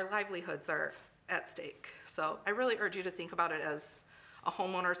our livelihoods are at stake. So I really urge you to think about it as a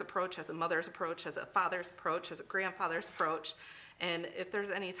homeowner's approach, as a mother's approach, as a father's approach, as a grandfather's approach. And if there's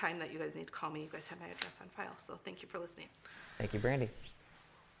any time that you guys need to call me, you guys have my address on file. So thank you for listening. Thank you, Brandy.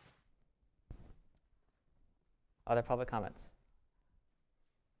 Other public comments?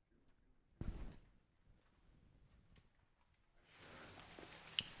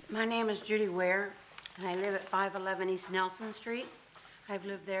 My name is Judy Ware, and I live at 511 East Nelson Street. I've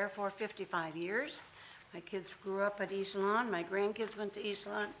lived there for 55 years. My kids grew up at East Lawn. My grandkids went to East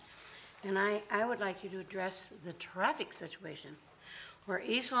Lawn. And I would like you to address the traffic situation. Where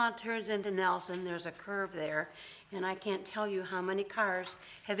East Lawn turns into Nelson, there's a curve there, and I can't tell you how many cars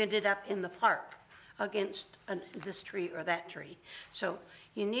have ended up in the park against this tree or that tree. So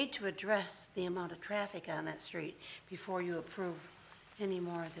you need to address the amount of traffic on that street before you approve any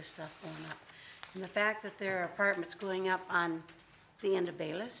more of this stuff going up. And the fact that there are apartments going up on the end of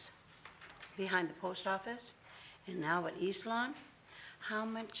Bayless, behind the post office, and now at East Lawn, how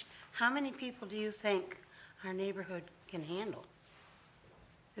many people do you think our neighborhood can handle?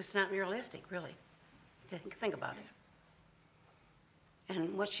 It's not realistic, really. Think about it.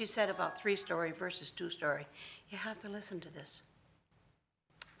 And what she said about 3-story versus 2-story, you have to listen to this.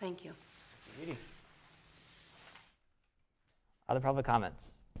 Thank you. Other public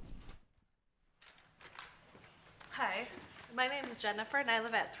comments? Hi, my name is Jennifer, and I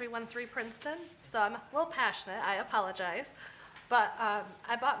live at 313 Princeton, so I'm a little passionate. I apologize. But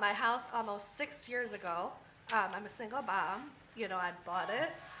I bought my house almost 6 years ago. I'm a single mom. I bought it.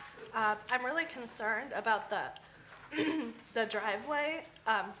 I'm really concerned about the driveway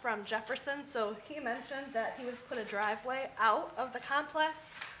from Jefferson. So he mentioned that he would put a driveway out of the complex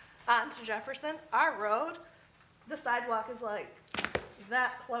onto Jefferson. Our road, the sidewalk is like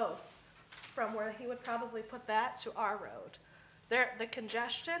that close from where he would probably put that to our road. The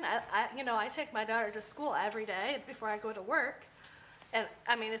congestion, I take my daughter to school every day before I go to work. And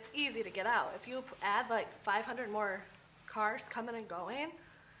I mean, it's easy to get out. If you add like 500 more cars coming and going,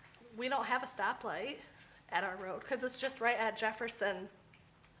 we don't have a stoplight at our road because it's just right at Jefferson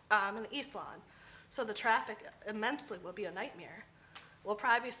and East Lawn. So the traffic immensely will be a nightmare. We'll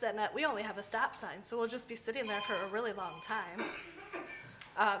probably be sitting we only have a stop sign, so we'll just be sitting there for a really long time.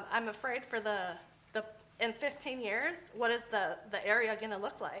 I'm afraid for in 15 years, what is the area gonna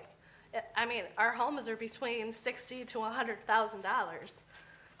look like? I mean, our homes are between $60,000 to $100,000.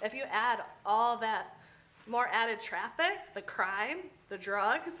 If you add all that more added traffic, the crime, the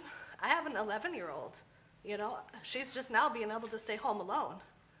drugs, I have an 11-year-old. You know, she's just now being able to stay home alone.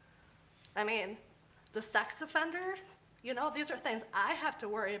 I mean, the sex offenders, you know, these are things I have to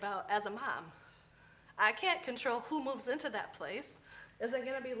worry about as a mom. I can't control who moves into that place. Is it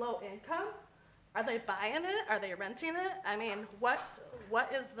gonna be low income? Are they buying it? Are they renting it? I mean, what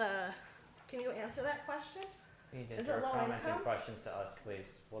is can you answer that question? You need to Is it direct low comments and income? questions to us, please.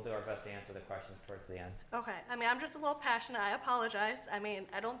 We'll do our best to answer the questions towards the end. Okay, I mean, I'm just a little passionate, I apologize. I mean,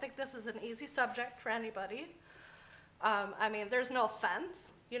 I don't think this is an easy subject for anybody. I mean, there's no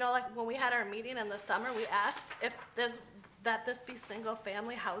fence. You know, like when we had our meeting in the summer, we asked if this be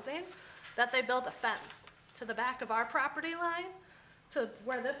single-family housing, that they build a fence to the back of our property line to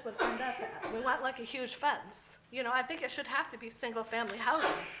where this would end up at. We want like a huge fence. You know, I think it should have to be single-family housing.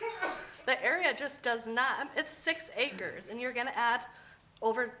 The area just does not, it's 6 acres, and you're gonna add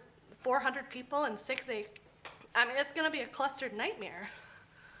over 400 people in 6 acres. I mean, it's gonna be a clustered nightmare.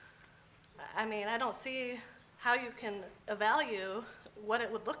 I mean, I don't see how you can evaluate what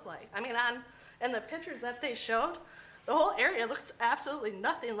it would look like. I mean, in the pictures that they showed, the whole area looks absolutely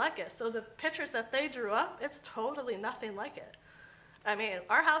nothing like it. So the pictures that they drew up, it's totally nothing like it. I mean,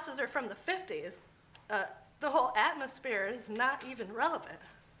 our houses are from the 50s. The whole atmosphere is not even relevant.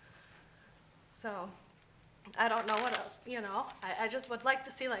 So I don't know what else, you know, I just would like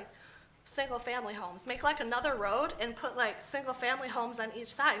to see like single-family homes. Make like another road and put like single-family homes on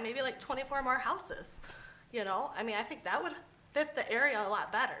each side, maybe like 24 more houses, you know? I mean, I think that would fit the area a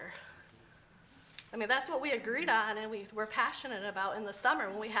lot better. I mean, that's what we agreed on and we were passionate about in the summer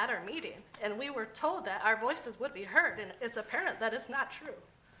when we had our meeting. And we were told that our voices would be heard, and it's apparent that it's not true.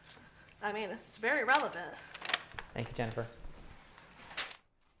 I mean, it's very relevant. Thank you, Jennifer.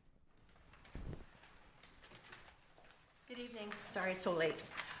 Good evening. Sorry it's so late.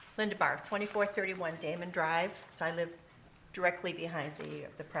 Linda Barth, 2431 Damon Drive. So I live directly behind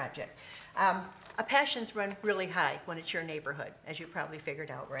the project. Passions run really high when it's your neighborhood, as you probably figured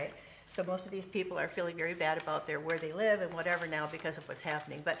out, right? So most of these people are feeling very bad about where they live and whatever now because of what's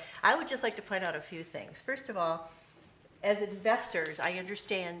happening. But I would just like to point out a few things. First of all, as investors, I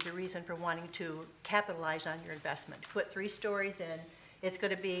understand the reason for wanting to capitalize on your investment. Put 3 stories in. It's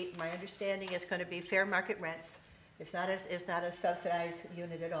going to be, my understanding, it's going to be fair market rents. It's not a subsidized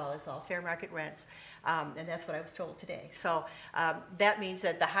unit at all. It's all fair market rents, and that's what I was told today. So that means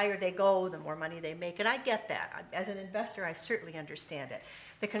that the higher they go, the more money they make, and I get that. As an investor, I certainly understand it.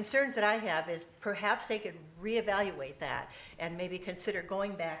 The concerns that I have is perhaps they could reevaluate that and maybe consider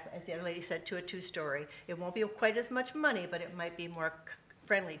going back, as the other lady said, to a 2-story. It won't be quite as much money, but it might be more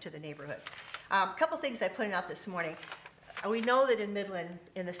friendly to the neighborhood. A couple things I pointed out this morning. We know that in Midland,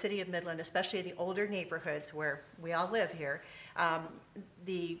 in the city of Midland, especially the older neighborhoods where we all live here,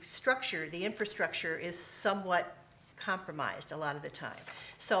 the infrastructure is somewhat compromised a lot of the time.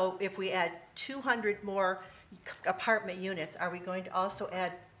 So if we add 200 more apartment units, are we going to also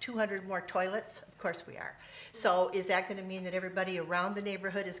add 200 more toilets? Of course we are. So is that going to mean that everybody around the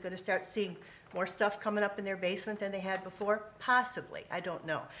neighborhood is going to start seeing more stuff coming up in their basement than they had before? Possibly. I don't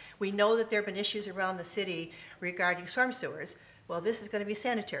know. We know that there have been issues around the city regarding storm sewers. Well, this is going to be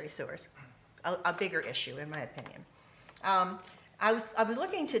sanitary sewers, a bigger issue in my opinion. I was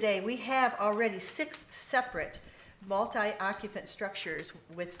looking today. We have already 6 separate multi-occupant structures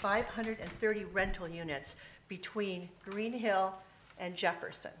with 530 rental units between Green Hill and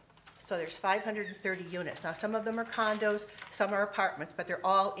Jefferson. So there's 530 units. Now, some of them are condos, some are apartments, but they're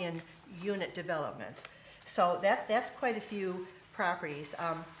all in unit developments. So that's quite a few properties.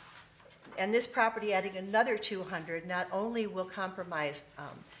 And this property adding another 200 not only will compromise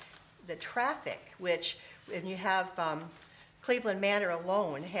the traffic, which when you have Cleveland Manor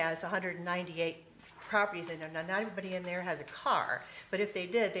alone has 198 properties in there. Now, not everybody in there has a car, but if they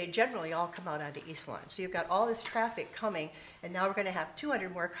did, they generally all come out onto East Lawn. So you've got all this traffic coming, and now we're going to have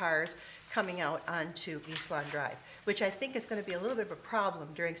 200 more cars coming out onto East Lawn Drive, which I think is going to be a little bit of a problem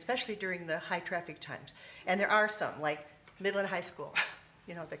especially during the high traffic times. And there are some, like Midland High School,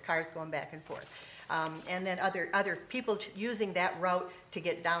 you know, the cars going back and forth. And then other people using that route to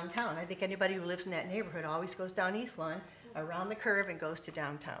get downtown. I think anybody who lives in that neighborhood always goes down East Lawn, around the curve, and goes to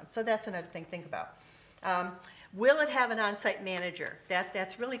downtown. So that's another thing to think about. Will it have an on-site manager?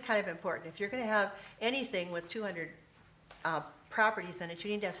 That's really kind of important. If you're going to have anything with 200 properties in it,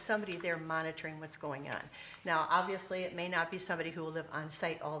 you need to have somebody there monitoring what's going on. Now, obviously, it may not be somebody who will live on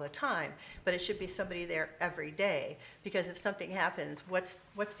site all the time, but it should be somebody there every day, because if something happens,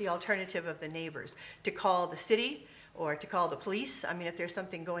 what's the alternative of the neighbors? To call the city or to call the police? I mean, if there's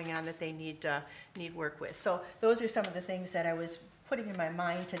something going on that they need work with. So those are some of the things that I was putting in my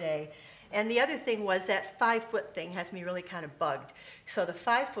mind today. And the other thing was that 5-foot thing has me really kind of bugged. So the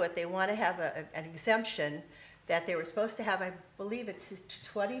 5-foot, they want to have an exemption that they were supposed to have, I believe it's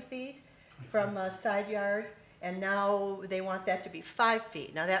 20 feet from a side yard, and now they want that to be 5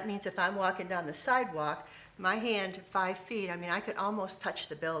 feet. Now that means if I'm walking down the sidewalk, my hand 5 feet, I mean, I could almost touch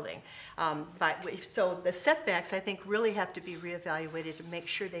the building. So the setbacks, I think, really have to be reevaluated to make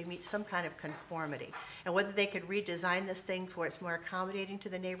sure they meet some kind of conformity. And whether they could redesign this thing for it's more accommodating to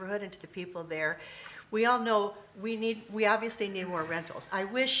the neighborhood and to the people there. We all know we obviously need more rentals. I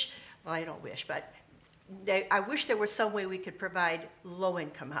wish, well, I don't wish, but I wish there was some way we could provide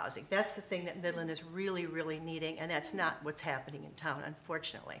low-income housing. That's the thing that Midland is really, really needing, and that's not what's happening in town,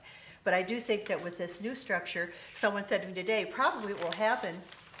 unfortunately. But I do think that with this new structure, someone said to me today, probably what will happen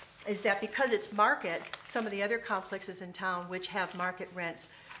is that because it's market, some of the other complexes in town which have market rents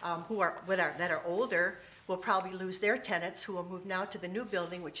that are older will probably lose their tenants who will move now to the new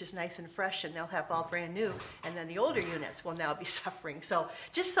building, which is nice and fresh, and they'll have all brand new, and then the older units will now be suffering. So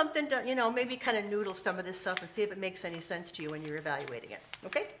just something to, maybe kind of noodle some of this stuff and see if it makes any sense to you when you're evaluating it.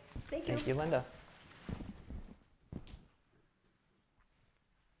 Okay? Thank you. Thank you, Linda.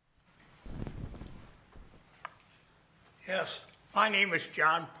 Yes, my name is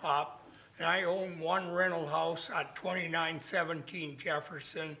John Pop, and I own one rental house at 2917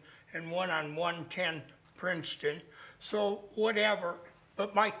 Jefferson and one on 110 Princeton, so whatever.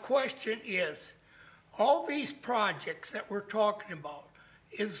 But my question is, all these projects that we're talking about,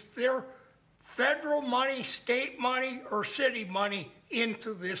 is there federal money, state money, or city money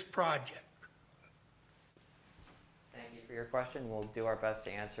into this project? Thank you for your question. We'll do our best to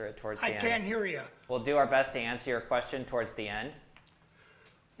answer it towards the end. I can't hear you. We'll do our best to answer your question towards the end.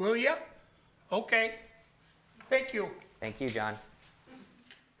 Will you? Okay. Thank you. Thank you, John.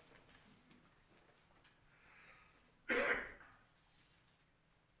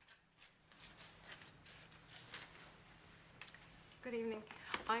 Good evening.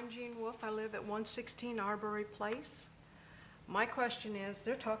 I'm Jean Wolf. I live at 116 Arbery Place. My question is,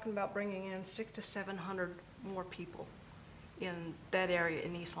 they're talking about bringing in 600 to 700 more people in that area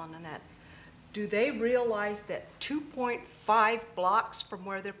in East London. Do they realize that 2.5 blocks from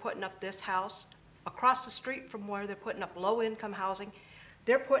where they're putting up this house, across the street from where they're putting up low-income housing,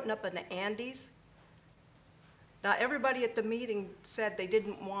 they're putting up an Andes? Now, everybody at the meeting said they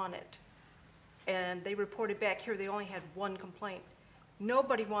didn't want it, and they reported back here they only had one complaint.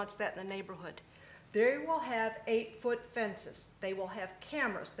 Nobody wants that in the neighborhood. They will have 8-foot fences. They will have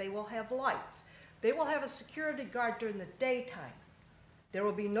cameras. They will have lights. They will have a security guard during the daytime. There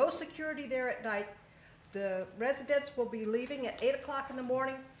will be no security there at night. The residents will be leaving at 8 o'clock in the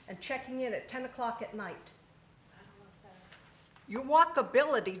morning and checking in at 10 o'clock at night. Your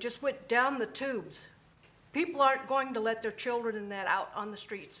walkability just went down the tubes. People aren't going to let their children and that out on the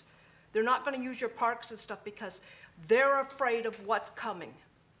streets. They're not going to use your parks and stuff because they're afraid of what's coming.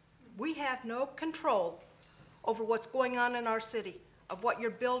 We have no control over what's going on in our city, of what you're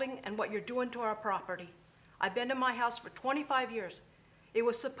building and what you're doing to our property. I've been in my house for 25 years. It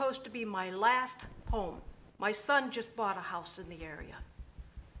was supposed to be my last home. My son just bought a house in the area.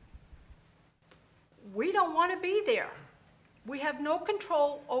 We don't want to be there. We have no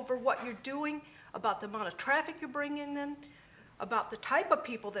control over what you're doing, about the amount of traffic you're bringing in, about the type of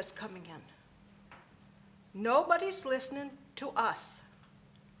people that's coming in. Nobody's listening to us.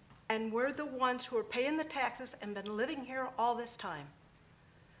 And we're the ones who are paying the taxes and been living here all this time.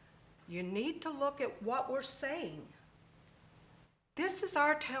 You need to look at what we're saying. This is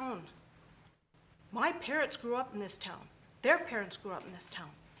our town. My parents grew up in this town. Their parents grew up in this town.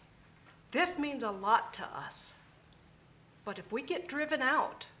 This means a lot to us. But if we get driven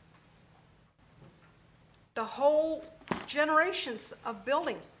out, the whole generations of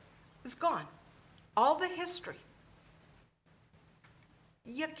building is gone. All the history.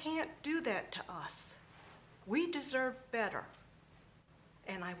 You can't do that to us. We deserve better.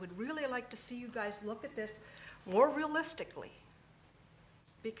 And I would really like to see you guys look at this more realistically,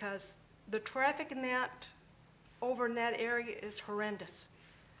 because the traffic in that, over in that area is horrendous.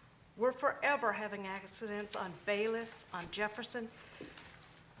 We're forever having accidents on Bayless, on Jefferson.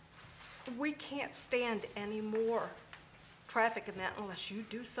 We can't stand any more traffic in that unless you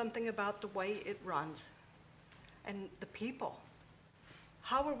do something about the way it runs. And the people,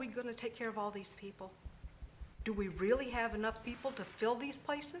 how are we going to take care of all these people? Do we really have enough people to fill these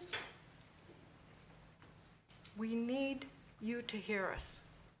places? We need you to hear us.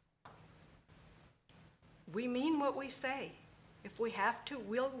 We mean what we say. If we have to,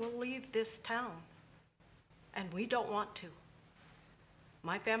 we'll leave this town. And we don't want to.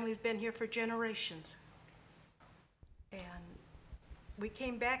 My family's been here for generations. And We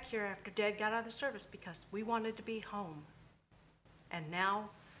came back here after Dad got out of the service because we wanted to be home. And now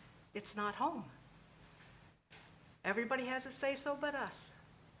it's not home. Everybody has a say-so but us.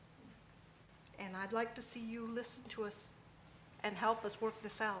 And I'd like to see you listen to us and help us work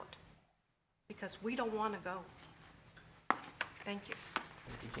this out, because we don't want to go. Thank you.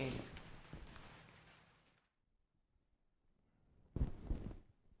 Thank you, Jean.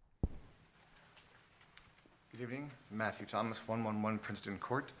 Good evening, Matthew Thomas, 111 Princeton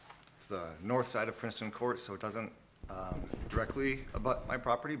Court. It's the north side of Princeton Court, so it doesn't directly abut my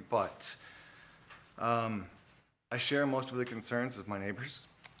property, but I share most of the concerns of my neighbors.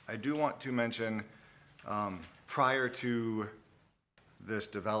 I do want to mention, prior to this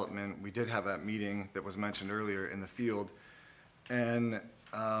development, we did have that meeting that was mentioned earlier in the field, and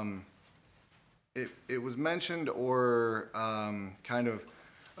it was mentioned or kind of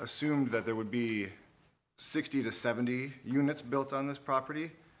assumed that there would be 60 to 70 units built on this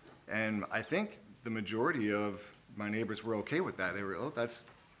property, and I think the majority of my neighbors were okay with that. They were, oh,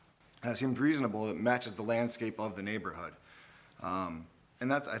 that seemed reasonable. It matches the landscape of the neighborhood. And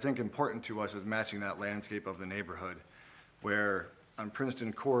that's, I think, important to us, is matching that landscape of the neighborhood, where on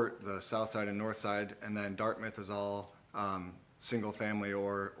Princeton Court, the south side and north side, and then Dartmouth is all single family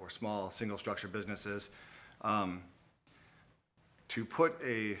or small single structure businesses. To put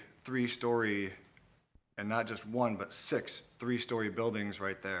a 3-story, and not just one, but 6 3-story buildings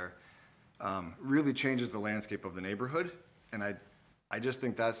right there, really changes the landscape of the neighborhood. And I just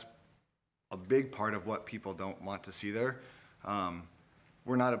think that's a big part of what people don't want to see there.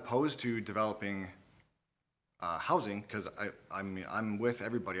 We're not opposed to developing housing, because I'm with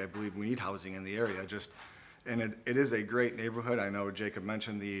everybody. I believe we need housing in the area. And it is a great neighborhood. I know Jacob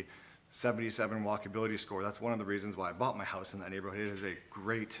mentioned the 77 walkability score. That's one of the reasons why I bought my house in that neighborhood. It is a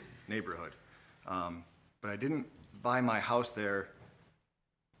great neighborhood. But I didn't buy my house there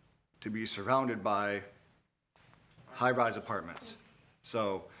to be surrounded by high-rise apartments.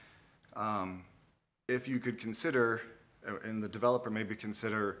 So if you could consider, and the developer maybe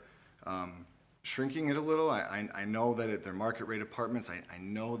consider shrinking it a little. I know that they're market rate apartments. I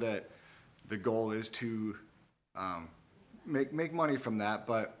know that the goal is to make money from that,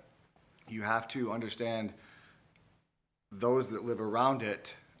 but you have to understand those that live around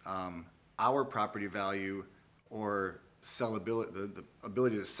it, our property value or sellability, the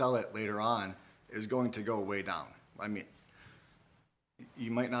ability to sell it later on is going to go way down. I mean, you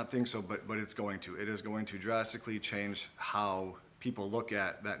might not think so, but it's going to. It is going to drastically change how people look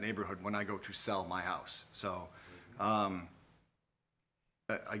at that neighborhood when I go to sell my house. So,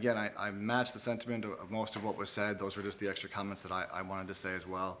 again, I match the sentiment of most of what was said. Those were just the extra comments that I wanted to say as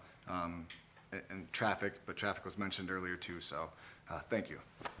well. And traffic, but traffic was mentioned earlier too, so thank you.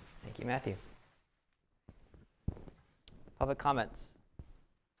 Thank you, Matthew. Public comments.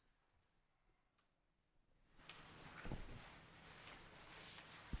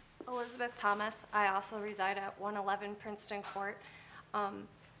 Elizabeth Thomas. I also reside at 111 Princeton Court.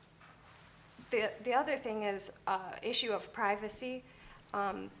 The other thing is issue of privacy.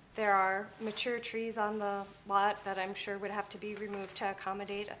 There are mature trees on the lot that I'm sure would have to be removed to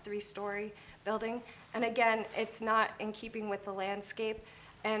accommodate a 3-story building. And again, it's not in keeping with the landscape.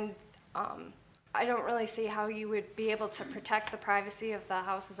 And I don't really see how you would be able to protect the privacy of the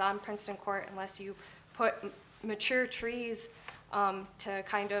houses on Princeton Court unless you put mature trees to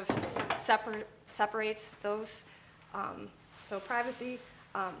kind of separate those. So privacy,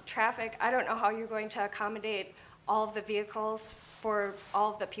 traffic, I don't know how you're going to accommodate all of the vehicles for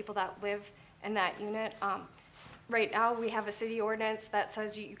all of the people that live in that unit. Right now, we have a city ordinance that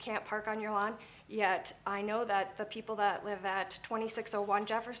says you can't park on your lawn, yet I know that the people that live at 2601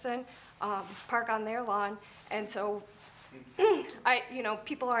 Jefferson park on their lawn, and so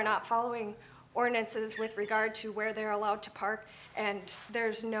people are not following ordinances with regard to where they're allowed to park, and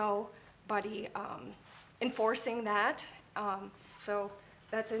there's nobody enforcing that. So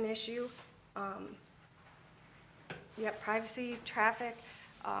that's an issue. Privacy, traffic,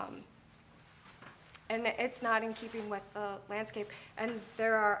 and it's not in keeping with the landscape. And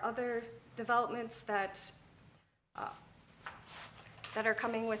there are other developments that are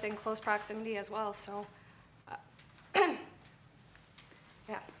coming within close proximity as well, so, yeah.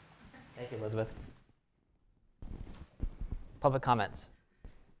 Thank you, Elizabeth. Public comments.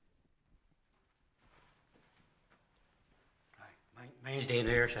 Hi, my name's Dan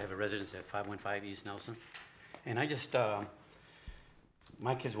Ayers. I have a residence at 515 East Nelson. And I just,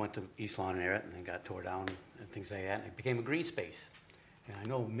 my kids went to East Lawn and Arrett and then got tore down and things like that, and it became a green space. And I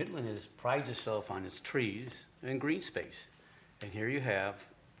know Midland prides itself on its trees and green space. And here you have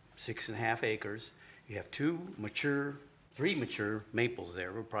 6.5 acres. You have 2 mature 3 mature maples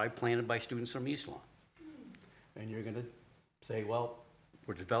there were probably planted by students from East Lawn. And you're gonna say, well,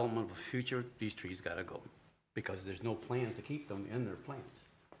 for development of the future, these trees gotta go, because there's no plans to keep them in their plants.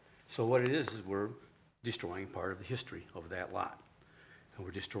 So what it is we're destroying part of the history of that lot. And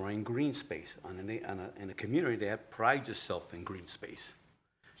we're destroying green space in a community that prides itself in green space.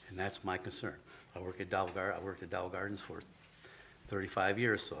 And that's my concern. I worked at Dow Gardens for 35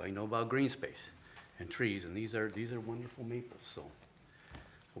 years, so I know about green space and trees, and these are wonderful maples, so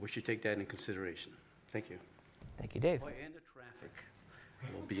I wish you take that into consideration. Thank you. Thank you, Dave. Oh, and the traffic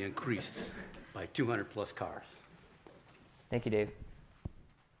will be increased by 200 plus cars. Thank you, Dave.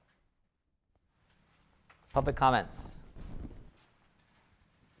 Public comments.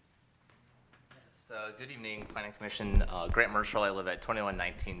 Good evening, Planning Commission. Grant Marshall. I live at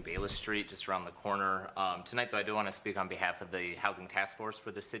 2119 Bayless Street, just around the corner. Tonight, though, I do want to speak on behalf of the Housing Task Force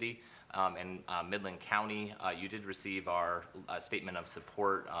for the city and Midland County. You did receive our statement of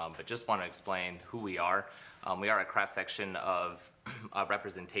support, but just want to explain who we are. We are a cross-section of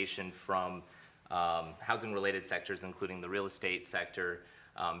representation from housing-related sectors, including the real estate sector,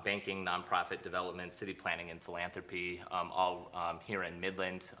 banking, nonprofit development, city planning, and philanthropy, all here in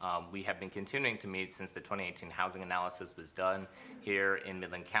Midland. We have been continuing to meet since the 2018 housing analysis was done here in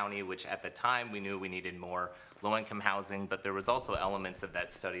Midland County, which at the time we knew we needed more low-income housing, but there was also elements of that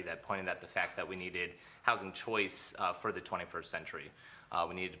study that pointed at the fact that we needed housing choice for the 21st century.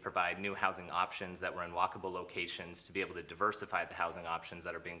 We needed to provide new housing options that were in walkable locations to be able to diversify the housing options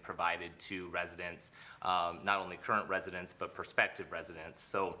that are being provided to residents, not only current residents, but prospective residents.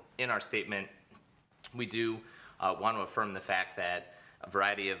 So in our statement, we do want to affirm the fact that a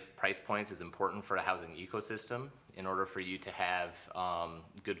variety of price points is important for a housing ecosystem. In order for you to have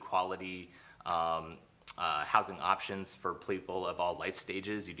good quality housing options for people of all life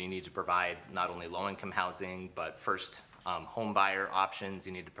stages, you do need to provide not only low-income housing, but first home buyer options.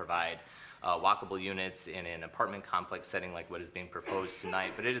 You need to provide walkable units in an apartment complex setting like what is being proposed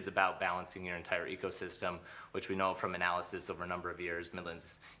tonight, but it is about balancing your entire ecosystem, which we know from analysis over a number of years,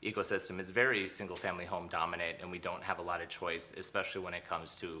 Midland's ecosystem is very single-family home dominant, and we don't have a lot of choice, especially when it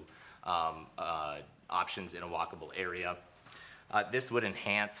comes to options in a walkable area. This would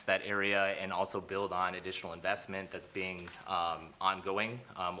enhance that area and also build on additional investment that's being ongoing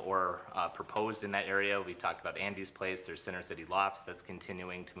or proposed in that area. We talked about Andy's Place. There's Center City Lofts that's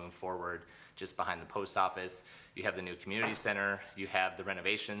continuing to move forward just behind the post office. You have the new community center. You have the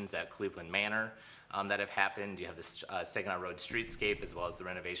renovations at Cleveland Manor that have happened. You have the Saginaw Road streetscape, as well as the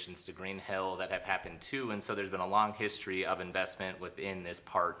renovations to Green Hill that have happened too. And so there's been a long history of investment within this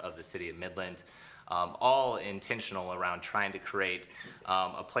part of the city of Midland. All intentional around trying to create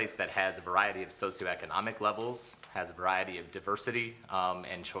a place that has a variety of socioeconomic levels, has a variety of diversity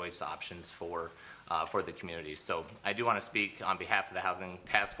and choice options for the community. So I do want to speak on behalf of the Housing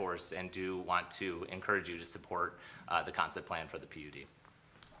Task Force and do want to encourage you to support the concept plan for the PUD.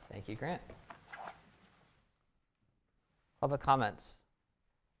 Thank you, Grant. Public comments.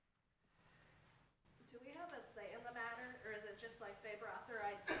 Do we have a say in the matter, or is it just like they brought their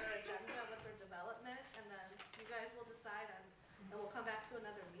agenda with their development, and then you guys will decide, and we'll come back to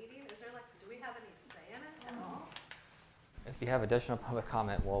another meeting? Is there like, do we have any say in it at all? If you have additional public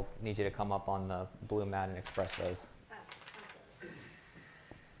comment, we'll need you to come up on the blue mat and express those.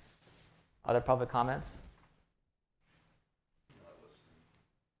 Other public comments?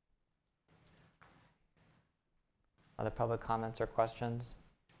 Other public comments or questions?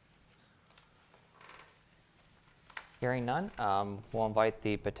 Hearing none, we'll invite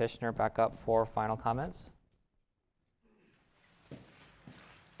the petitioner back up for final comments. Would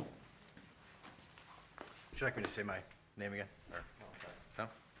you like me to say my name again? Or, no?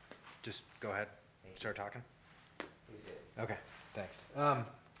 Just go ahead, start talking? Okay, thanks.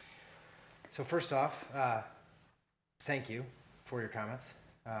 So first off, thank you for your comments.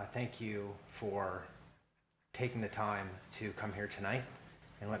 Thank you for taking the time to come here tonight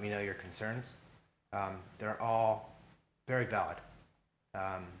and let me know your concerns. They're all very valid.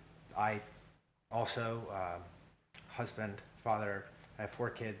 I also, husband, father, I have 4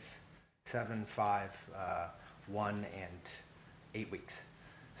 kids, 7, 5, 1, and 8 weeks.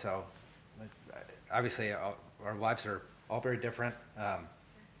 So obviously our lives are all very different,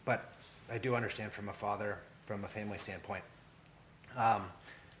 but I do understand from a father, from a family standpoint.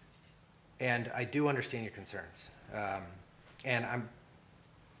 And I do understand your concerns. And I'm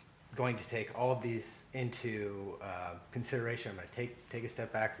going to take all of these into consideration. I'm going to take a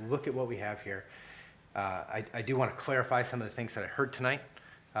step back, look at what we have here. I do want to clarify some of the things that I heard tonight.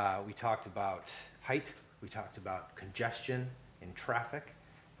 We talked about height. We talked about congestion in traffic.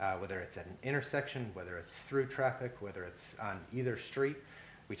 whether it's at an intersection, whether it's through traffic, whether it's on either street.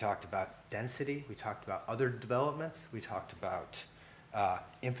 We talked about density. We talked about other developments. We talked about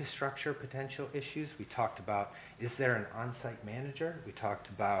infrastructure potential issues. We talked about, is there an on-site manager? We talked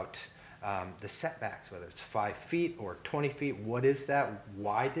about the setbacks, whether it's 5 feet or 20 feet. What is that?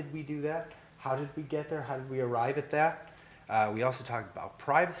 Why did we do that? How did we get there? How did we arrive at that? We also talked about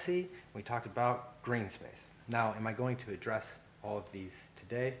privacy. We talked about green space. Now, am I going to address all of these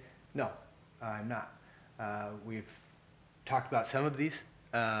today? No, I'm not. We've talked about some of these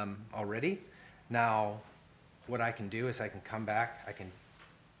already. Now, what I can do is I can come back, I can,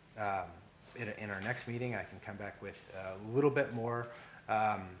 in our next meeting, I can come back with a little bit more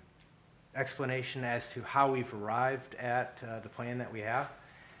explanation as to how we've arrived at the plan that we have.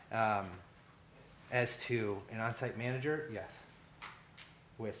 As to an on-site manager, yes.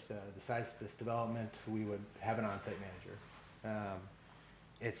 With the size of this development, we would have an on-site manager.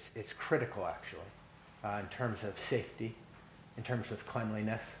 It's critical, actually, in terms of safety, in terms of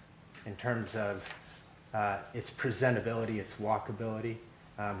cleanliness, in terms of its presentability, its walkability.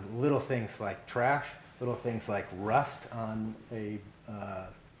 Little things like trash, little things like rust on a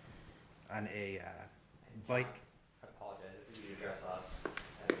bike. I apologize if you address us.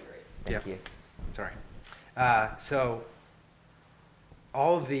 That'd be great. Thank you. Sorry. So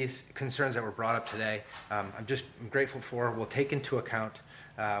all of these concerns that were brought up today, I'm grateful for. We'll take into account.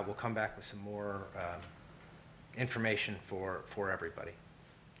 We'll come back with some more information for everybody.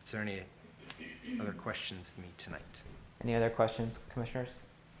 Is there any other questions of me tonight? Any other questions, commissioners?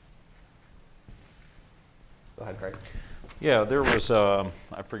 Go ahead, Greg. Yeah, there was, I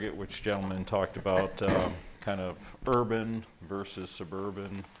forget which gentleman talked about kind of urban versus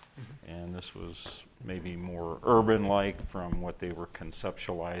suburban, and this was maybe more urban-like from what they were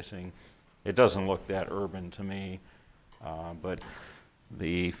conceptualizing. It doesn't look that urban to me, but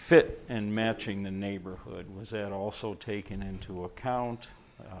the fit and matching the neighborhood, was that also taken into account?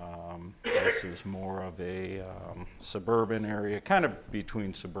 This is more of a suburban area, kind of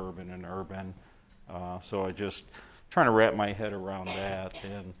between suburban and urban. So I just trying to wrap my head around that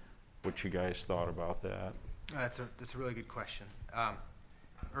and what you guys thought about that. That's a really good question.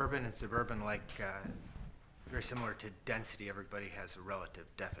 Urban and suburban, like very similar to density, everybody has a relative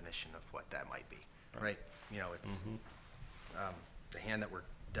definition of what that might be, right? You know, it's the hand that we're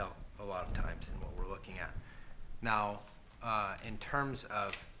dealt a lot of times in what we're looking at. Now, in terms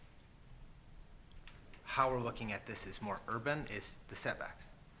of how we're looking at this is more urban, is the setbacks.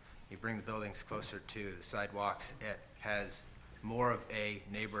 You bring the buildings closer to the sidewalks, it has more of a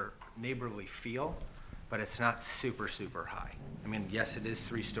neighborly feel, but it's not super, super high. I mean, yes, it is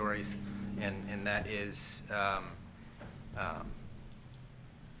 3 stories, and that is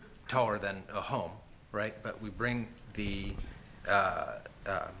taller than a home, right? But we bring the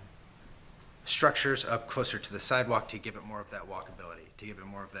structures up closer to the sidewalk to give it more of that walkability, to give it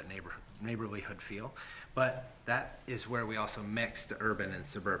more of that neighborlyhood feel. But that is where we also mix the urban and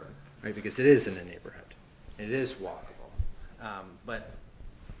suburban, right? Because it is in a neighborhood. It is walkable. But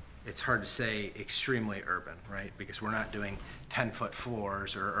it's hard to say extremely urban, right? Because we're not doing 10-foot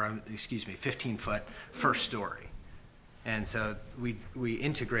floors or 15-foot first story. And so we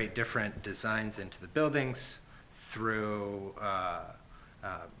integrate different designs into the buildings through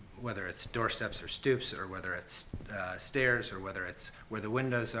whether it's doorsteps or stoops, or whether it's stairs, or whether it's where the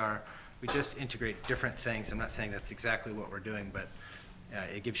windows are. We just integrate different things. I'm not saying that's exactly what we're doing, but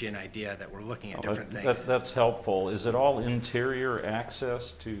it gives you an idea that we're looking at different things. That's helpful. Is it all interior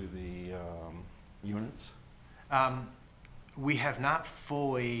access to the units? We have not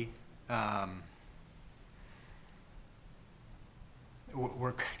fully,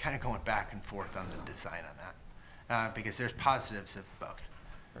 we're kind of going back and forth on the design on that, because there's positives of both,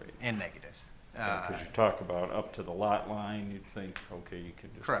 right, and negatives. Because you talk about up to the lot line, you'd think, okay, you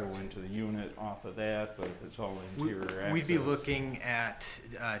could just Correct. go into the unit off of that, but if it's all interior access. We'd be looking at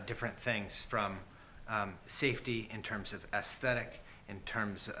different things from safety in terms of aesthetic, in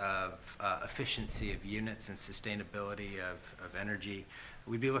terms of efficiency of units and sustainability of energy.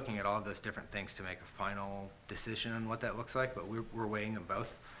 We'd be looking at all those different things to make a final decision on what that looks like, but we're weighing them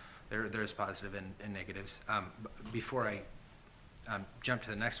both. There's positive and negatives. Before I jump to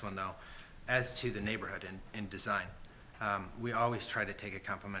the next one, though, as to the neighborhood and design, we always try to take a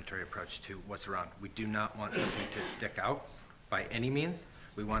complementary approach to what's around. We do not want something to stick out by any means.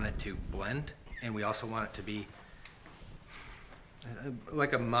 We want it to blend, and we also want it to be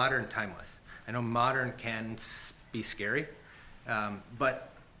like a modern timeless. I know modern can be scary, but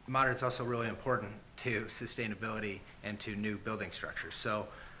modern is also really important to sustainability and to new building structures. So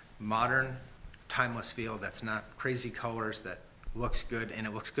modern, timeless feel that's not crazy colors, that looks good, and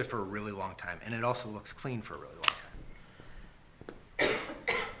it looks good for a really long time, and it also looks clean for a really long time.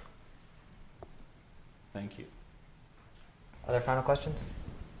 Thank you. Other final questions?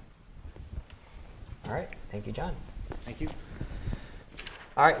 All right, thank you, John. Thank you.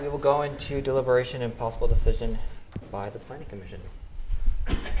 All right, we will go into deliberation and possible decision by the planning commission.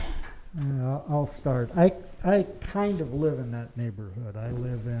 I'll start. I kind of live in that neighborhood. I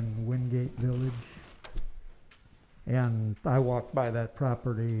live in Wingate Village. And I walk by that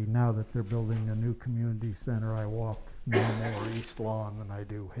property now that they're building a new community center. I walk no more East Lawn than I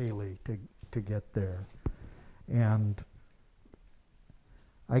do Haley to get there. And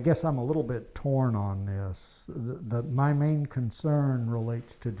I guess I'm a little bit torn on this. My main concern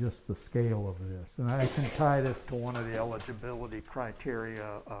relates to just the scale of this. And I can tie this to one of the eligibility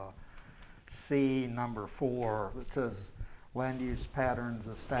criteria, C number 4, that says land use patterns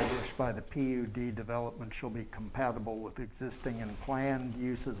established by the PUD development shall be compatible with existing and planned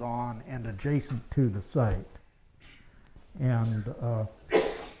uses on and adjacent to the site. And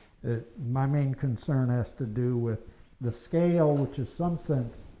my main concern has to do with the scale, which is some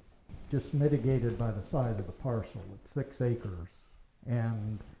sense just mitigated by the size of the parcel. It's 6 acres.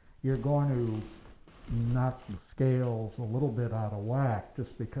 And you're going to knock the scales a little bit out of whack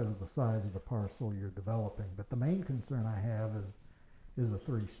just because of the size of the parcel you're developing. But the main concern I have is the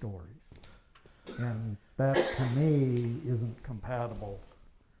 3 stories. And that, to me, isn't compatible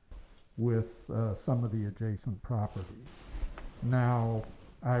with some of the adjacent properties. Now,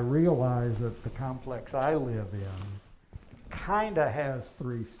 I realize that the complex I live in kind of has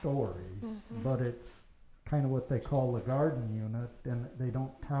 3 stories, but it's kind of what they call the garden unit, and they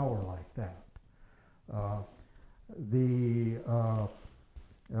don't tower like that.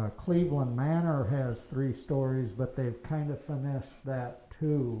 Cleveland Manor has 3 stories, but they've kind of finessed that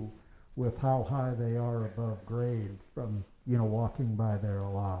too with how high they are above grade from, walking by there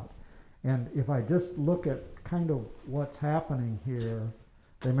a lot. And if I just look at kind of what's happening here,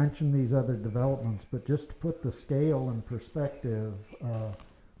 they mentioned these other developments, but just to put the scale in perspective,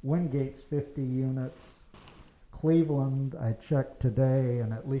 Wingate's 50 units, Cleveland, I checked today,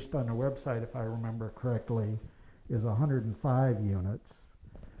 and at least on their website, if I remember correctly, is 105 units.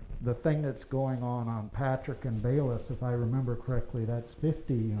 The thing that's going on Patrick and Bayless, if I remember correctly, that's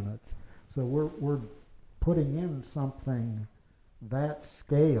 50 units. So we're putting in something that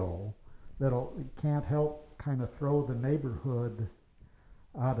scale that can't help kind of throw the neighborhood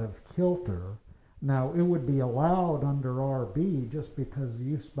out of kilter. Now, it would be allowed under RB just because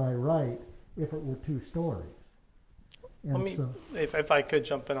use by right if it were 2 stories. If I could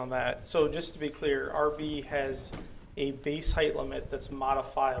jump in on that. So just to be clear, RB has a base height limit that's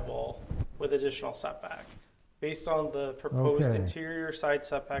modifiable with additional setback. Based on the proposed interior side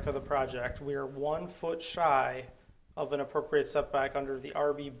setback of the project, we are 1 foot shy of an appropriate setback under the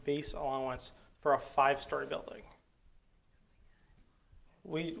RB base allowance for a 5-story building.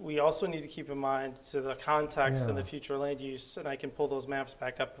 We also need to keep in mind to the context and the future land use, and I can pull those maps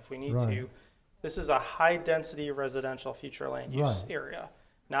back up if we need to. This is a high-density residential future land use area.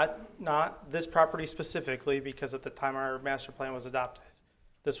 Not this property specifically, because at the time our master plan was adopted,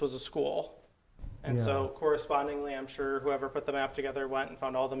 this was a school. And so correspondingly, I'm sure whoever put the map together went and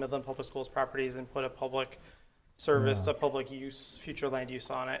found all the Midland Public Schools properties and put a public service, a public use, future land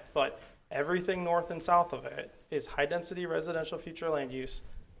use on it. But everything north and south of it is high-density residential future land use.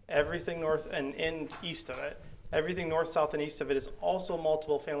 Everything north and east of it, everything north, south, and east of it is also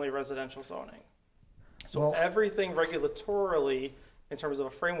multiple family residential zoning. So everything regulatorily, in terms of a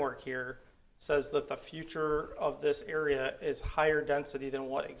framework here, says that the future of this area is higher density than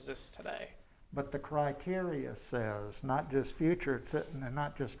what exists today. But the criteria says not just future, and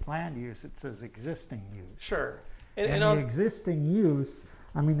not just planned use, it says existing use. Sure. And the existing use,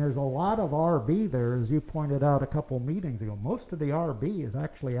 I mean, there's a lot of RB there, as you pointed out a couple meetings ago. Most of the RB is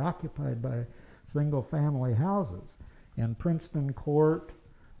actually occupied by single-family houses. And Princeton Court,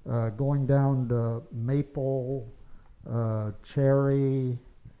 going down to Maple, Cherry,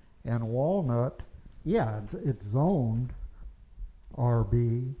 and Walnut, it's zoned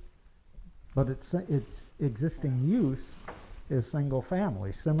RB, but its existing use is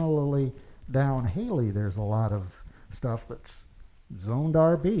single-family. Similarly, down Haley, there's a lot of stuff that's zoned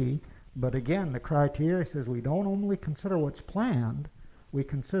RB, but again, the criteria says we don't only consider what's planned, we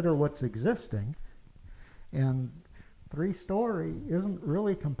consider what's existing, and 3-story isn't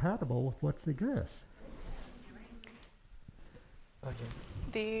really compatible with what exists.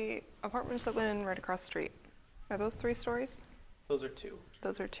 The apartments that went in right across the street, are those 3 stories? Those are 2.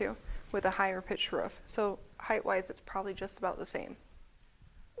 Those are 2, with a higher pitched roof. So height-wise, it's probably just about the same.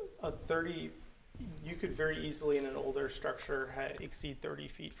 A 30 you could very easily in an older structure exceed 30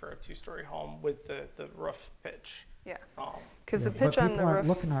 feet for a two-story home with the roof pitch. Yeah, Um, because the But pitch on the people aren't roof.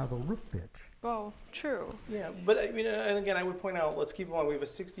 looking at the roof pitch. Oh, true. Yeah, but I mean, and again, I would point out, let's keep in mind, we have a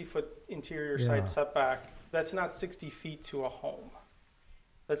 60-foot interior Yeah. side setback. That's not 60 feet to a home.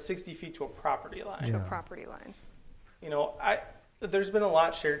 That's 60 feet to a property line. To a Yeah. property line. You know, there's been a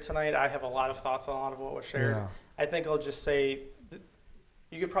lot shared tonight. I have a lot of thoughts on a lot of what was shared. Yeah. I think I'll just say that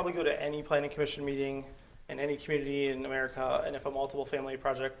you could probably go to any planning commission meeting in any community in America, and if a multiple family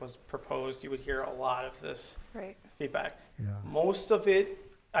project was proposed, you would hear a lot of this Right. feedback. Yeah. Most of it,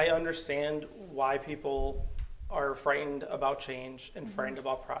 I understand why people are frightened about change and frightened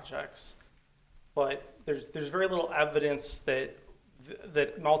about projects, but there's very little evidence that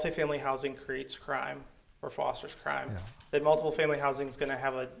that multifamily housing creates crime or fosters crime. Yeah. That multiple family housing is going to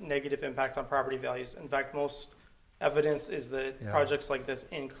have a negative impact on property values. In fact, most evidence is that Yeah. projects like this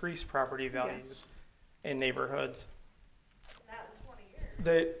increase property values in neighborhoods.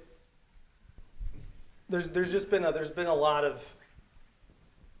 That there's just been a lot of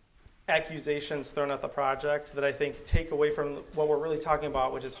accusations thrown at the project that I think take away from what we're really talking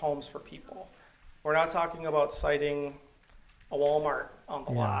about, which is homes for people. We're not talking about citing a Walmart on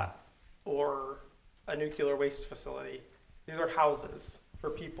the Yeah. lot or a nuclear waste facility. These are houses for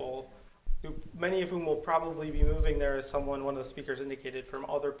people who, many of whom will probably be moving there, as one of the speakers indicated, from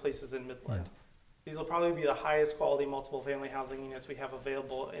other places in Midland. These will probably be the highest quality multiple family housing units we have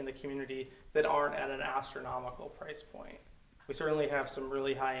available in the community that aren't at an astronomical price point. We certainly have some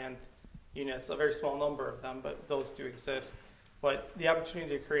really high-end units, a very small number of them, but those do exist. But the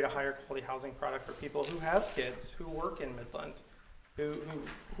opportunity to create a higher quality housing product for people who have kids, who work in Midland, who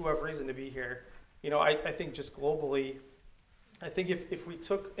have reason to be here. You know, I think just globally, I think if we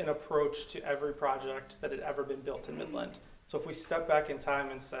took an approach to every project that had ever been built in Midland, so if we step back in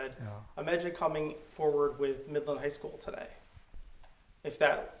time and said, imagine coming forward with Midland High School today, if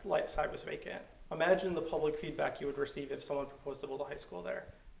that site was vacant. Imagine the public feedback you would receive if someone proposed to build a high school there.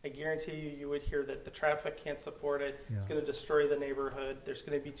 I guarantee you would hear that the traffic can't support it. It's going to destroy the neighborhood. There's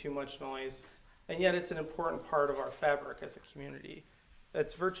going to be too much noise. And yet it's an important part of our fabric as a community.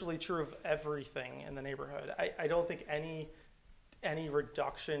 That's virtually true of everything in the neighborhood. I don't think any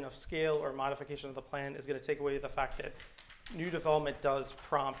reduction of scale or modification of the plan is going to take away the fact that new development does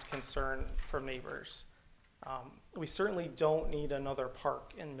prompt concern from neighbors. We certainly don't need another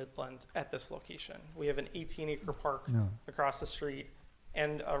park in Midland at this location. We have an 18-acre park across the street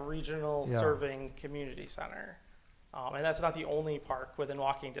and a regional serving community center. And that's not the only park within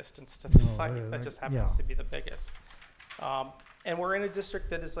walking distance to the site. That just happens to be the biggest. And we're in a district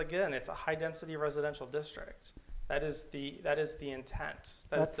that is, again, it's a high-density residential district. That is the intent.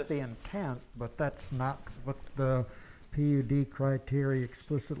 That's the intent, but that's not what the PUD criteria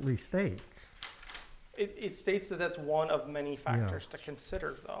explicitly states. It states that that's one of many factors to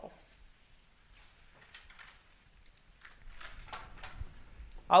consider, though.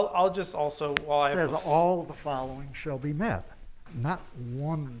 I'll just also, while I It have says all the following shall be met, not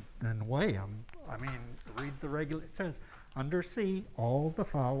one and way 'em. I mean, read the it says, under C, all the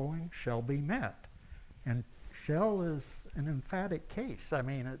following shall be met. And shall is an emphatic case. I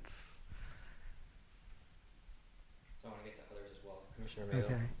mean, it's. So I want to get to others as well. Commissioner Mayo.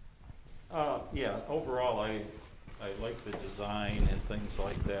 Okay. Yeah, overall, I like the design and things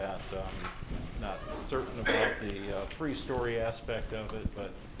like that. Not certain about the three-story aspect of it,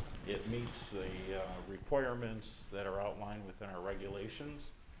 but it meets the requirements that are outlined within our regulations,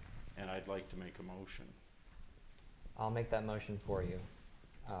 and I'd like to make a motion. I'll make that motion for you,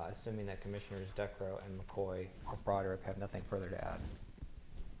 assuming that Commissioners Decro and McCoy or Broderick have nothing further to add.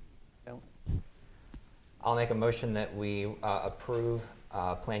 No. I'll make a motion that we approve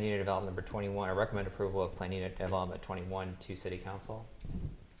Plan Unit Development Number 21, or recommend approval of Plan Unit Development 21 to City Council.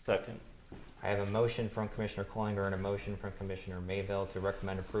 Second. I have a motion from Commissioner Collinger and a motion from Commissioner Mayville to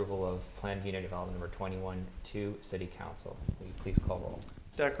recommend approval of Plan Unit Development Number 21 to City Council. Will you please call roll?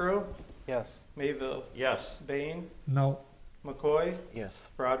 Decro? Yes. Mayville? Yes. Bain? No. McCoy? Yes.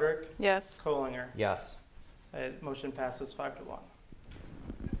 Broderick? Yes. Collinger? Yes. Motion passes 5-1. All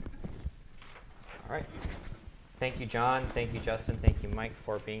right. Thank you, John. Thank you, Justin. Thank you, Mike,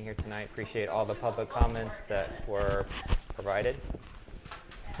 for being here tonight. Appreciate all the public comments that were provided.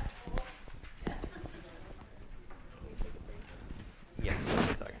 Yes,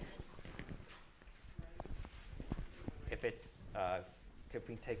 just a second. If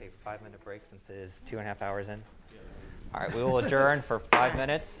we take a 5-minute break since it is 2.5 hours in? All right, we will adjourn for 5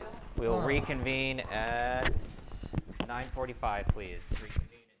 minutes. We will reconvene at 9:45, please.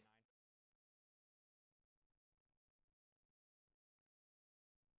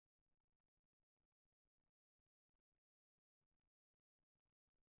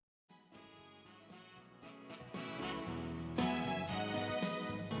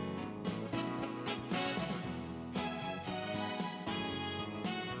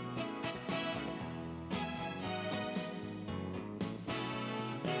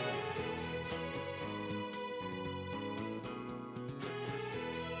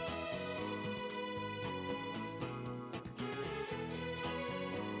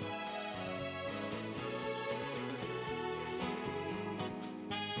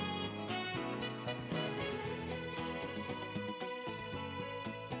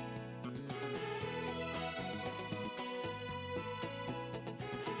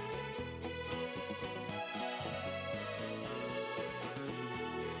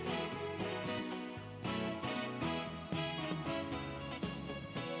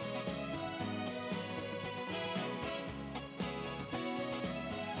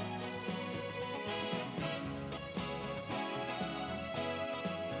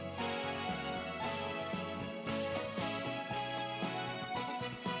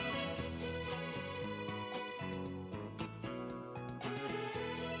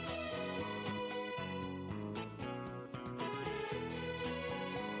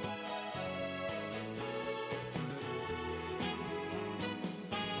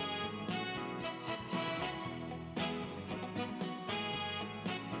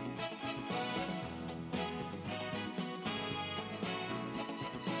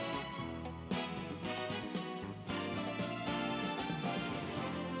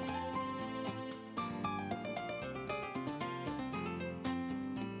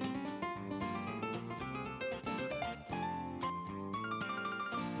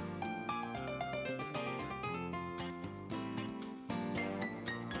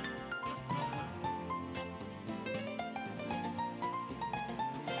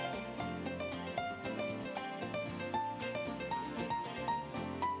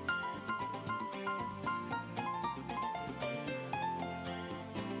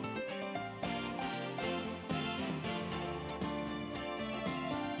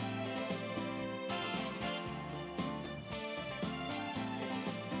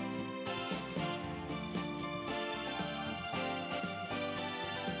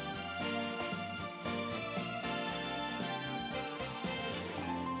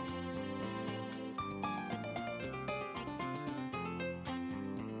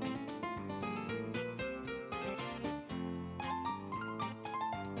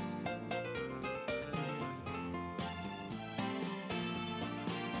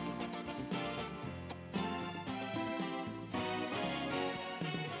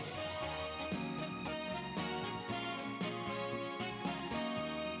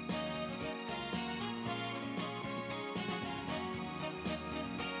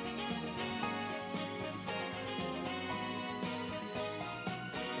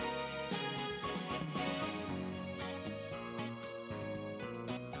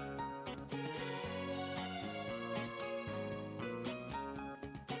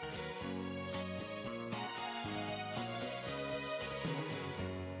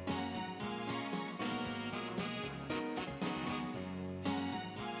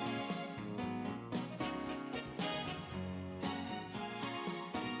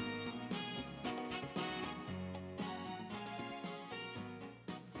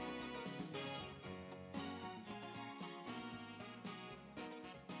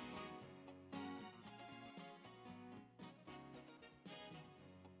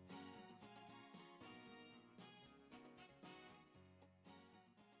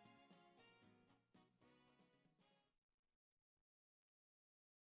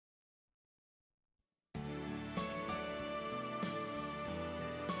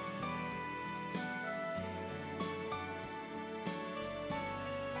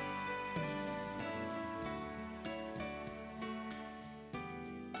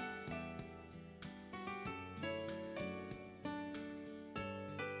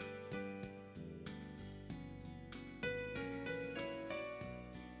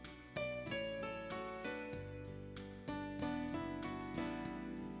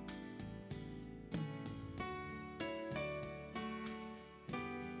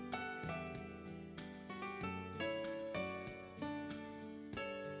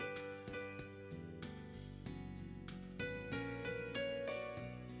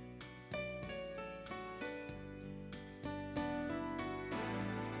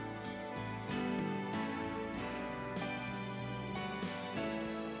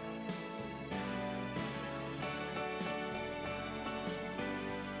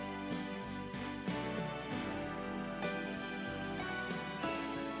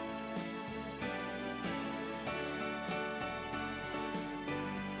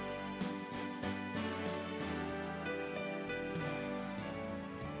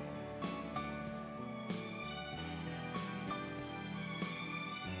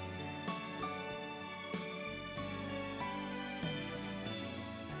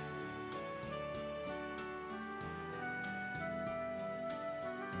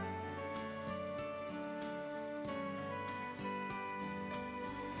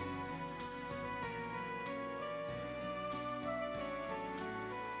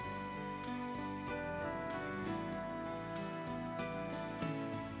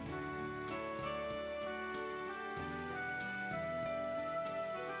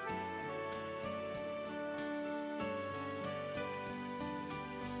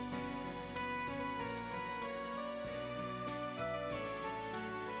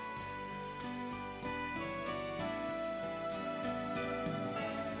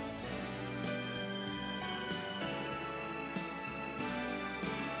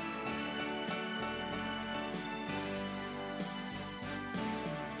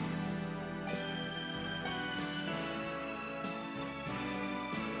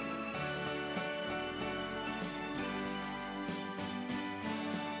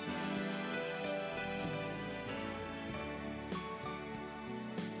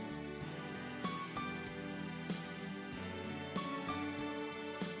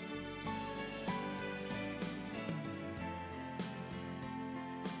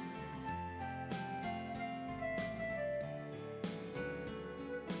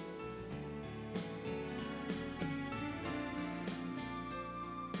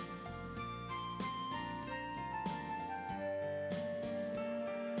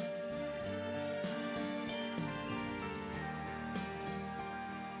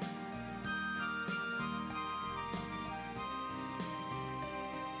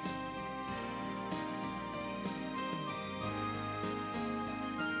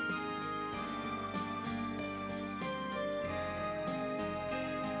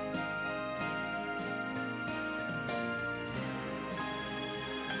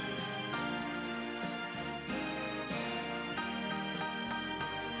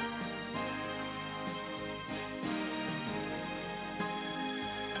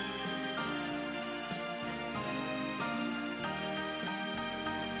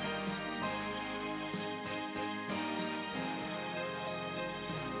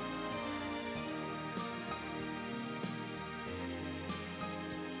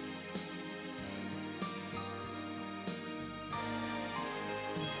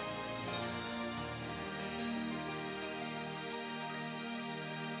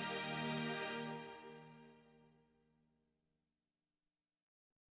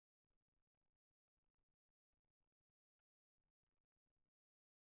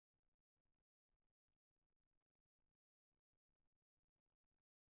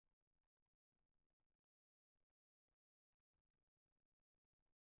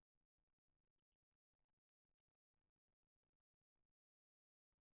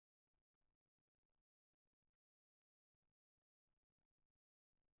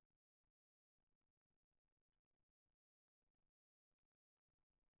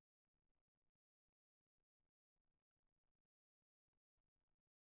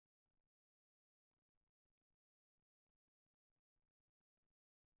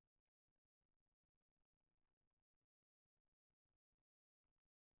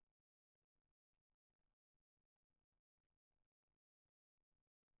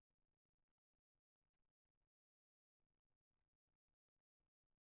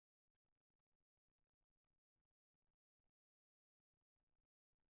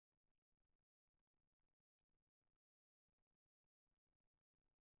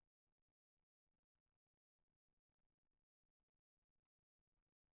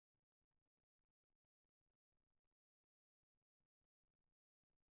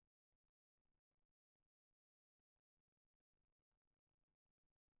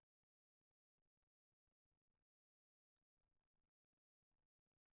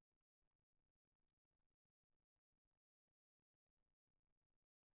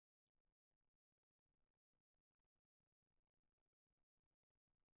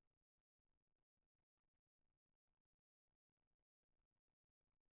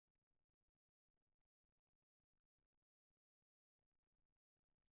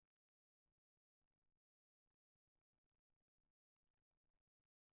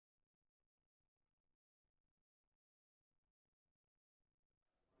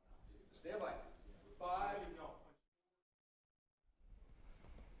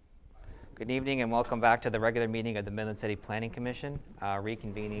 Good evening and welcome back to the regular meeting of the Midland City Planning Commission,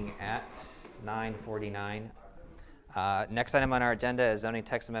 reconvening at 9:49. Next item on our agenda is zoning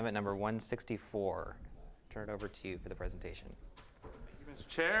text amendment number 164. Turn it over to you for the presentation. Mr.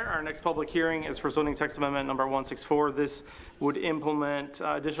 Chair, our next public hearing is for zoning text amendment number 164. This would implement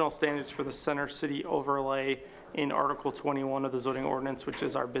additional standards for the Center City overlay in Article 21 of the zoning ordinance, which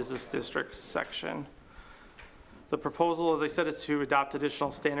is our business district section. The proposal, as I said, is to adopt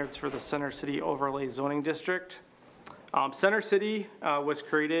additional standards for the Center City overlay zoning district. Center City was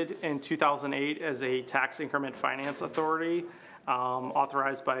created in 2008 as a tax increment finance authority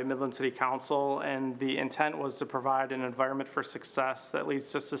authorized by Midland City Council, and the intent was to provide an environment for success that leads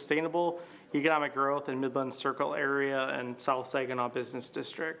to sustainable economic growth in Midland Circle area and South Saginaw Business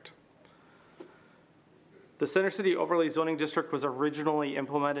District. The Center City Overlay Zoning District was originally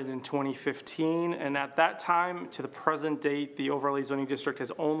implemented in 2015, and at that time to the present date, the Overlay Zoning District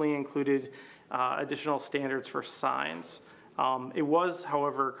has only included additional standards for signs. It was,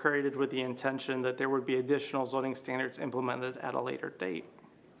 however, created with the intention that there would be additional zoning standards implemented at a later date.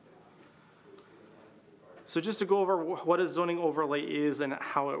 So just to go over what a zoning overlay is and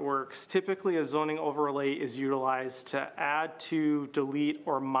how it works. Typically, a zoning overlay is utilized to add to, delete,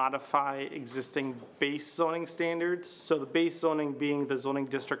 or modify existing base zoning standards. So the base zoning being the zoning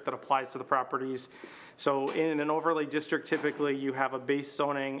district that applies to the properties. So in an overlay district, typically you have a base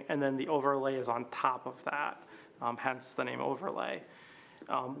zoning and then the overlay is on top of that, hence the name overlay.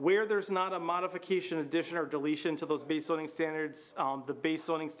 Where there's not a modification, addition, or deletion to those base zoning standards, the base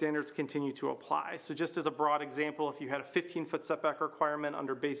zoning standards continue to apply. So just as a broad example, if you had a 15-foot setback requirement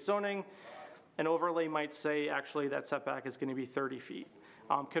under base zoning, an overlay might say actually that setback is going to be 30 feet.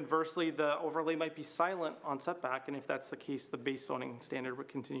 Conversely, the overlay might be silent on setback, and if that's the case, the base zoning standard would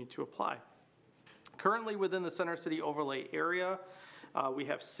continue to apply. Currently within the Center City overlay area, we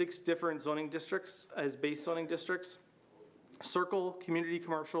have 6 different zoning districts as base zoning districts. Circle, community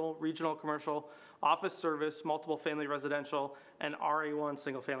commercial, regional commercial, office service, multiple family residential, and RA1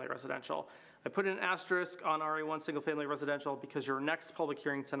 single family residential. I put an asterisk on RA1 single family residential because your next public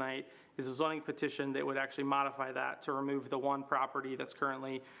hearing tonight is a zoning petition that would actually modify that to remove the one property that's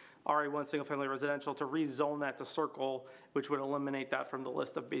currently RA1 single family residential to rezone that to Circle, which would eliminate that from the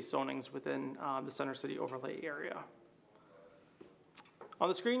list of base zonings within the Center City overlay area. On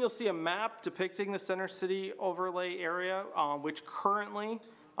the screen, you'll see a map depicting the Center City overlay area, which currently,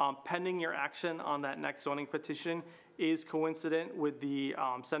 pending your action on that next zoning petition, is coincident with the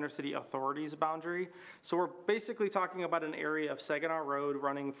Center City Authority's boundary. So we're basically talking about an area of Saginaw Road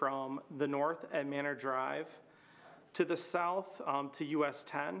running from the north at Manor Drive to the south to US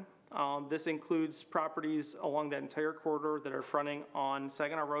 10. This includes properties along that entire corridor that are fronting on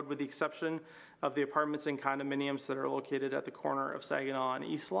Saginaw Road, with the exception of the apartments and condominiums that are located at the corner of Saginaw and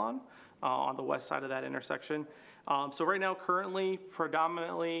East Lawn on the west side of that intersection. So right now, currently,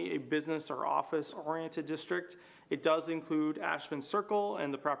 predominantly a business or office-oriented district. It does include Ashman Circle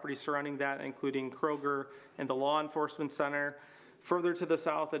and the properties surrounding that, including Kroger and the Law Enforcement Center. Further to the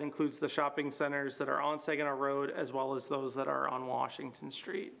south, it includes the shopping centers that are on Saginaw Road, as well as those that are on Washington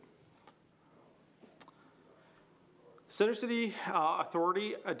Street. Center City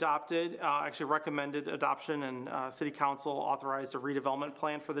Authority actually recommended adoption, and City Council authorized a redevelopment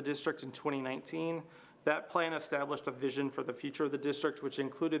plan for the district in 2019. That plan established a vision for the future of the district, which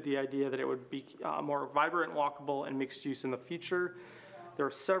included the idea that it would be more vibrant, walkable, and mixed use in the future. There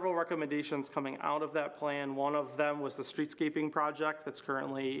are several recommendations coming out of that plan. One of them was the streetscaping project that's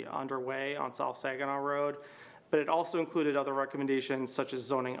currently underway on South Saginaw Road. But it also included other recommendations such as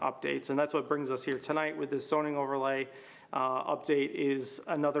zoning updates. And that's what brings us here tonight with this zoning overlay update, is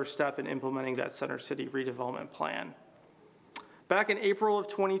another step in implementing that Center City redevelopment plan. Back in April of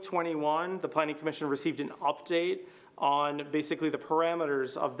 2021, the Planning Commission received an update on basically the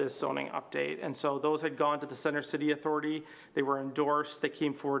parameters of this zoning update. And so those had gone to the Center City Authority. They were endorsed. They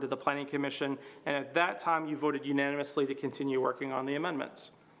came forward to the Planning Commission. And at that time, you voted unanimously to continue working on the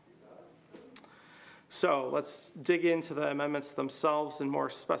amendments. So let's dig into the amendments themselves in more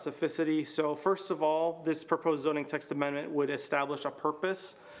specificity. So first of all, this proposed zoning text amendment would establish a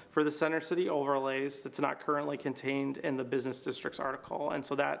purpose for the Center City overlays that's not currently contained in the business districts article. And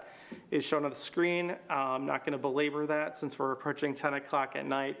so that is shown on the screen. I'm not going to belabor that since we're approaching 10 o'clock at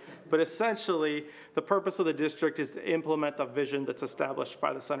night. But essentially, the purpose of the district is to implement the vision that's established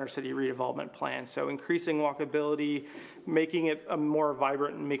by the Center City redevelopment plan. So increasing walkability, making it a more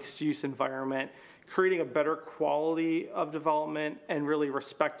vibrant and mixed-use environment, creating a better quality of development, and really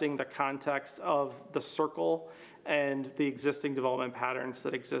respecting the context of the circle and the existing development patterns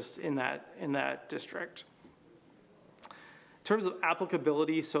that exist in that district. In terms of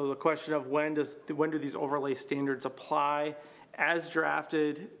applicability, so the question of when do these overlay standards apply? As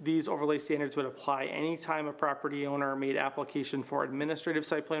drafted, these overlay standards would apply anytime a property owner made application for administrative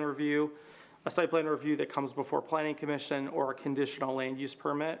site plan review, a site plan review that comes before Planning Commission, or a conditional land use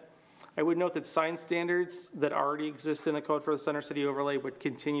permit. I would note that sign standards that already exist in the code for the Center City overlay would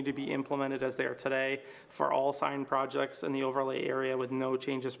continue to be implemented as they are today for all sign projects in the overlay area, with no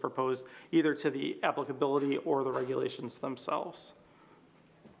changes proposed either to the applicability or the regulations themselves.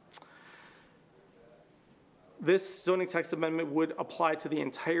 This zoning text amendment would apply to the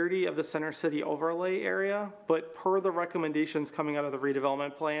entirety of the Center City overlay area, but per the recommendations coming out of the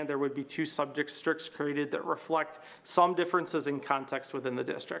redevelopment plan, there would be two subject districts created that reflect some differences in context within the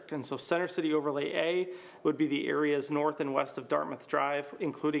district. And so Center City overlay A would be the areas north and west of Dartmouth Drive,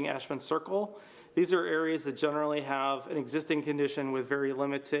 including Ashman Circle. These are areas that generally have an existing condition with very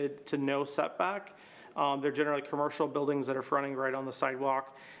limited to no setback. They're generally commercial buildings that are fronting right on the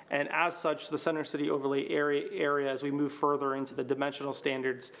sidewalk. And as such, the Center City overlay area, as we move further into the dimensional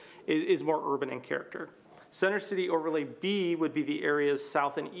standards, is more urban in character. Center City overlay B would be the areas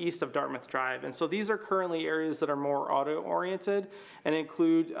south and east of Dartmouth Drive. And so these are currently areas that are more auto-oriented and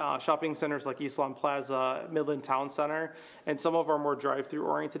include shopping centers like East Lawn Plaza, Midland Town Center, and some of our more drive-through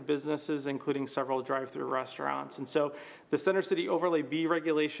oriented businesses, including several drive-through restaurants. And so the Center City overlay B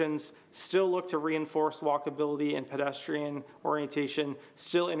regulations still look to reinforce walkability and pedestrian orientation,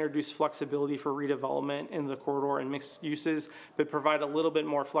 still introduce flexibility for redevelopment in the corridor and mixed uses, but provide a little bit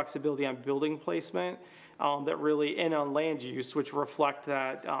more flexibility on building placement. That really, and on land use, which reflect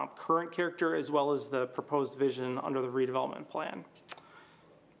that current character as well as the proposed vision under the redevelopment plan.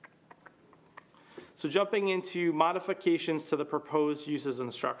 So jumping into modifications to the proposed uses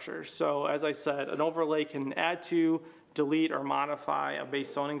and structures. So as I said, an overlay can add to, delete, or modify a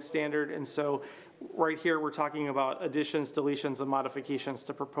base zoning standard. And so right here, we're talking about additions, deletions, and modifications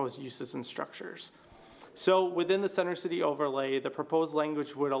to proposed uses and structures. So within the Center City overlay, the proposed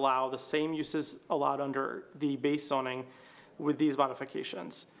language would allow the same uses allowed under the base zoning with these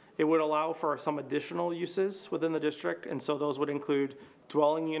modifications. It would allow for some additional uses within the district, and so those would include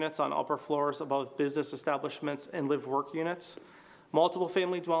dwelling units on upper floors above business establishments and live-work units, multiple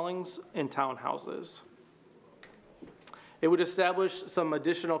family dwellings, and townhouses. It would establish some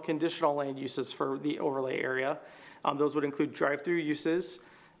additional conditional land uses for the overlay area. Those would include drive-through uses,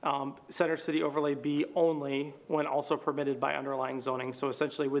 Center City overlay B only when also permitted by underlying zoning. So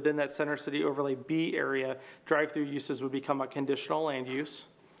essentially within that Center City overlay B area, drive-through uses would become a conditional land use.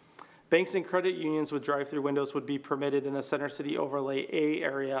 Banks and credit unions with drive-through windows would be permitted in the Center City overlay A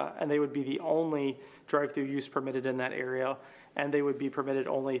area, and they would be the only drive-through use permitted in that area, and they would be permitted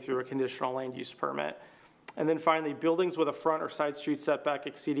only through a conditional land use permit. And then finally, buildings with a front or side street setback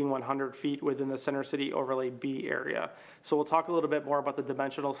exceeding 100 feet within the Center City overlay B area. So we'll talk a little bit more about the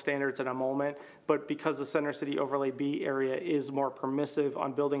dimensional standards in a moment, but because the Center City overlay B area is more permissive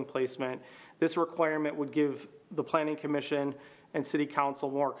on building placement, this requirement would give the Planning Commission and City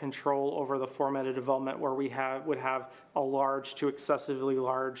Council more control over the formatted development where we would have a large to excessively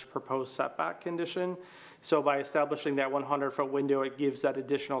large proposed setback condition. So by establishing that 100-foot window, it gives that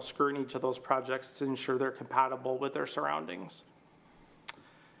additional scrutiny to those projects to ensure they're compatible with their surroundings.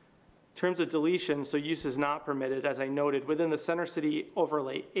 In terms of deletion, so use is not permitted, as I noted, within the Center City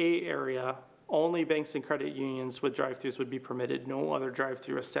overlay A area, only banks and credit unions with drive-throughs would be permitted, no other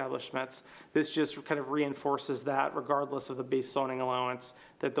drive-through establishments. This just kind of reinforces that, regardless of the base zoning allowance,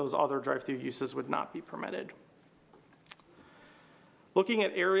 that those other drive-through uses would not be permitted. Looking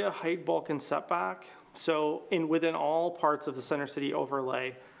at area, height, bulk, and setback, so within all parts of the Center City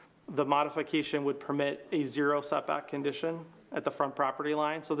overlay, the modification would permit a 0 setback condition at the front property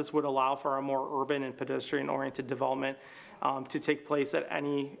line. So this would allow for a more urban and pedestrian-oriented development to take place at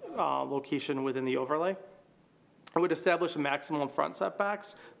any location within the overlay. It would establish maximum front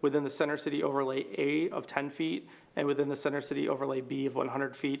setbacks within the Center City overlay A of 10 feet and within the Center City overlay B of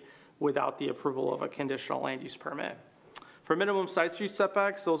 100 feet without the approval of a conditional land use permit. For minimum side street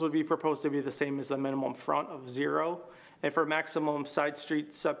setbacks, those would be proposed to be the same as the minimum front of 0. And for maximum side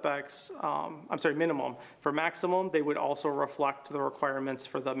street setbacks, minimum. For maximum, they would also reflect the requirements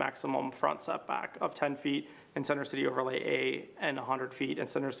for the maximum front setback of 10 feet in Center City overlay A and 100 feet in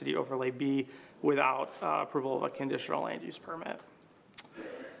Center City overlay B without approval of a conditional land use permit.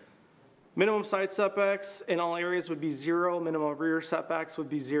 Minimum side setbacks in all areas would be 0. Minimum rear setbacks would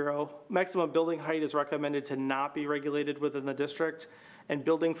be 0. Maximum building height is recommended to not be regulated within the district, and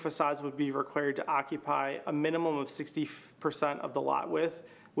building facades would be required to occupy a minimum of 60% of the lot width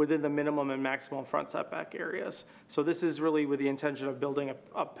within the minimum and maximum front setback areas. So this is really with the intention of building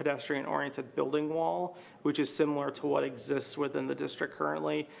a pedestrian-oriented building wall, which is similar to what exists within the district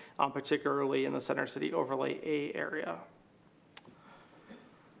currently, particularly in the Center City Overlay A area.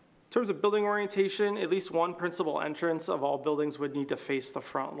 In terms of building orientation, at least one principal entrance of all buildings would need to face the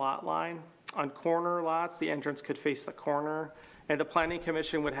front lot line. On corner lots, the entrance could face the corner, and the Planning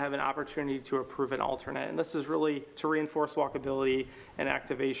Commission would have an opportunity to approve an alternate. And this is really to reinforce walkability and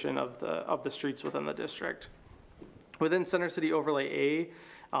activation of the streets within the district. Within Center City Overlay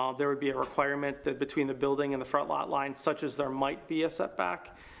A, there would be a requirement that between the building and the front lot line, such as there might be a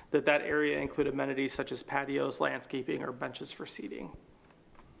setback, that area include amenities such as patios, landscaping, or benches for seating.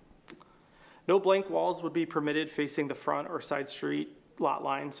 No blank walls would be permitted facing the front or side street lot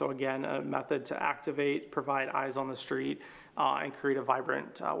line. So again, a method to activate, provide eyes on the street, and create a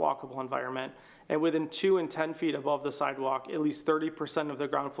vibrant, walkable environment. And within 2 and 10 feet above the sidewalk, at least 30% of the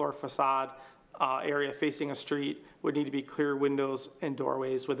ground floor facade area facing a street would need to be clear windows and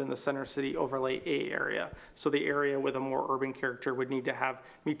doorways within the Center City Overlay A area. So the area with a more urban character would need to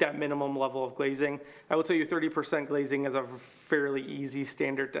meet that minimum level of glazing. I will tell you 30% glazing is a fairly easy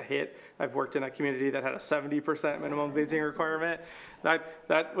standard to hit. I've worked in a community that had a 70% minimum glazing requirement.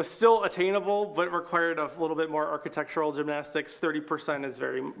 That was still attainable, but required a little bit more architectural gymnastics. 30% is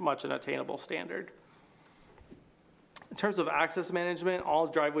very much an attainable standard. In terms of access management, all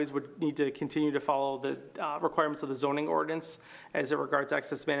driveways would need to continue to follow the requirements of the zoning ordinance as it regards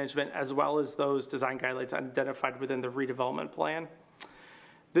access management, as well as those design guidelines identified within the redevelopment plan.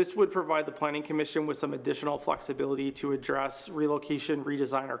 This would provide the Planning Commission with some additional flexibility to address relocation,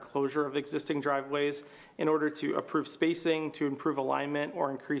 redesign, or closure of existing driveways in order to approve spacing, to improve alignment,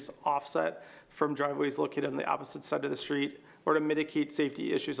 or increase offset from driveways located on the opposite side of the street, or to mitigate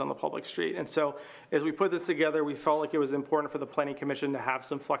safety issues on the public street. And so as we put this together, we felt like it was important for the Planning Commission to have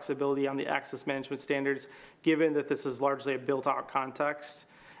some flexibility on the access management standards, given that this is largely a built-out context.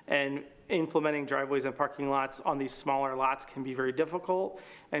 And implementing driveways and parking lots on these smaller lots can be very difficult.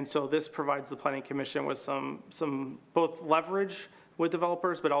 And so this provides the Planning Commission with some both leverage with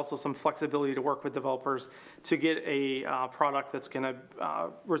developers, but also some flexibility to work with developers to get a product that's gonna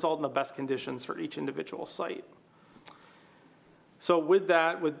result in the best conditions for each individual site. So with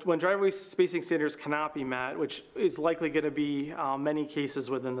that, when driveway spacing standards cannot be met, which is likely going to be many cases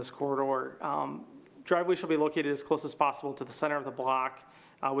within this corridor, driveways shall be located as close as possible to the center of the block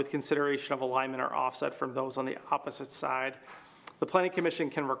with consideration of alignment or offset from those on the opposite side. The Planning Commission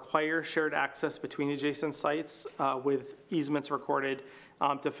can require shared access between adjacent sites with easements recorded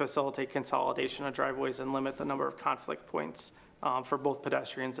to facilitate consolidation of driveways and limit the number of conflict points for both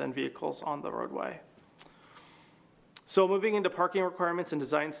pedestrians and vehicles on the roadway. So moving into parking requirements and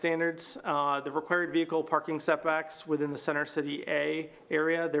design standards, the required vehicle parking setbacks within the Center City A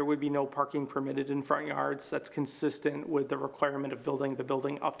area, there would be no parking permitted in front yards. That's consistent with the requirement of building the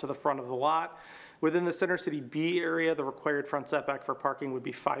building up to the front of the lot. Within the Center City B area, the required front setback for parking would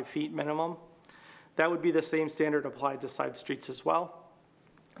be 5 feet minimum. That would be the same standard applied to side streets as well.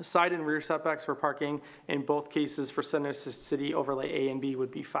 Side and rear setbacks for parking in both cases for Center City Overlay A and B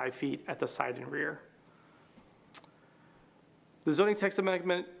would be 5 feet at the side and rear. The zoning text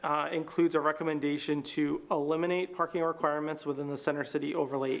amendment includes a recommendation to eliminate parking requirements within the Center City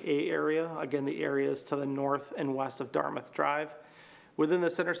Overlay A area. Again, the areas to the north and west of Dartmouth Drive. Within the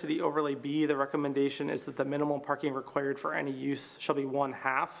Center City Overlay B, the recommendation is that the minimum parking required for any use shall be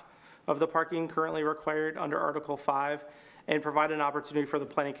 1/2 of the parking currently required under Article 5, and provide an opportunity for the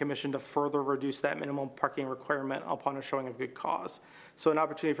Planning Commission to further reduce that minimum parking requirement upon a showing of good cause. So an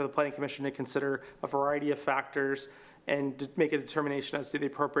opportunity for the Planning Commission to consider a variety of factors and to make a determination as to the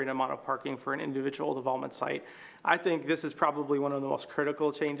appropriate amount of parking for an individual development site. I think this is probably one of the most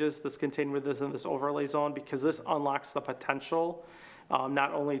critical changes that's contained within this overlay zone, because this unlocks the potential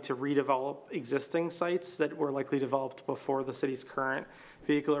not only to redevelop existing sites that were likely developed before the city's current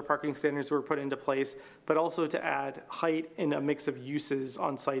vehicular parking standards were put into place, but also to add height in a mix of uses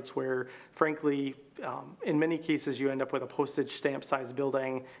on sites where, frankly, in many cases you end up with a postage stamp size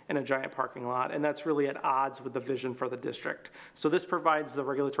building and a giant parking lot, and that's really at odds with the vision for the district. So this provides the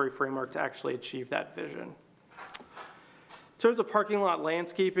regulatory framework to actually achieve that vision. In terms of parking lot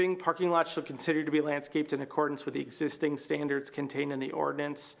landscaping, parking lots shall continue to be landscaped in accordance with the existing standards contained in the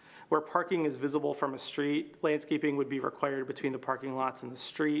ordinance. Where parking is visible from a street, landscaping would be required between the parking lots and the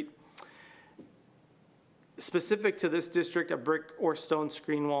street. Specific to this district, a brick or stone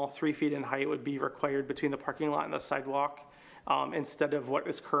screen wall 3 feet in height would be required between the parking lot and the sidewalk, instead of what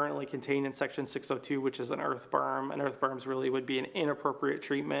is currently contained in Section 602, which is an earth berm. And earth berms really would be an inappropriate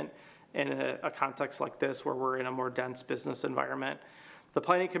treatment in a context like this where we're in a more dense business environment. The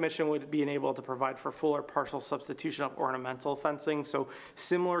Planning Commission would be enabled to provide for full or partial substitution of ornamental fencing. So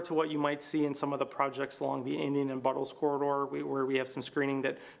similar to what you might see in some of the projects along the Indian and Buttles corridor, where we have some screening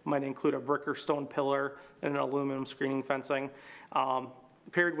that might include a brick or stone pillar and an aluminum screening fencing,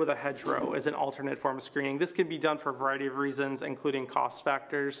 paired with a hedgerow as an alternate form of screening. This can be done for a variety of reasons, including cost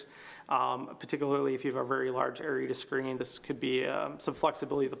factors. Particularly if you have a very large area to screen, this could be some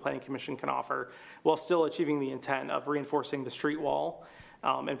flexibility the Planning Commission can offer while still achieving the intent of reinforcing the street wall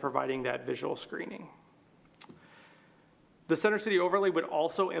and providing that visual screening. The Center City overlay would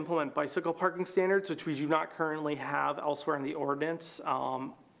also implement bicycle parking standards, which we do not currently have elsewhere in the ordinance.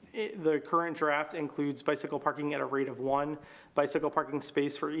 The current draft includes bicycle parking at a rate of 1 bicycle parking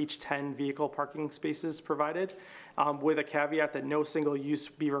space for each 10 vehicle parking spaces provided, with a caveat that no single use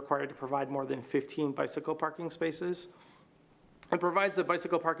be required to provide more than 15 bicycle parking spaces. It provides that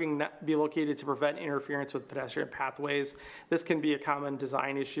bicycle parking not be located to prevent interference with pedestrian pathways. This can be a common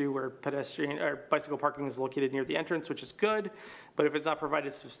design issue where pedestrian or bicycle parking is located near the entrance, which is good, but if it's not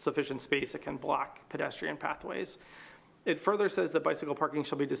provided sufficient space, it can block pedestrian pathways. It further says that bicycle parking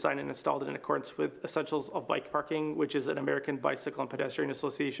shall be designed and installed in accordance with Essentials of Bike Parking, which is an American Bicycle and Pedestrian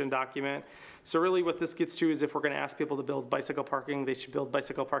Association document. So really what this gets to is if we're going to ask people to build bicycle parking, they should build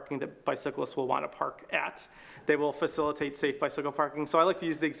bicycle parking that bicyclists will want to park at. They will facilitate safe bicycle parking. So I like to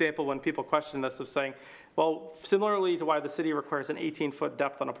use the example when people question this of saying, well, similarly to why the city requires an 18-foot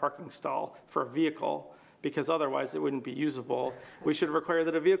depth on a parking stall for a vehicle, because otherwise it wouldn't be usable, we should require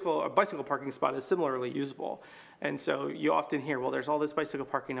that a bicycle parking spot is similarly usable. And so you often hear, well, there's all this bicycle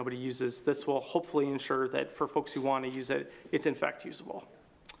parking nobody uses. This will hopefully ensure that for folks who want to use it, it's in fact usable.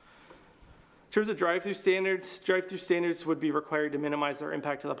 In terms of drive-through standards would be required to minimize their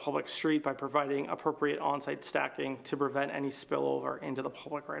impact to the public street by providing appropriate on-site stacking to prevent any spillover into the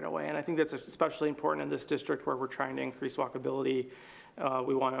public right-of-way. And I think that's especially important in this district where we're trying to increase walkability.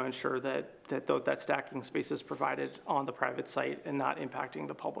 We want to ensure that stacking space is provided on the private site and not impacting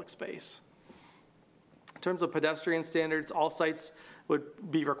the public space. In terms of pedestrian standards, all sites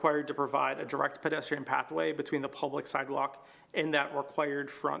would be required to provide a direct pedestrian pathway between the public sidewalk and that required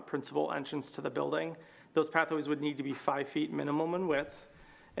front principal entrance to the building. Those pathways would need to be 5 feet minimum in width,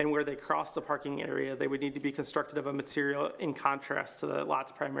 and where they cross the parking area, they would need to be constructed of a material in contrast to the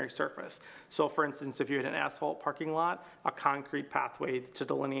lot's primary surface. So for instance, if you had an asphalt parking lot, a concrete pathway to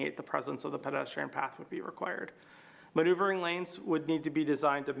delineate the presence of the pedestrian path would be required. Maneuvering lanes would need to be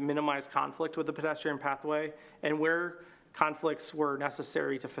designed to minimize conflict with the pedestrian pathway, and where conflicts were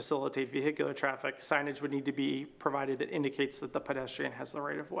necessary to facilitate vehicular traffic, signage would need to be provided that indicates that the pedestrian has the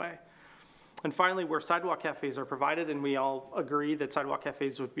right of way. And finally, where sidewalk cafes are provided, and we all agree that sidewalk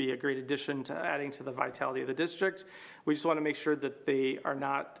cafes would be a great addition to adding to the vitality of the district, we just want to make sure that they are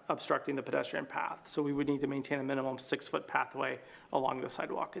not obstructing the pedestrian path. So we would need to maintain a minimum 6-foot pathway along the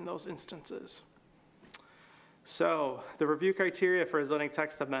sidewalk in those instances. So the review criteria for a zoning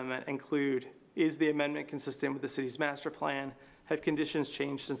text amendment include, is the amendment consistent with the city's master plan? Have conditions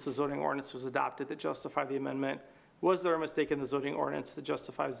changed since the zoning ordinance was adopted that justify the amendment? Was there a mistake in the zoning ordinance that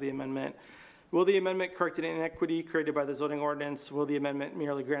justifies the amendment? Will the amendment correct an inequity created by the zoning ordinance? Will the amendment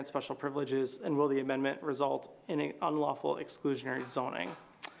merely grant special privileges? And will the amendment result in an unlawful exclusionary zoning?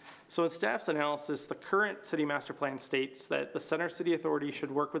 So in staff's analysis, the current city master plan states that the Center City Authority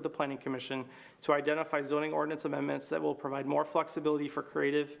should work with the Planning Commission to identify zoning ordinance amendments that will provide more flexibility for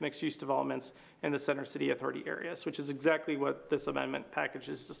creative mixed-use developments in the Center City Authority areas, which is exactly what this amendment package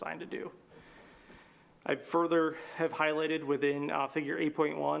is designed to do. I further have highlighted within figure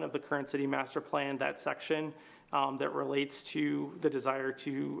 8.1 of the current city master plan that section that relates to the desire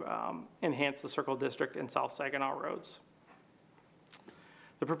to enhance the Circle District and South Saginaw roads.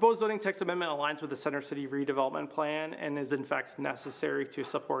 The proposed zoning text amendment aligns with the Center City redevelopment plan and is in fact necessary to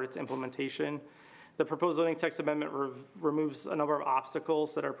support its implementation. The proposed zoning text amendment removes a number of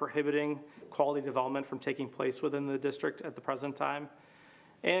obstacles that are prohibiting quality development from taking place within the district at the present time.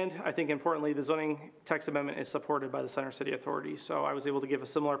 And I think importantly, the zoning text amendment is supported by the Center City Authority. So I was able to give a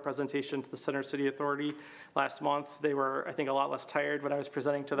similar presentation to the Center City Authority last month. They were, I think, a lot less tired when I was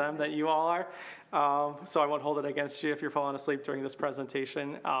presenting to them than you all are. So I won't hold it against you if you're falling asleep during this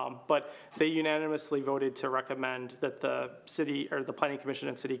presentation. But they unanimously voted to recommend that the city or the Planning Commission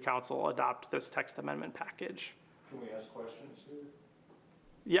and City Council adopt this text amendment package. Can we ask questions here?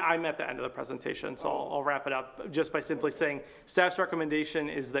 Yeah, I'm at the end of the presentation, so I'll wrap it up just by simply saying staff's recommendation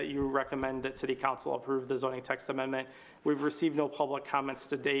is that you recommend that City Council approve the zoning text amendment. We've received no public comments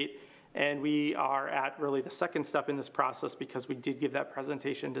to date, and we are at really the second step in this process because we did give that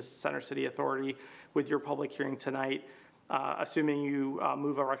presentation to Center City Authority with your public hearing tonight. Assuming you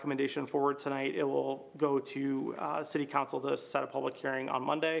move a recommendation forward tonight, it will go to City Council to set a public hearing on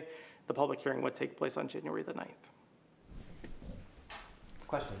Monday. The public hearing would take place on January the 9th.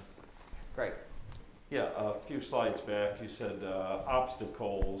 Questions? Great. Yeah, a few slides back, you said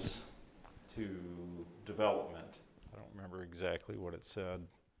obstacles to development. I don't remember exactly what it said.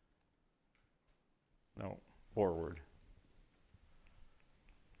 No, forward.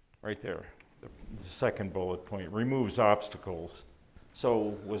 Right there, the second bullet point, removes obstacles.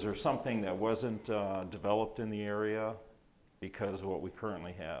 So was there something that wasn't developed in the area because of what we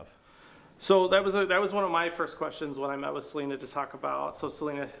currently have? So that was one of my first questions when I met with Selena to talk about. So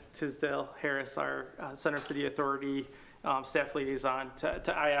Selena Tisdale Harris, our Center City Authority staff liaison,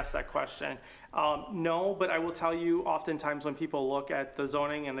 I asked that question. No, but I will tell you, oftentimes when people look at the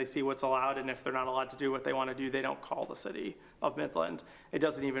zoning and they see what's allowed, and if they're not allowed to do what they want to do, they don't call the city of Midland. It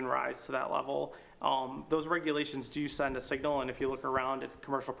doesn't even rise to that level. Those regulations do send a signal, and if you look around at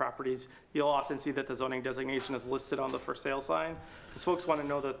commercial properties, you'll often see that the zoning designation is listed on the for sale sign, because folks want to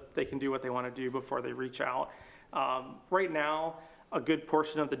know that they can do what they want to do before they reach out. Right now, a good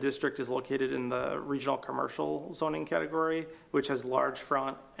portion of the district is located in the regional commercial zoning category, which has large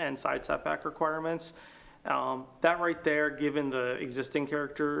front and side setback requirements. That right there, given the existing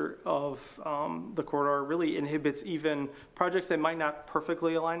character of the corridor, really inhibits even projects that might not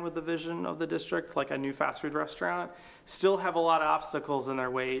perfectly align with the vision of the district, like a new fast food restaurant, still have a lot of obstacles in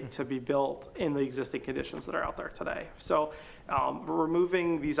their way to be built in the existing conditions that are out there today. So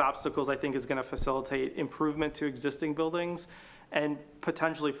removing these obstacles, I think, is going to facilitate improvement to existing buildings and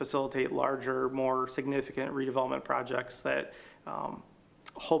potentially facilitate larger, more significant redevelopment projects that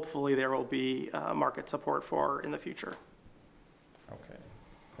hopefully there will be market support for in the future. Okay,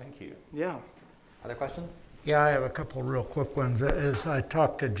 thank you. Yeah. Other questions? Yeah, I have a couple real quick ones. As I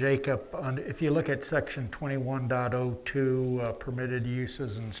talked to Jacob, if you look at section 21.02, permitted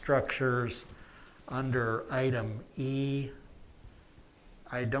uses and structures, under item E,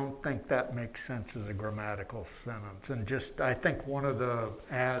 I don't think that makes sense as a grammatical sentence. And just, I think one of the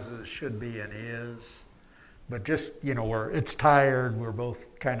as's should be an is. But just, you know, it's tired, we're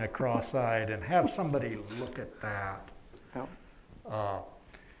both kind of cross-eyed, and have somebody look at that. Yep.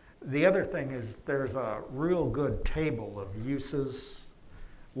 The other thing is there's a real good table of uses.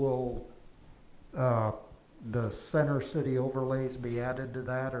 Will the center city overlays be added to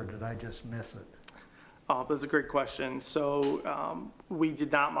that, or did I just miss it? That's a great question. So we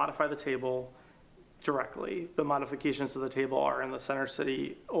did not modify the table directly. The modifications to the table are in the center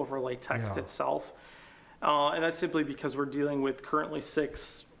city overlay text itself. And that's simply because we're dealing with currently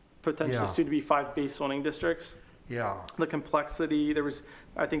 6, potentially soon to be 5 base zoning districts. Yeah. The complexity, there was,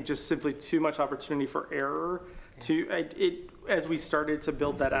 I think, just simply too much opportunity for error. As we started to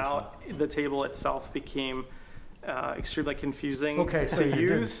build that out, the table itself became extremely confusing to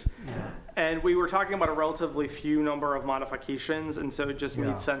use. And we were talking about a relatively few number of modifications, and so it just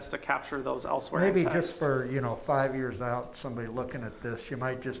made sense to capture those elsewhere. Maybe just for, 5 years out, somebody looking at this, you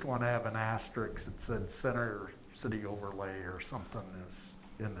might just want to have an asterisk that said center city overlay or something is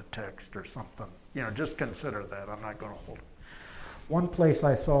in the text or something. Just consider that. I'm not going to hold it. One place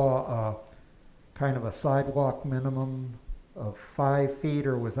I saw kind of a sidewalk minimum of 5 feet,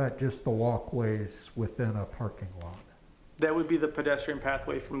 or was that just the walkways within a parking lot? That would be the pedestrian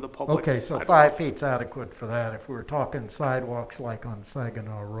pathway from the public. Okay, so 5 feet's adequate for that. If we were talking sidewalks like on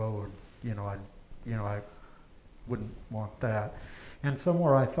Saginaw Road, I wouldn't want that. And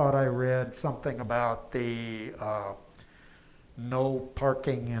somewhere I thought I read something about the no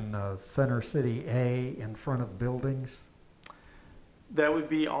parking in Center City A in front of buildings. That would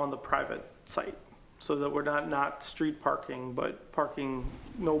be on the private site, so that we're not street parking, but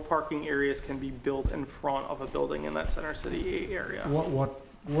no parking areas can be built in front of a building in that Center City A area. What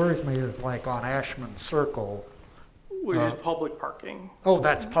worries me is like on Ashman Circle. Which is public parking. Oh,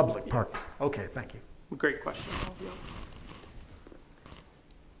 that's public parking. Okay, thank you. Great question.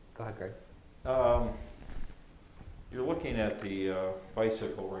 Go ahead, Greg. You're looking at the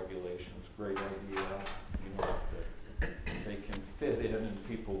bicycle regulations, great idea, that they can fit in and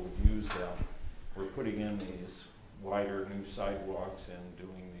people would use them. We're putting in these wider new sidewalks and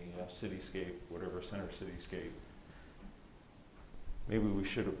doing the cityscape, whatever center cityscape. Maybe we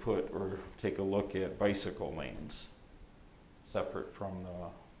should have put or take a look at bicycle lanes separate from the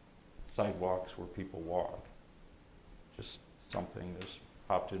sidewalks where people walk. Just something just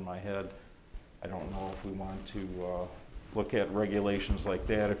popped in my head. I don't know if we want to look at regulations like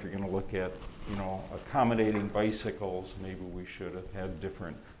that. If you're going to look at, accommodating bicycles, maybe we should have had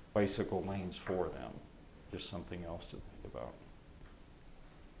different bicycle lanes for them. Just something else to think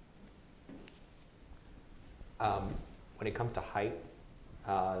about. when it comes to height,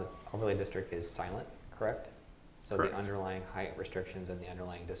 overlay district is silent, correct? So Correct. the underlying height restrictions in the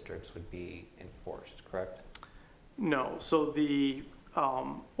underlying districts would be enforced, correct? No, so the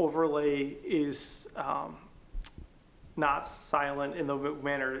overlay is not silent in the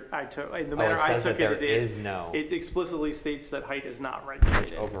manner I took. In the manner it I says took that it, there it is no. It explicitly states that height is not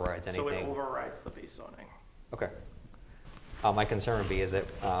regulated. Which overrides So it anything. overrides the base zoning. Okay. My concern would be is that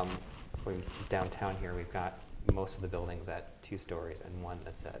downtown here, we've got most of the buildings at 2 stories and one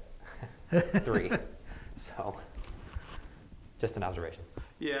that's at 3. So, just an observation.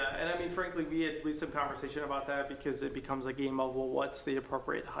 Yeah, and I mean, frankly, we had some conversation about that because it becomes a game of, well, what's the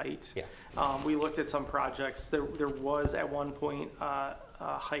appropriate height? Yeah. We looked at some projects. There was at one point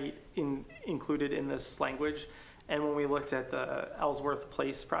height included in this language. And when we looked at the Ellsworth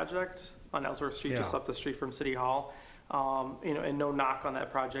Place project on Ellsworth Street, just Yeah. up the street from City Hall, and no knock on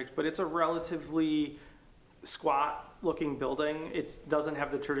that project, but it's a relatively squat looking building. It doesn't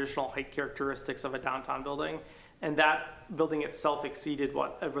have the traditional height characteristics of a downtown building. And that building itself exceeded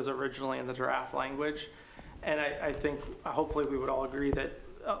what it was originally in the draft language. And I think hopefully we would all agree that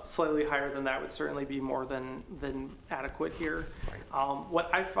slightly higher than that would certainly be more than adequate here.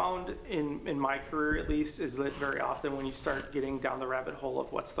 What I found in my career at least is that very often when you start getting down the rabbit hole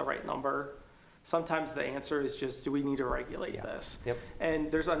of what's the right number, sometimes the answer is just, do we need to regulate this? Yep.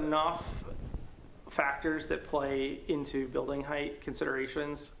 And there's enough factors that play into building height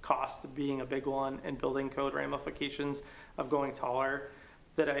considerations, cost being a big one, and building code ramifications of going taller,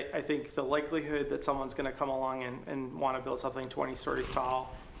 that I think the likelihood that someone's going to come along and want to build something 20 stories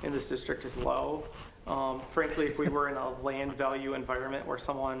tall in this district is low. Frankly, if we were in a land value environment where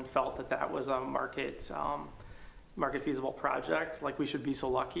someone felt that that was a market feasible project, like we should be so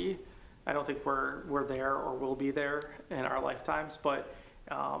lucky. I don't think we're there or will be there in our lifetimes, but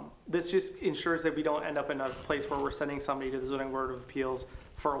this just ensures that we don't end up in a place where we're sending somebody to the zoning board of appeals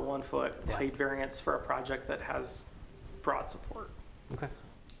for a 1-foot height variance for a project that has broad support. Okay.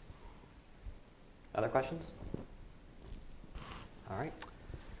 Other questions? All right.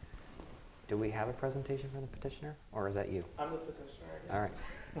 Do we have a presentation from the petitioner, or is that you? I'm the petitioner. All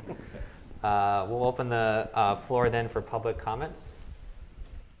right. We'll open the floor then for public comments.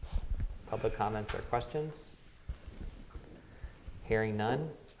 Public comments or questions? Hearing none,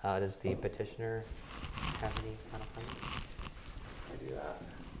 does the petitioner have any final comments? I do that.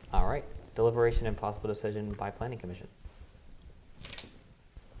 All right. Deliberation and possible decision by Planning Commission.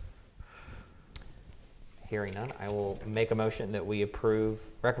 Hearing none, I will make a motion that we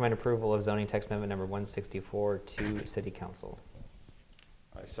recommend approval of zoning text amendment number 164 to City Council.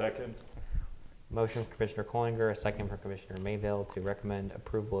 I second. Motion from Commissioner Collinger, a second from Commissioner Mayville to recommend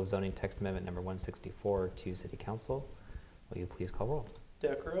approval of zoning text amendment number 164 to City Council. Will you please call roll?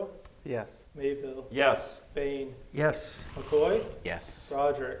 Decro? Yes. Mayville? Yes. Bain? Yes. McCoy? Yes.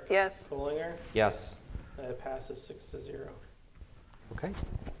 Roderick? Yes. Collinger? Yes. And it passes 6-0. Okay.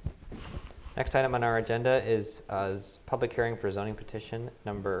 Next item on our agenda is public hearing for zoning petition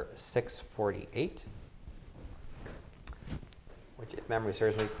number 648, which, if memory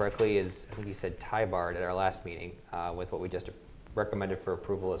serves me correctly, is, I think you said tie-barred at our last meeting with what we just recommended for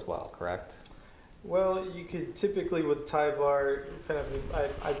approval as well, correct? Well, you could typically with tie bar,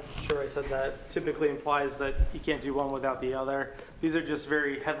 I'm sure I said that, typically implies that you can't do one without the other. These are just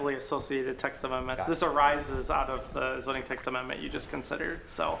very heavily associated text amendments. This arises out of the zoning text amendment you just considered.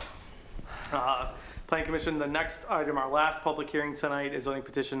 So, Planning Commission, the next item, our last public hearing tonight is zoning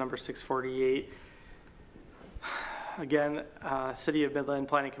petition number 648. Again, City of Midland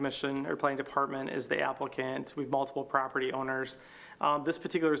Planning Commission or Planning Department is the applicant. We have multiple property owners. This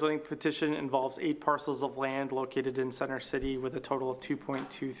particular zoning petition involves 8 parcels of land located in Center City with a total of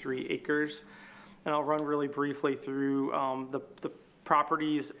 2.23 acres. And I'll run really briefly through the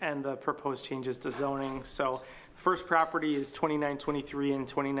properties and the proposed changes to zoning. So first property is 2923 and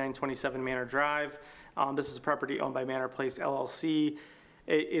 2927 Manor Drive. This is a property owned by Manor Place LLC.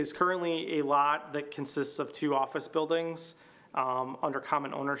 It is currently a lot that consists of 2 office buildings under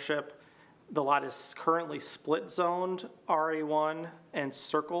common ownership. The lot is currently split zoned RA1 and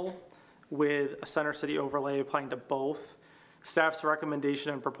Circle with a Center City overlay applying to both. Staff's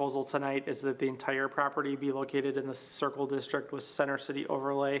recommendation and proposal tonight is that the entire property be located in the Circle District with Center City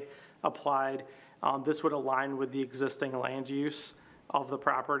overlay applied. This would align with the existing land use of the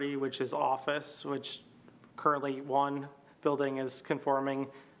property, which is office, which currently 1 building is conforming,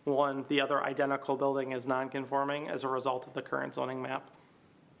 the other identical building is non-conforming as a result of the current zoning map.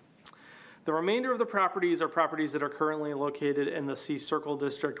 The remainder of the properties are properties that are currently located in the C Circle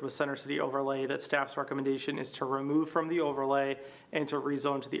District with Center City overlay that staff's recommendation is to remove from the overlay and to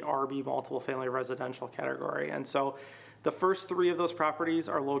rezone to the RB multiple family residential category. And so The first 3 of those properties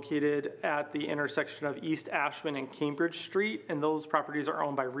are located at the intersection of East Ashman and Cambridge Street, and those properties are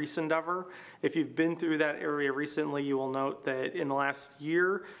owned by Reese Endeavor. If you've been through that area recently, you will note that in the last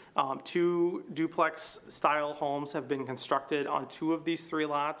year, 2 duplex-style homes have been constructed on 2 of these 3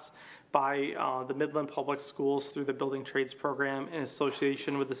 lots by the Midland Public Schools through the Building Trades Program in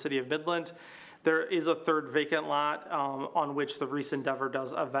association with the City of Midland. There is a 3rd vacant lot on which the Reese Endeavor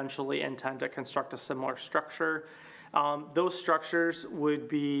does eventually intend to construct a similar structure. Those structures would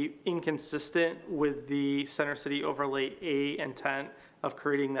be inconsistent with the Center City Overlay A intent of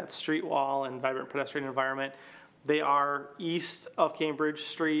creating that street wall and vibrant pedestrian environment. They are east of Cambridge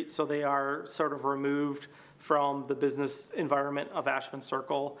Street, so they are sort of removed from the business environment of Ashman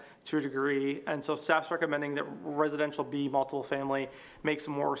Circle to a degree. And so staff's recommending that residential B multiple family makes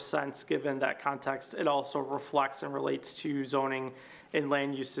more sense given that context. It also reflects and relates to zoning and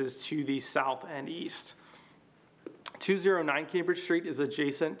land uses to the south and east. 209 Cambridge Street is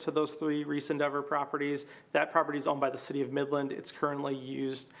adjacent to those 3 Reese Endeavor properties. That property is owned by the City of Midland. It's currently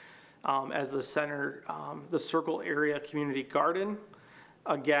used as the center, the Circle Area Community Garden.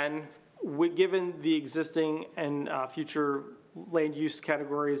 Again, given the existing and future land use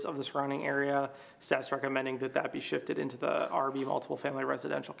categories of the surrounding area, staff's recommending that that be shifted into the RB multiple family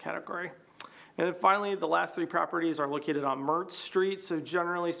residential category. And then finally, the last 3 properties are located on Mertz Street, so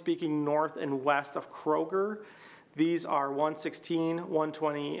generally speaking, north and west of Kroger. These are 116,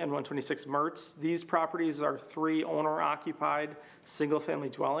 120, and 126 Mertz. These properties are 3 owner-occupied single-family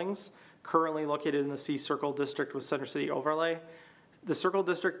dwellings, currently located in the C Circle District with Center City Overlay. The Circle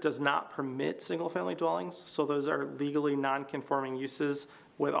District does not permit single-family dwellings, so those are legally non-conforming uses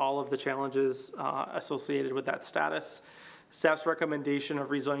with all of the challenges associated with that status. Staff's recommendation of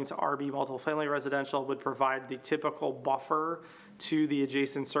rezoning to RB multiple family residential would provide the typical buffer to the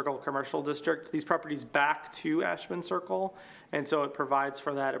adjacent Circle Commercial District. These properties back to Ashman Circle, and so it provides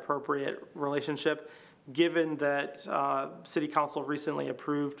for that appropriate relationship. Given that City Council recently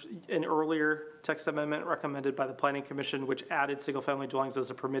approved an earlier text amendment recommended by the Planning Commission, which added single-family dwellings as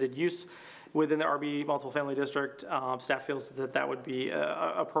a permitted use within the RB multiple family district, staff feels that that would be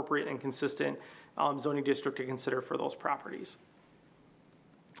appropriate and consistent zoning district to consider for those properties.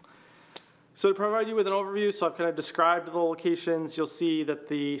 So to provide you with an overview, so I've kind of described the locations. You'll see that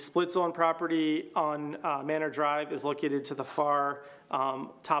the split zone property on Manor Drive is located to the far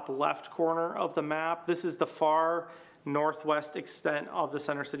top left corner of the map. This is the far northwest extent of the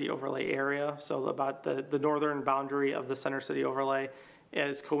Center City Overlay area. So about the northern boundary of the Center City Overlay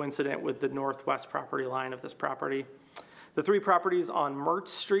is coincident with the northwest property line of this property. The 3 properties on Mertz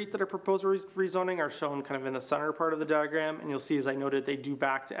Street that are proposed rezoning are shown kind of in the center part of the diagram, and you'll see, as I noted, they do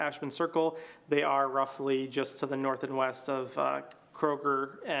back to Ashman Circle. They are roughly just to the north and west of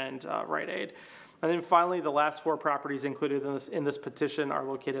Kroger and Rite Aid. And then finally, the last 4 properties included in this petition are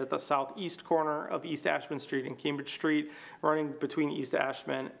located at the southeast corner of East Ashman Street and Cambridge Street, running between East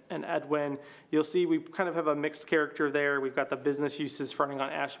Ashman and Edwin. You'll see we kind of have a mixed character there. We've got the business uses fronting on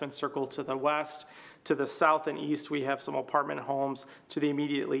Ashman Circle to the west. To the south and east, we have some apartment homes. To the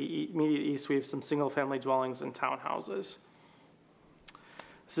immediate east, we have some single-family dwellings and townhouses.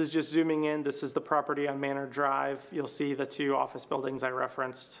 This is just zooming in. This is the property on Manor Drive. You'll see the 2 office buildings I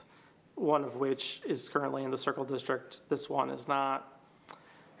referenced, one of which is currently in the Circle District. This one is not.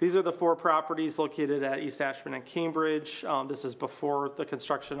 These are the 4 properties located at East Ashman and Cambridge. This is before the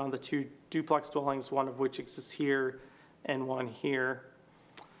construction on the 2 duplex dwellings, one of which exists here and one here.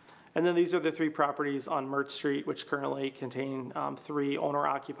 And then these are the 3 properties on Mertz Street, which currently contain 3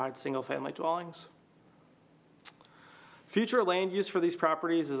 owner-occupied single-family dwellings. Future land use for these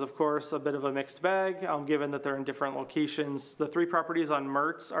properties is, of course, a bit of a mixed bag, given that they're in different locations. The 3 properties on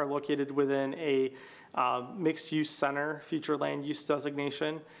Mertz are located within a mixed-use center, future land use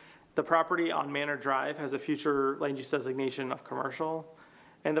designation. The property on Manor Drive has a future land use designation of commercial.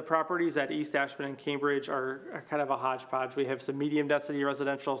 And the properties at East Ashman and Cambridge are kind of a hodgepodge. We have some medium density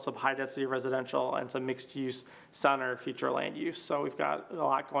residential, some high density residential, and some mixed use center future land use. So we've got a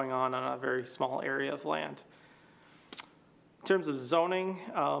lot going on a very small area of land. In terms of zoning,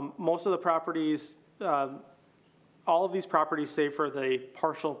 most of the properties, all of these properties, save for the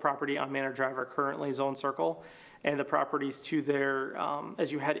partial property on Manor Drive, are currently zone circle. And the properties to there,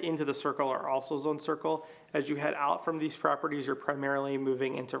 as you head into the circle, are also zone circle. As you head out from these properties, you're primarily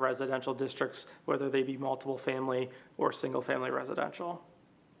moving into residential districts, whether they be multiple family or single family residential.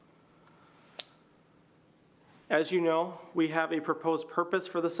 As you know, we have a proposed purpose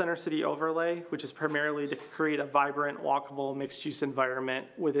for the Center City Overlay, which is primarily to create a vibrant, walkable, mixed-use environment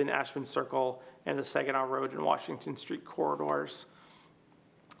within Ashman Circle and the Saginaw Road and Washington Street corridors.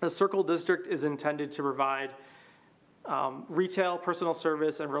 The Circle District is intended to provide Retail, personal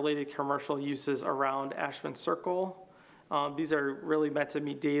service, and related commercial uses around Ashman Circle. These are really meant to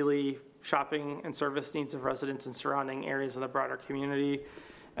meet daily shopping and service needs of residents in surrounding areas of the broader community.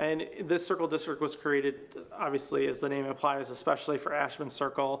 And this circle district was created, obviously, as the name implies, especially for Ashman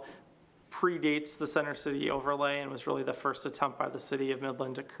Circle, predates the Center City overlay and was really the first attempt by the city of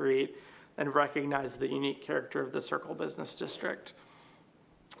Midland to create and recognize the unique character of the Circle Business District.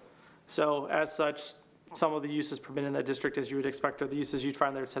 So as such, some of the uses permitted in that district, as you would expect, are the uses you'd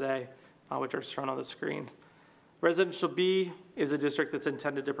find there today, which are shown on the screen. Residential B is a district that's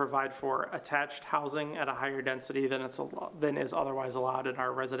intended to provide for attached housing at a higher density than is otherwise allowed in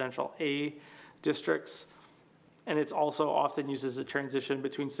our residential A districts. And it's also often used as a transition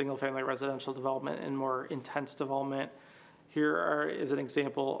between single-family residential development and more intense development. Here is an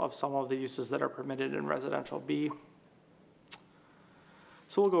example of some of the uses that are permitted in residential B.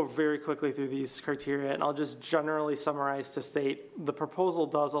 So we'll go very quickly through these criteria, and I'll just generally summarize to state the proposal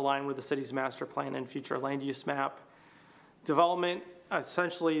does align with the city's master plan and future land use map. Development,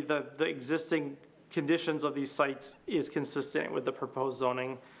 essentially the existing conditions of these sites is consistent with the proposed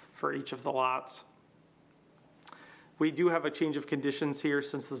zoning for each of the lots. We do have a change of conditions here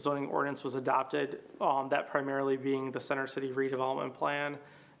since the zoning ordinance was adopted, that primarily being the Center City redevelopment plan.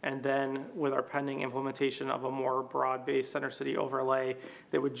 And then with our pending implementation of a more broad-based Center City overlay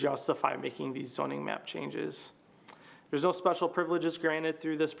that would justify making these zoning map changes. There's no special privileges granted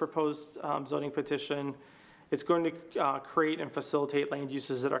through this proposed zoning petition. It's going to create and facilitate land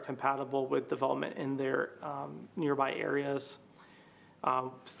uses that are compatible with development in their nearby areas.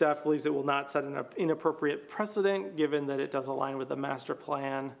 Staff believes it will not set an inappropriate precedent given that it does align with the master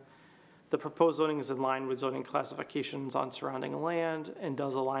plan. The proposed zoning is in line with zoning classifications on surrounding land and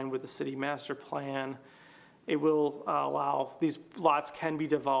does align with the city master plan. It will allow, these lots can be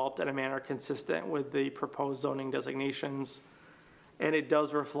developed in a manner consistent with the proposed zoning designations. And it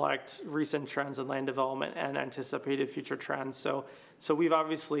does reflect recent trends in land development and anticipated future trends. So we've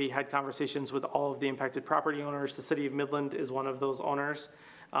obviously had conversations with all of the impacted property owners. The city of Midland is one of those owners.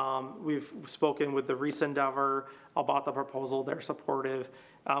 We've spoken with the Reese Endeavor about the proposal. They're supportive.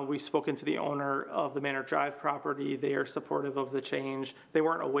 We've spoken to the owner of the Manor Drive property. They are supportive of the change. They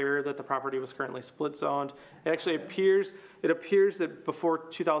weren't aware that the property was currently split zoned. It actually appears that before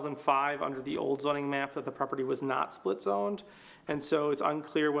 2005, under the old zoning map, that the property was not split zoned. And so it's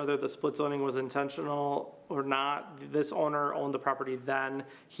unclear whether the split zoning was intentional or not. This owner owned the property then.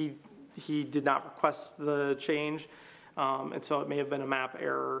 He did not request the change. And so it may have been a map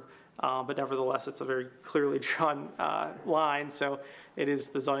error, but nevertheless, it's a very clearly drawn line, so it is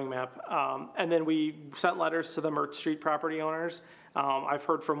the zoning map. And then we sent letters to the Mert Street property owners. I've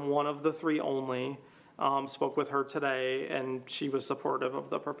heard from one of the three only, spoke with her today, and she was supportive of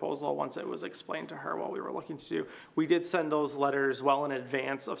the proposal once it was explained to her what we were looking to do. We did send those letters well in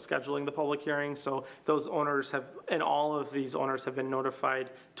advance of scheduling the public hearing, so those owners have, and all of these owners have been notified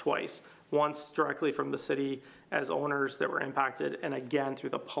twice. Once directly from the city as owners that were impacted, and again through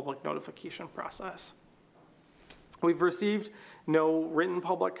the public notification process. We've received no written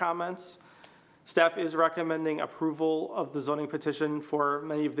public comments. Staff is recommending approval of the zoning petition for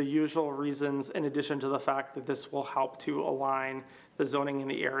many of the usual reasons, in addition to the fact that this will help to align the zoning in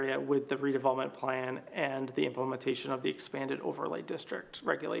the area with the redevelopment plan and the implementation of the expanded overlay district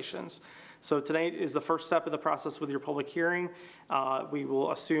regulations. So tonight is the first step of the process with your public hearing. We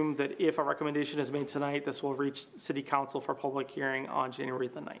will assume that if a recommendation is made tonight, this will reach City Council for public hearing on January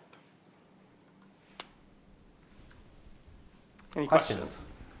the 9th. Any questions?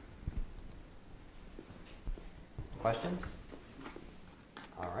 Questions?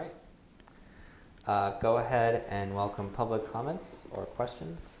 All right. Go ahead and welcome public comments or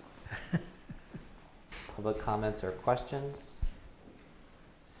questions. Public comments or questions?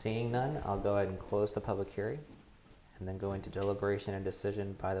 Seeing none, I'll go ahead and close the public hearing and then go into deliberation and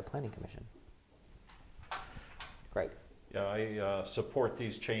decision by the Planning Commission. Greg. Yeah, I support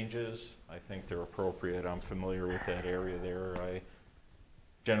these changes. I think they're appropriate. I'm familiar with that area there. I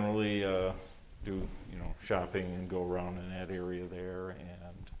generally do shopping and go around in that area there,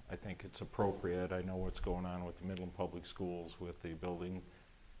 and I think it's appropriate. I know what's going on with the Midland Public Schools with the building,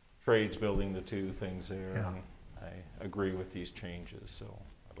 trades building the two things there, yeah. And I agree with these changes, so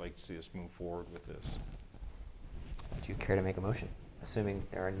I'd like to see us move forward with this. Would you care to make a motion, assuming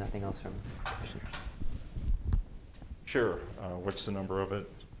there are nothing else from commissioners? Sure. What's the number of it?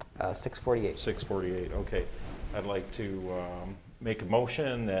 648. 648, okay. I'd like to make a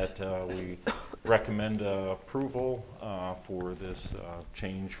motion that we recommend approval for this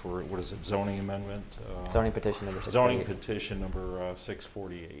change for, what is it, zoning amendment? Zoning petition number 648. Zoning petition number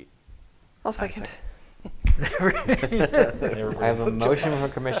 648. I'll second. I have a motion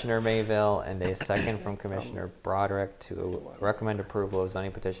from Commissioner Mayville and a second from Commissioner Broderick to recommend approval of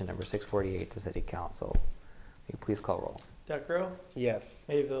zoning petition number 648 to City Council. Will you please call roll? Decro? Yes.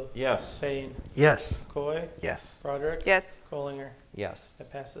 Mayville? Yes. Payne? Yes. McCoy? Yes. Broderick? Yes. Collinger? Yes.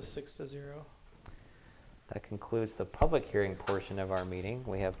 That passes 6-0. That concludes the public hearing portion of our meeting.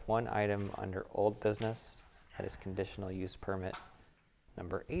 We have one item under old business. That is conditional use permit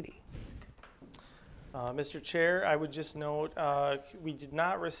number 80. Mr. Chair, I would just note, we did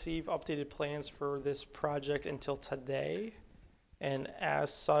not receive updated plans for this project until today. And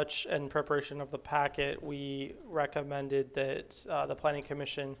as such, in preparation of the packet, we recommended that the Planning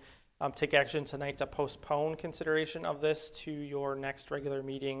Commission take action tonight to postpone consideration of this to your next regular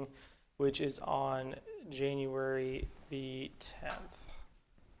meeting, which is on January the 10th.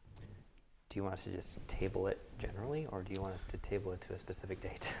 Do you want us to just table it generally, or do you want us to table it to a specific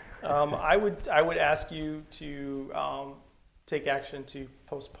date? I would ask you to take action to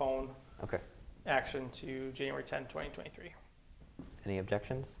postpone action to January 10, 2023. Any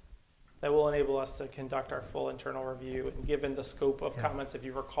objections? That will enable us to conduct our full internal review. And given the scope of comments, if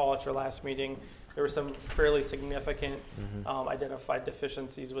you recall at your last meeting, there were some fairly significant identified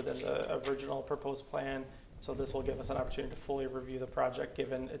deficiencies within the original proposed plan. So this will give us an opportunity to fully review the project,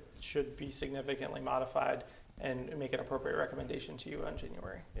 given it should be significantly modified, and make an appropriate recommendation to you on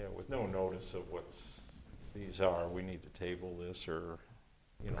January. Yeah, with no notice of what these are, we need to table this or,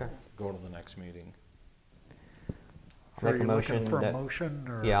 go to the next meeting. I'll make a motion for that, a motion?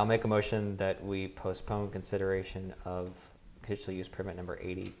 Or? Yeah, I'll make a motion that we postpone consideration of conditional use permit number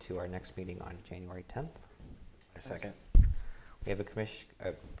 80 to our next meeting on January 10th. A second. We have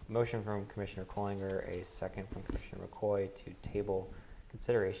a motion from Commissioner Collinger, a second from Commissioner McCoy to table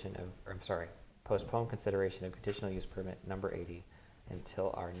consideration of, postpone consideration of conditional use permit number 80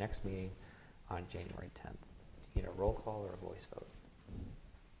 until our next meeting on January 10th. Do you need a roll call or a voice vote?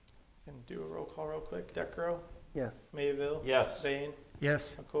 And do a roll call real quick. Decro? Yes. Mayville? Yes. Bain?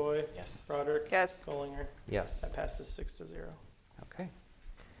 Yes. McCoy? Yes. Broderick? Yes. Collinger? Yes. That passes 6-0. Okay.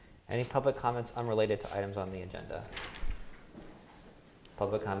 Any public comments unrelated to items on the agenda?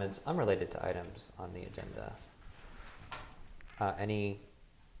 Public comments unrelated to items on the agenda. Any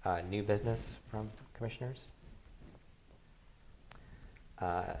new business from commissioners?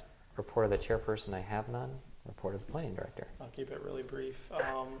 Report of the chairperson, I have none. Report of the planning director. I'll keep it really brief.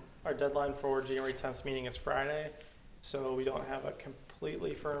 Our deadline for January 10th meeting is Friday, so we don't have a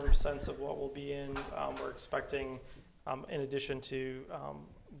completely firm sense of what we'll be in. We're expecting, in addition to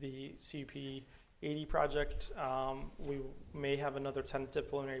the CUP 80 project, we may have another tentative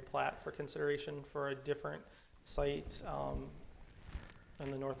preliminary plat for consideration for a different site in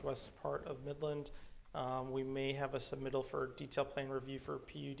the northwest part of Midland. We may have a submittal for detailed plan review for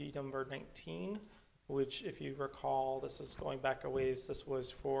PUD number 19, which, if you recall, this is going back a ways. This was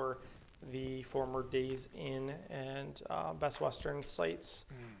for the former Days Inn and Best Western sites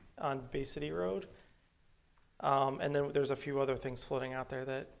on Bay City Road. And then there's a few other things floating out there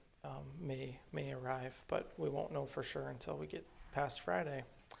that may arrive, but we won't know for sure until we get past Friday.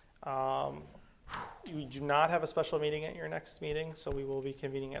 We do not have a special meeting at your next meeting, so we will be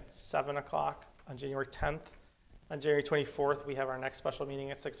convening at 7 o'clock on January 10th. On January 24th, we have our next special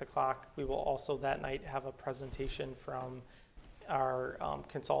meeting at 6 o'clock. We will also that night have a presentation from our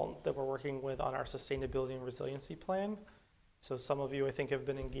consultant that we're working with on our sustainability and resiliency plan. So some of you, I think, have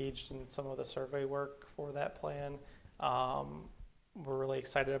been engaged in some of the survey work for that plan. We're really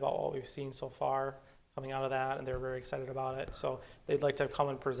excited about what we've seen so far coming out of that, and they're very excited about it. So they'd like to come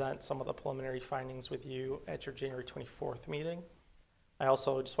and present some of the preliminary findings with you at your January 24th meeting. I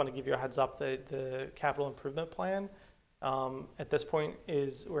also just want to give you a heads up that the capital improvement plan at this point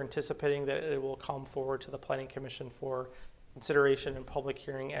we're anticipating that it will come forward to the Planning Commission for consideration and public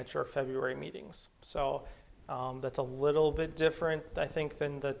hearing at your February meetings. So that's a little bit different, I think,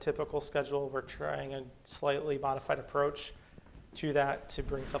 than the typical schedule. We're trying a slightly modified approach to that to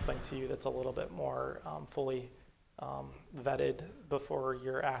bring something to you that's a little bit more fully vetted before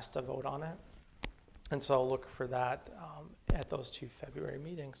you're asked to vote on it. And so I'll look for that at those two February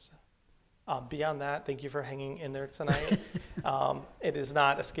meetings. Beyond that, thank you for hanging in there tonight. It has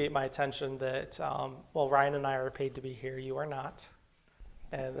not escaped my attention that, Ryan and I are paid to be here. You are not.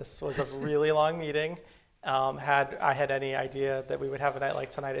 And this was a really long meeting. Had I had any idea that we would have a night like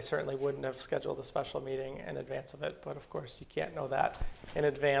tonight, I certainly wouldn't have scheduled a special meeting in advance of it. But of course, you can't know that in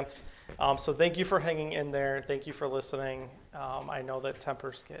advance. So thank you for hanging in there. Thank you for listening. I know that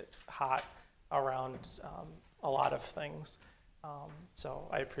tempers get hot around a lot of things. So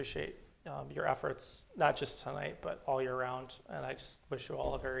I appreciate your efforts, not just tonight, but all year round. And I just wish you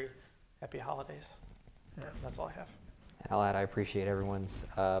all a very happy holidays. That's all I have. And I'll add, I appreciate everyone's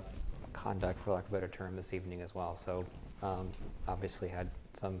conduct, for lack of a better term, this evening as well. So obviously had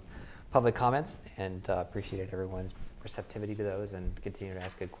some public comments, and appreciated everyone's receptivity to those and continue to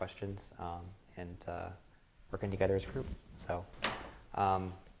ask good questions and working together as a group. So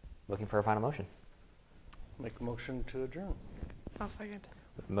looking for a final motion. Make a motion to adjourn. I'll second.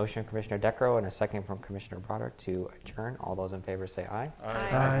 Motion from Commissioner Decro and a second from Commissioner Broderick to adjourn. All those in favor say aye.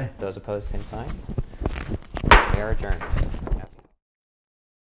 Aye. Aye. Those opposed, same sign. We are adjourned.